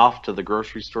run off to the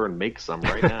grocery store and make some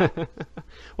right now.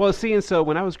 Well, see, and so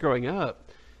when I was growing up,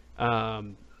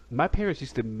 my parents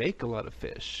used to make a lot of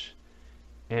fish,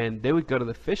 and they would go to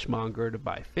the fishmonger to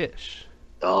buy fish.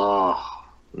 Oh,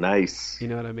 nice. You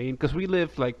know what I mean? Because we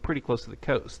live like pretty close to the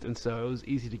coast, and so it was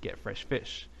easy to get fresh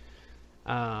fish.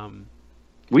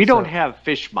 We don't have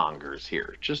fishmongers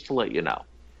here, just to let you know.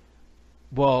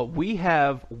 Well, we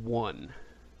have one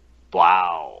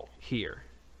Wow. here,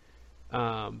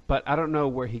 but I don't know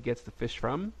where he gets the fish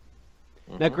from.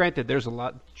 Now, granted, there's a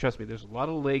lot. Trust me, there's a lot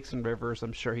of lakes and rivers.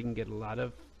 I'm sure he can get a lot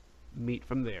of meat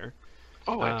from there.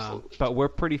 Oh, absolutely. But we're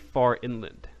pretty far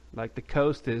inland. Like the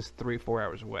coast is 3-4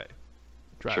 hours away,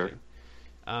 driving.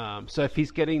 Sure. So if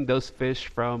he's getting those fish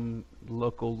from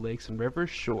local lakes and rivers,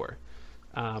 sure.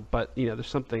 But there's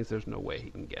some things there's no way he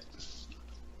can get.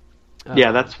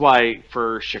 Yeah, that's why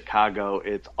for Chicago,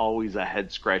 it's always a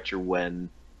head scratcher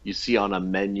when you see on a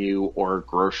menu or a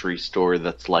grocery store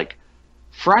that's like,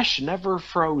 fresh, never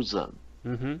frozen.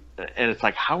 Mm-hmm. And it's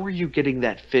like, how are you getting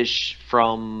that fish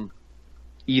from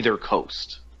either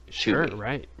coast? Sure, to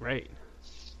me? right.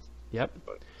 Yep.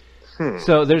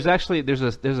 So there's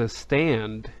a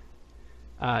stand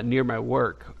near my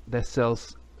work that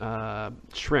sells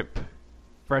shrimp,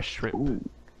 fresh shrimp.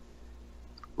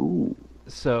 Ooh.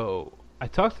 So I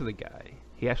talked to the guy.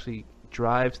 He actually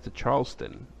drives to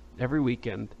Charleston every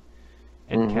weekend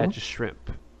and catches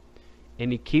shrimp.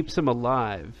 And he keeps them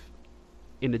alive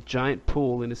in a giant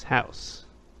pool in his house.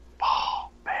 Oh,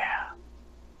 man.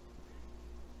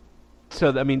 So,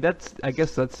 I mean, I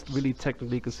guess that's really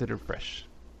technically considered fresh.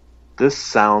 This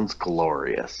sounds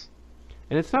glorious.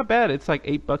 And it's not bad. It's like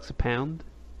 $8 a pound.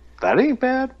 That ain't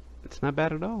bad. It's not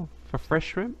bad at all for fresh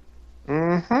shrimp.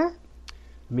 Mm-hmm. I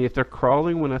mean, if they're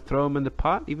crawling when I throw them in the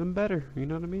pot, even better. You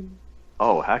know what I mean?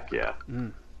 Oh, heck yeah.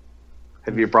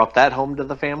 Have you brought that home to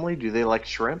the family? Do they like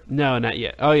shrimp? No, not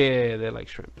yet. Oh, yeah, they like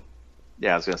shrimp.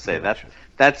 Yeah, I was gonna say They like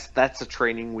that's a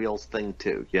training wheels thing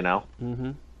too, you know.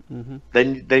 Mm-hmm.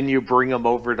 Then you bring them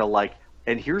over to like,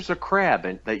 and here's a crab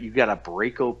and that you gotta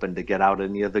break open to get out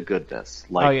any of the goodness.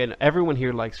 Like, Oh, yeah, no, everyone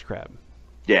here likes crab.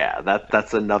 yeah,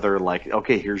 that's another like,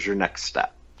 okay, here's your next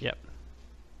step. Yep.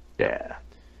 Yeah.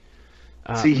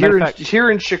 matter See, here of fact-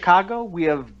 here in Chicago, we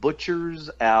have butchers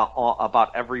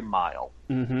about every mile,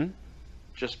 Mm-hmm.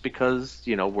 just because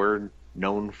we're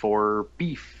known for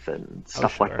beef and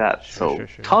stuff like sure. that. Sure.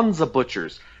 Tons of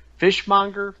butchers.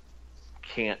 Fishmonger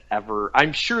can't ever.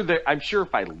 I'm sure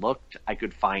if I looked, I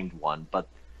could find one, but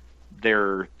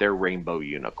they're rainbow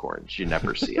unicorns. You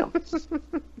never see them.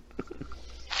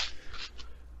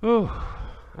 Oh,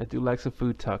 I do like some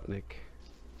food talk, Nick.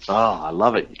 Oh, I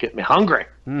love it. You get me hungry.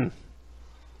 I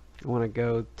want to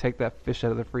go take that fish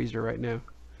out of the freezer right now.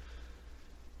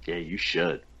 Yeah, you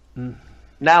should.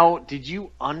 Now, did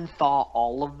you unthaw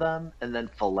all of them and then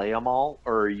fillet them all,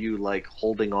 or are you like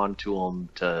holding on to them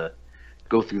to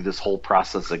go through this whole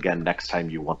process again next time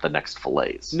you want the next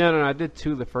fillets? No, I did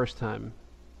 2 the first time.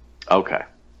 Okay,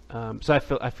 So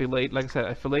I filleted, like I said,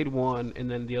 I filleted one, and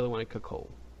then the other one I cooked whole.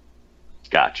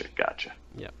 gotcha.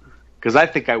 Yep. Because I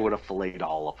think I would have filleted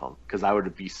all of them, because I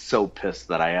would be so pissed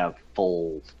that I have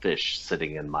full fish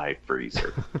sitting in my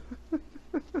freezer.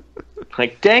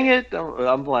 Like, dang it!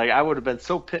 I'm like, I would have been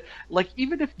so pissed. Like,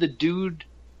 even if the dude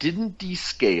didn't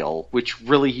descale, which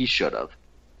really he should have,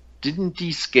 didn't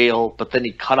descale, but then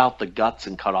he cut out the guts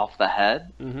and cut off the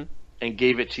head and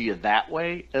gave it to you that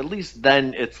way, at least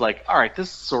then it's like, all right, this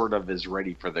sort of is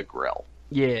ready for the grill.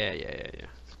 Yeah.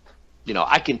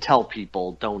 I can tell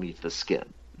people don't eat the skin.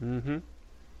 Mm-hmm.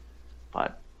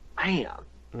 But,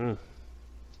 man.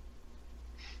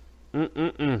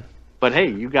 But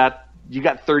hey, you got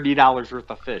 $30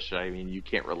 worth of fish. I mean, you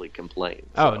can't really complain.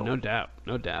 Oh, so. no doubt.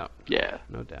 Yeah.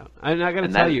 No doubt. And I got to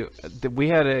And tell that- you, we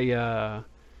had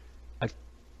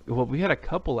we had a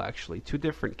couple actually, 2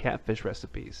 different catfish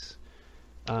recipes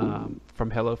from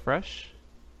HelloFresh.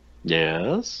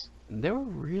 Yes. And they were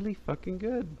really fucking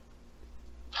good.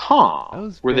 Huh. I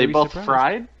was Were they very both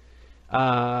surprised.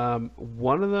 fried?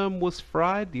 One of them was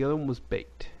fried, the other one was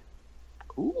baked.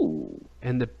 Ooh.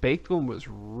 And the baked one was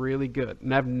really good.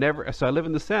 And I live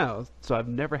in the South, so I've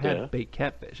never had baked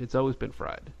catfish. It's always been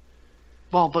fried.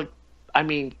 Well, but I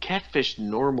mean, catfish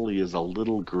normally is a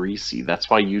little greasy. That's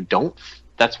why you don't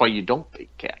bake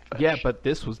catfish. Yeah, but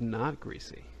this was not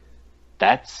greasy.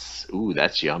 That's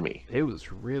yummy. It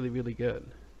was really, really good.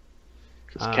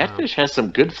 Because catfish has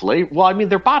some good flavor. Well, I mean,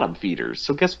 they're bottom feeders,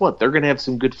 so guess what? They're going to have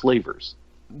some good flavors.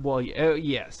 Well,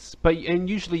 yes, and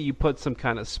usually you put some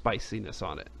kind of spiciness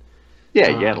on it. Yeah,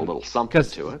 you add a little something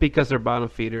to it. Because they're bottom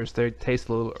feeders, they taste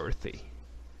a little earthy.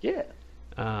 Yeah.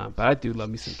 But I do love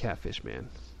me some catfish, man.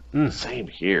 Same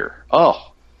here.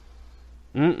 Oh.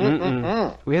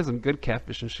 We had some good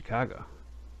catfish in Chicago.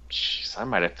 Jeez, I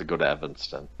might have to go to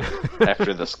Evanston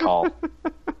after this call.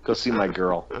 Go see my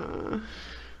girl.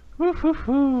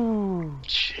 Woo-hoo-hoo.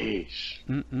 Jeez.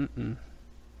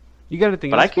 You got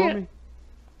anything But else I can't- for me?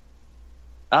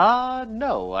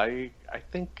 No. I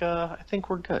think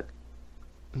we're good.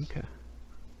 Okay.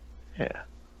 Yeah.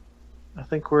 I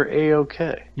think we're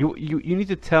A-okay. You need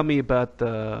to tell me about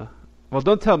the... Well,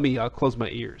 don't tell me. I'll close my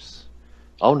ears.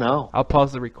 Oh, no. I'll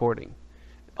pause the recording.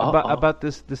 Uh-oh. About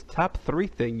this top 3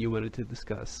 thing you wanted to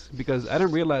discuss, because I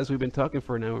didn't realize we've been talking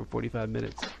for an hour and 45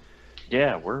 minutes.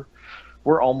 Yeah, we're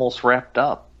almost wrapped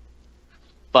up.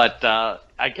 But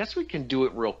I guess we can do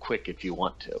it real quick if you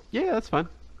want to. Yeah, that's fine.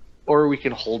 Or we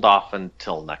can hold off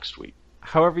until next week.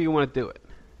 However you want to do it.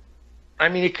 I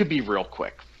mean, it could be real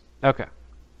quick. Okay.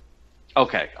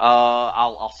 Okay,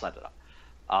 I'll set it up.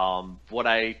 What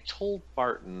I told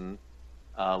Barton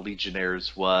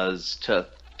Legionnaires was to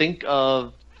think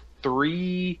of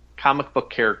 3 comic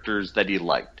book characters that he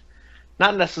liked.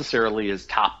 Not necessarily his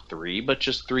top 3, but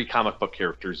just 3 comic book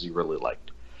characters he really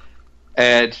liked.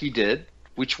 And he did,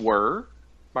 which were,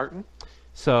 Martin?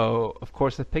 So, of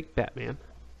course, I picked Batman.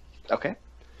 Okay.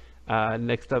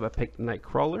 Next up, I picked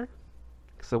Nightcrawler,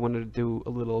 because I wanted to do a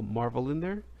little Marvel in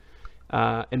there.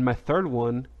 And my third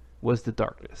one was The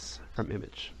Darkness from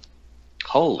Image.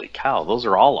 Holy cow, those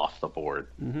are all off the board.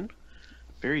 Mm-hmm.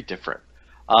 Very different.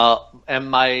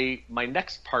 And my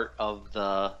next part of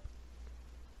the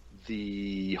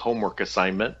homework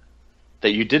assignment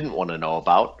that you didn't want to know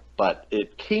about, but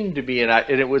it came to me, and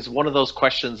it was one of those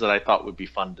questions that I thought would be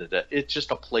fun to do. It's just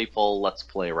a playful, let's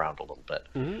play around a little bit.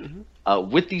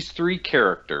 Mm-hmm. With these three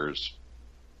characters,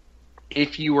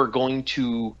 if you were going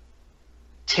to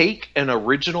take an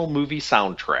original movie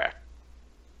soundtrack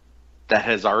that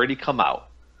has already come out,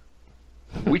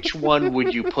 which one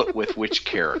would you put with which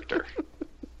character?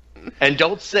 And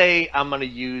don't say I'm going to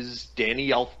use Danny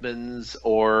Elfman's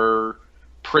or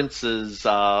Prince's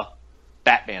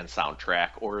Batman soundtrack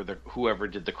or whoever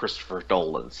did the Christopher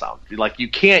Nolan sound. Like, you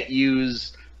can't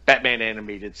use Batman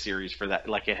animated series for that.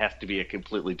 Like, it has to be a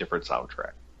completely different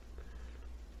soundtrack.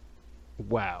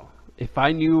 Wow. If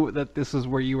I knew that this is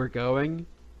where you were going,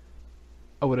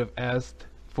 I would have asked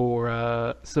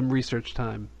for some research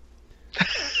time.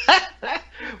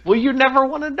 Well, you never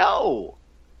want to know.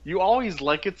 You always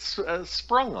like it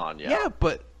sprung on you. Yeah,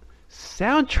 but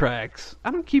soundtracks.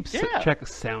 I don't keep Yeah. track of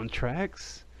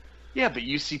soundtracks. Yeah, but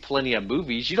you see plenty of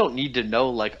movies. You don't need to know,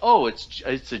 like, oh,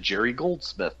 it's a Jerry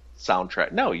Goldsmith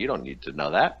soundtrack. No, you don't need to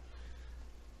know that.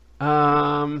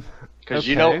 Because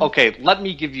you know, okay, let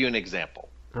me give you an example.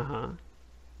 Uh-huh.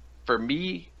 For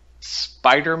me,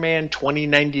 Spider-Man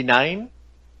 2099,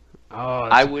 Oh,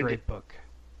 that's a great book.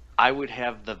 I would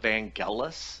have the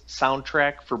Vangelis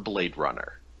soundtrack for Blade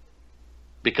Runner.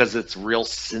 Because it's real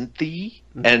synthy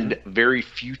and very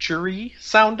future-y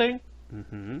sounding.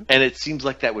 Mm-hmm. And it seems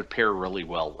like that would pair really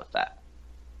well with that.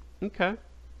 Okay.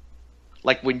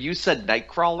 Like, when you said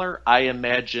Nightcrawler, I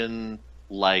imagine,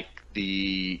 like,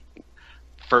 with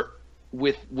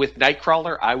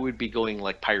Nightcrawler, I would be going,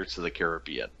 like, Pirates of the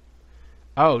Caribbean.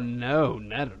 Oh, no,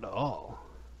 not at all.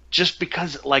 Just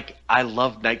because, like, I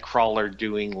love Nightcrawler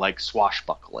doing, like,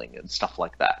 swashbuckling and stuff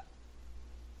like that.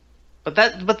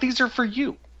 But these are for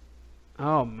you.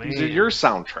 Oh, man. These are your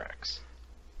soundtracks.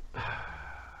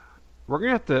 We're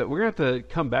gonna have to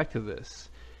come back to this.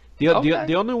 Okay.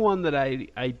 The only one that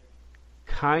I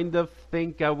kind of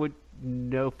think I would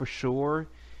know for sure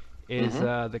is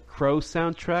the Crow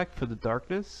soundtrack for The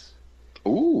Darkness.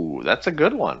 Ooh, that's a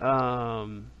good one.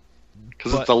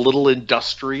 Because it's a little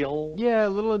industrial. Yeah, a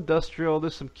little industrial.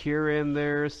 There's some Cure in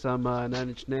there, some Nine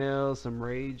Inch Nails, some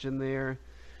Rage in there.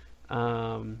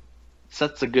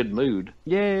 Sets a good mood.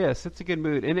 Yeah, sets a good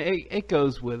mood, and it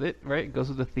goes with it, right? It goes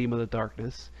with the theme of the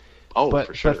darkness. Oh, but,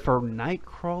 for sure. But for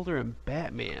Nightcrawler and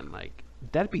Batman, like,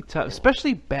 that'd be tough,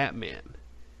 especially Batman.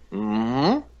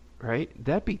 Mm-hmm. Right?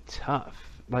 That'd be tough.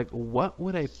 Like, what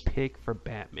would I pick for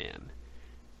Batman?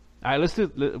 All right,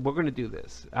 we're gonna do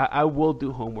this. I will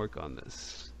do homework on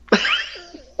this.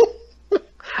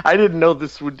 I didn't know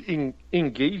this would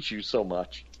engage you so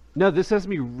much. No, this has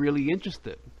me really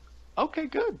interested. Okay,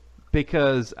 good.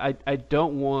 Because I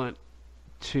don't want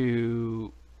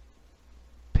to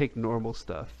pick normal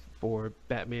stuff for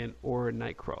Batman or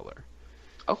Nightcrawler.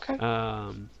 Okay.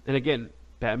 And again,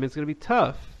 Batman's going to be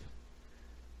tough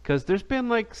because there's been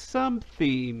like some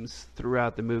themes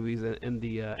throughout the movies and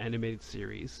the animated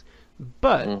series,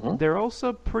 but they're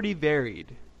also pretty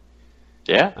varied.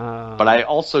 Yeah, but I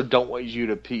also don't want you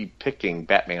to be picking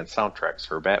Batman soundtracks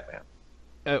for Batman.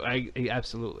 Oh, I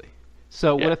absolutely.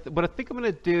 So Yeah. what I think I'm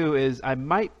gonna do is I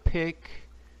might pick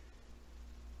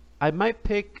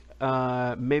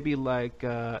maybe like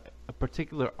a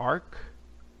particular arc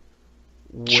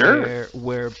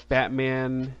where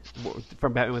Batman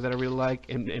from Batman that I really like,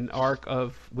 and an arc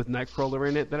with Nightcrawler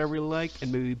in it that I really like,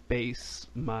 and maybe base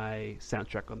my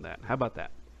soundtrack on that. How about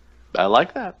that? I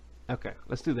like that. Okay,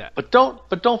 let's do that. But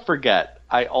don't forget,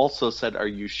 I also said, are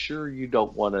you sure you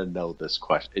don't want to know this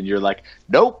question? And you're like,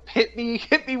 nope, hit me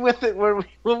with it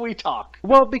when we talk.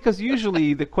 Well, because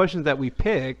usually the questions that we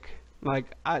pick,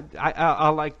 like I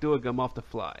like doing them off the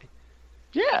fly.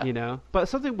 Yeah. You know, but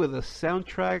something with a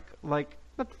soundtrack, like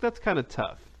that's kind of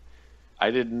tough.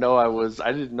 I didn't know I was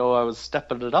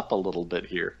stepping it up a little bit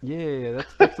here. Yeah,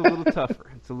 that's a little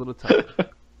tougher. It's a little tougher.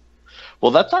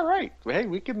 Well, that's all right. Hey,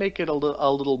 we can make it a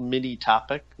little mini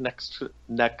topic next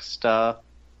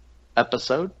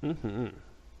episode. Mm-hmm.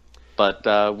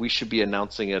 But we should be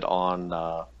announcing it on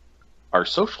our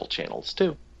social channels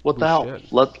too. What the hell?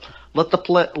 Should. Let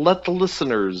the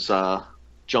listeners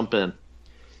jump in.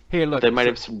 Hey, look, They might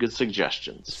have some good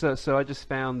suggestions. So I just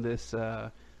found this.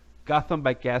 Gotham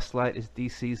by Gaslight is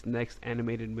DC's next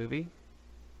animated movie.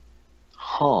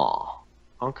 Huh.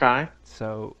 Okay.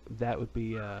 So that would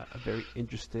be a very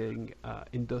interesting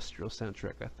industrial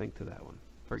soundtrack, I think, to that one,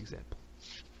 for example.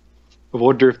 I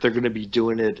wonder if they're going to be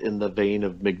doing it in the vein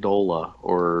of Mignola,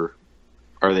 or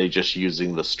are they just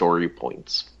using the story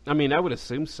points? I mean, I would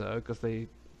assume so, because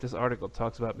this article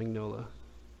talks about Mignola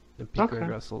and Pete Greg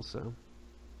Russell, so.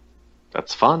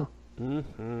 That's fun.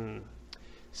 Mm-hmm.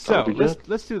 So That'll be good.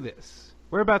 let's do this.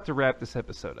 we're about to wrap this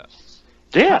episode up.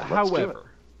 Yeah. However,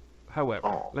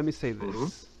 let me say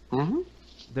this. Mm-hmm.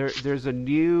 There's a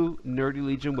new Nerdy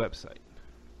Legion website.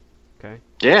 Okay.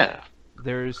 Yeah.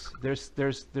 There's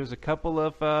a couple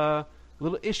of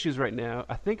little issues right now.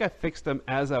 I think I fixed them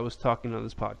as I was talking on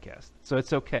this podcast, so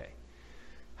it's okay.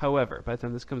 However, by the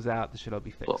time this comes out, this should all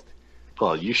be fixed.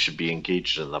 Well, you should be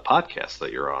engaged in the podcast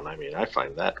that you're on. I mean, I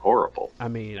find that horrible. I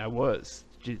mean, I was.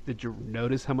 Did you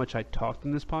notice how much I talked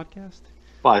in this podcast?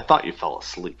 Well, I thought you fell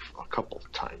asleep a couple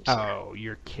of times. Oh,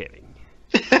 you're kidding.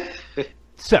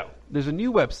 So, there's a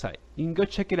new website. You can go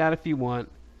check it out if you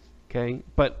want. Okay,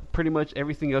 but pretty much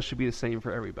everything else should be the same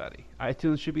for everybody.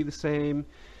 iTunes should be the same.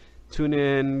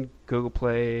 TuneIn, Google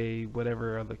Play,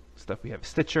 whatever other stuff we have,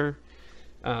 Stitcher,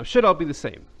 should all be the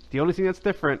same. The only thing that's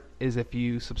different is if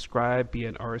you subscribe via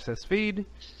an RSS feed.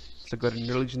 So go to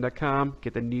nerdlegion.com,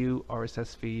 get the new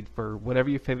RSS feed for whatever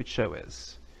your favorite show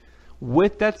is.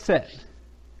 With that said,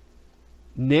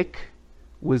 Nick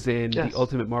was in the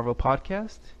Ultimate Marvel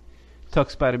podcast. Talk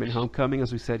Spider-Man Homecoming,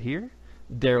 as we said here.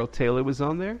 Daryl Taylor was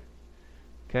on there.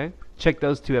 Okay, check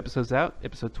those 2 episodes out.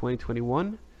 Episode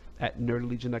 2021 at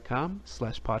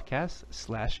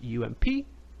nerdlegion.com/podcast/UMP.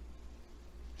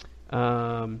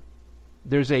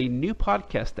 There's a new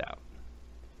podcast out.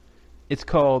 It's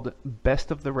called Best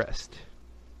of the Rest.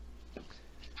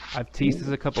 I've teased this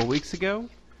a couple weeks ago.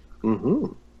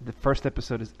 Mm-hmm. The first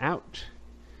episode is out.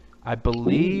 I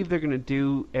believe they're going to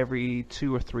do every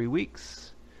 2 or 3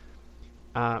 weeks.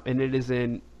 And it is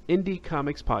an indie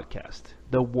comics podcast.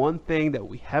 The one thing that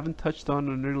we haven't touched on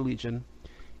Nerd Legion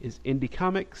is indie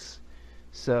comics.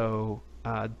 So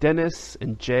Dennis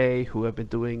and Jay, who have been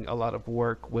doing a lot of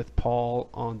work with Paul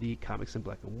on the Comics in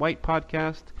Black and White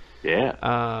podcast,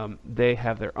 they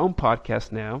have their own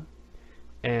podcast now,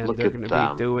 and they're going to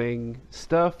be doing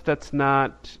stuff that's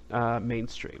not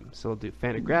mainstream. So they'll do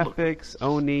Fantagraphics,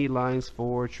 Oni, Lions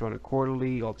Forge, Toronto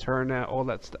Quarterly, Alterna, all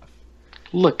that stuff.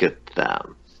 Look at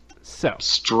them. So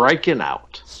striking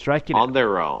out on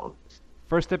their own.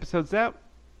 First episode's out.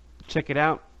 Check it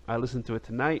out. I listened to it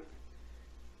tonight.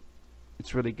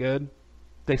 It's really good.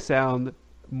 They sound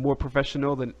more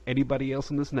professional than anybody else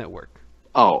on this network.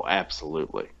 Oh,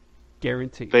 absolutely.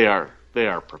 Guaranteed. They are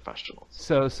professionals.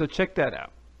 So check that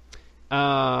out.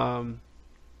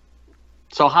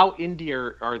 So how indie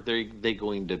are they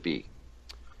going to be?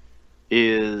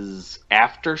 Is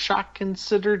Aftershock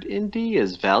considered indie?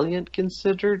 Is Valiant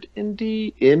considered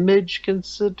indie? Image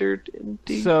considered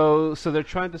indie? So they're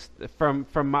trying to, from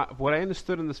what I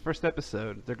understood in this first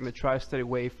episode, they're going to try to stay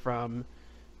away from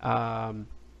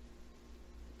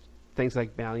things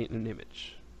like Valiant and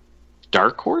Image.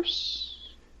 Dark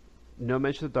Horse? No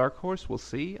mention of Dark Horse. We'll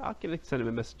see. I'll send him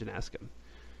a message and ask him.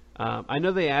 I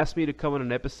know they asked me to come on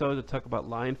an episode to talk about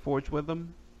Lion Forge with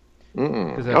them.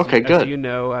 Good. As you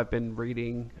know, I've been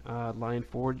reading Lion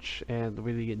Forge and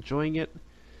really enjoying it.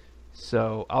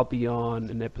 So I'll be on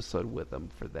an episode with them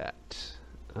for that.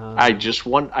 I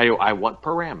want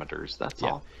parameters. That's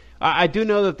all. I do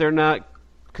know that they're not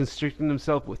constricting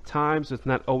themselves with time, so it's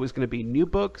not always going to be new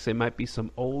books. It might be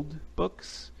some old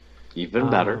books. Even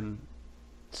better.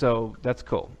 So that's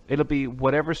cool. It'll be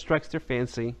whatever strikes their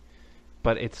fancy,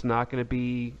 but it's not going to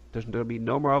be. There's going to be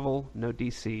no Marvel, no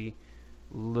DC.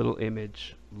 Little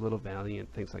Image, little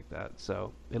Valiant, things like that.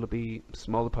 So it'll be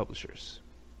smaller publishers.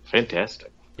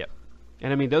 Fantastic. Yep.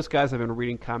 And I mean, those guys have been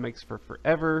reading comics for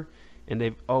forever, and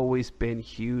they've always been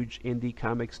huge indie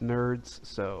comics nerds.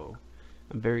 So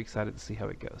I'm very excited to see how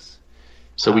it goes.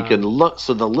 So we can look.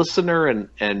 So the listener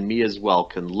and me as well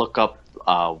can look up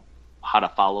how to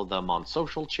follow them on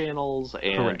social channels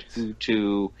and who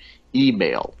to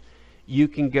email. You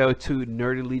can go to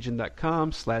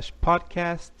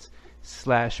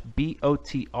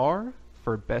nerdylegion.com/podcasts/BOTR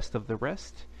for Best of the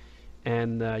Rest.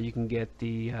 And you can get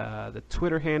the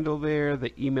Twitter handle there,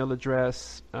 the email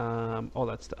address, all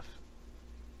that stuff.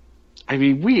 I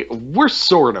mean, we're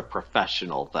sort of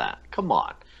professional then. Come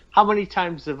on. How many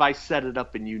times have I set it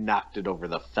up and you knocked it over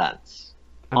the fence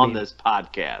on this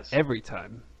podcast? Every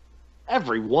time.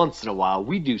 Every once in a while,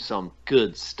 we do some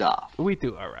good stuff. We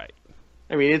do all right.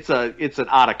 I mean, it's an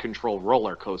out-of-control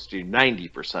roller coaster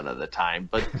 90% of the time,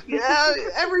 but yeah,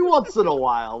 every once in a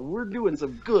while, we're doing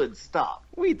some good stuff.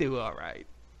 We do all right.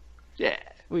 Yeah.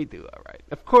 We do all right.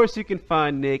 Of course, you can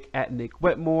find Nick at Nick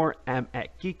Wetmore. I'm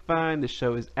at Geekvine. The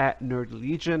show is at Nerdy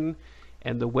Legion,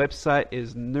 and the website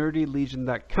is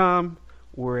nerdylegion.com.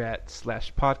 We're at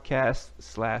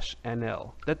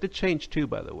 /podcast/NL. That did change too,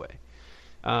 by the way.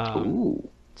 Ooh.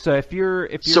 So if you're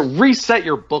reset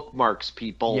your bookmarks,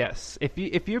 people. Yes, if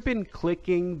you've been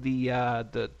clicking the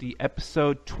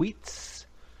episode tweets,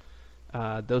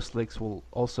 those links will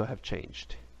also have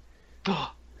changed.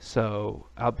 So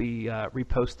I'll be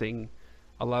reposting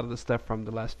a lot of the stuff from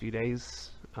the last few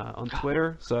days on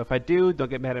Twitter. So if I do, don't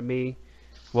get mad at me.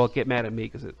 Well, get mad at me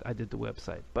because I did the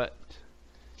website, but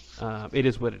it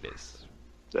is what it is.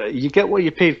 You get what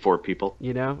you paid for, people.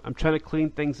 You know, I'm trying to clean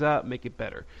things up, make it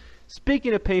better.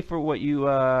 Speaking of pay for what you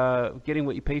getting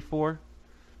what you pay for,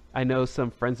 I know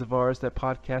some friends of ours that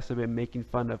podcast have been making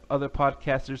fun of other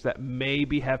podcasters that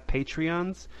maybe have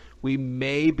Patreons. We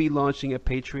may be launching a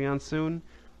Patreon soon.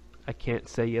 I can't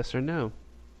say yes or no.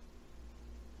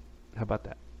 How about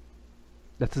that?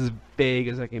 That's as vague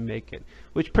as I can make it,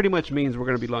 which pretty much means we're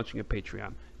going to be launching a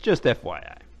Patreon. Just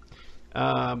FYI.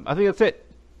 I think that's it.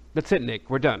 That's it, Nick.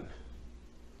 We're done.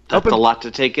 That's a lot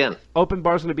to take in. Open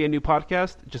Bar's going to be a new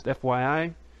podcast. Just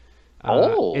FYI.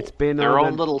 It's been their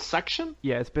own little section?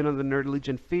 Yeah, it's been on the Nerdy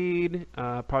Legion feed.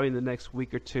 Probably in the next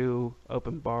week or two,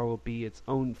 Open Bar will be its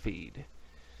own feed.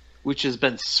 Which has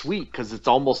been sweet because it's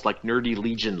almost like Nerdy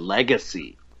Legion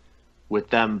legacy with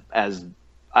them as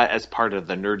part of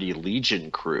the Nerdy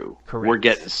Legion crew. Correct. We're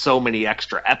getting so many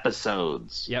extra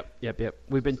episodes. Yep.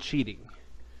 We've been cheating.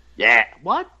 Yeah.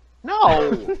 What?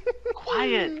 No.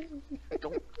 Quiet.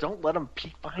 Don't let them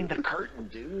peek behind the curtain,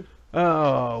 dude.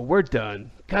 Oh, we're done.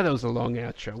 God, that was a long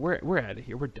outro. We're out of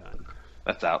here. We're done.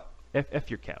 That's out. F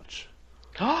your couch.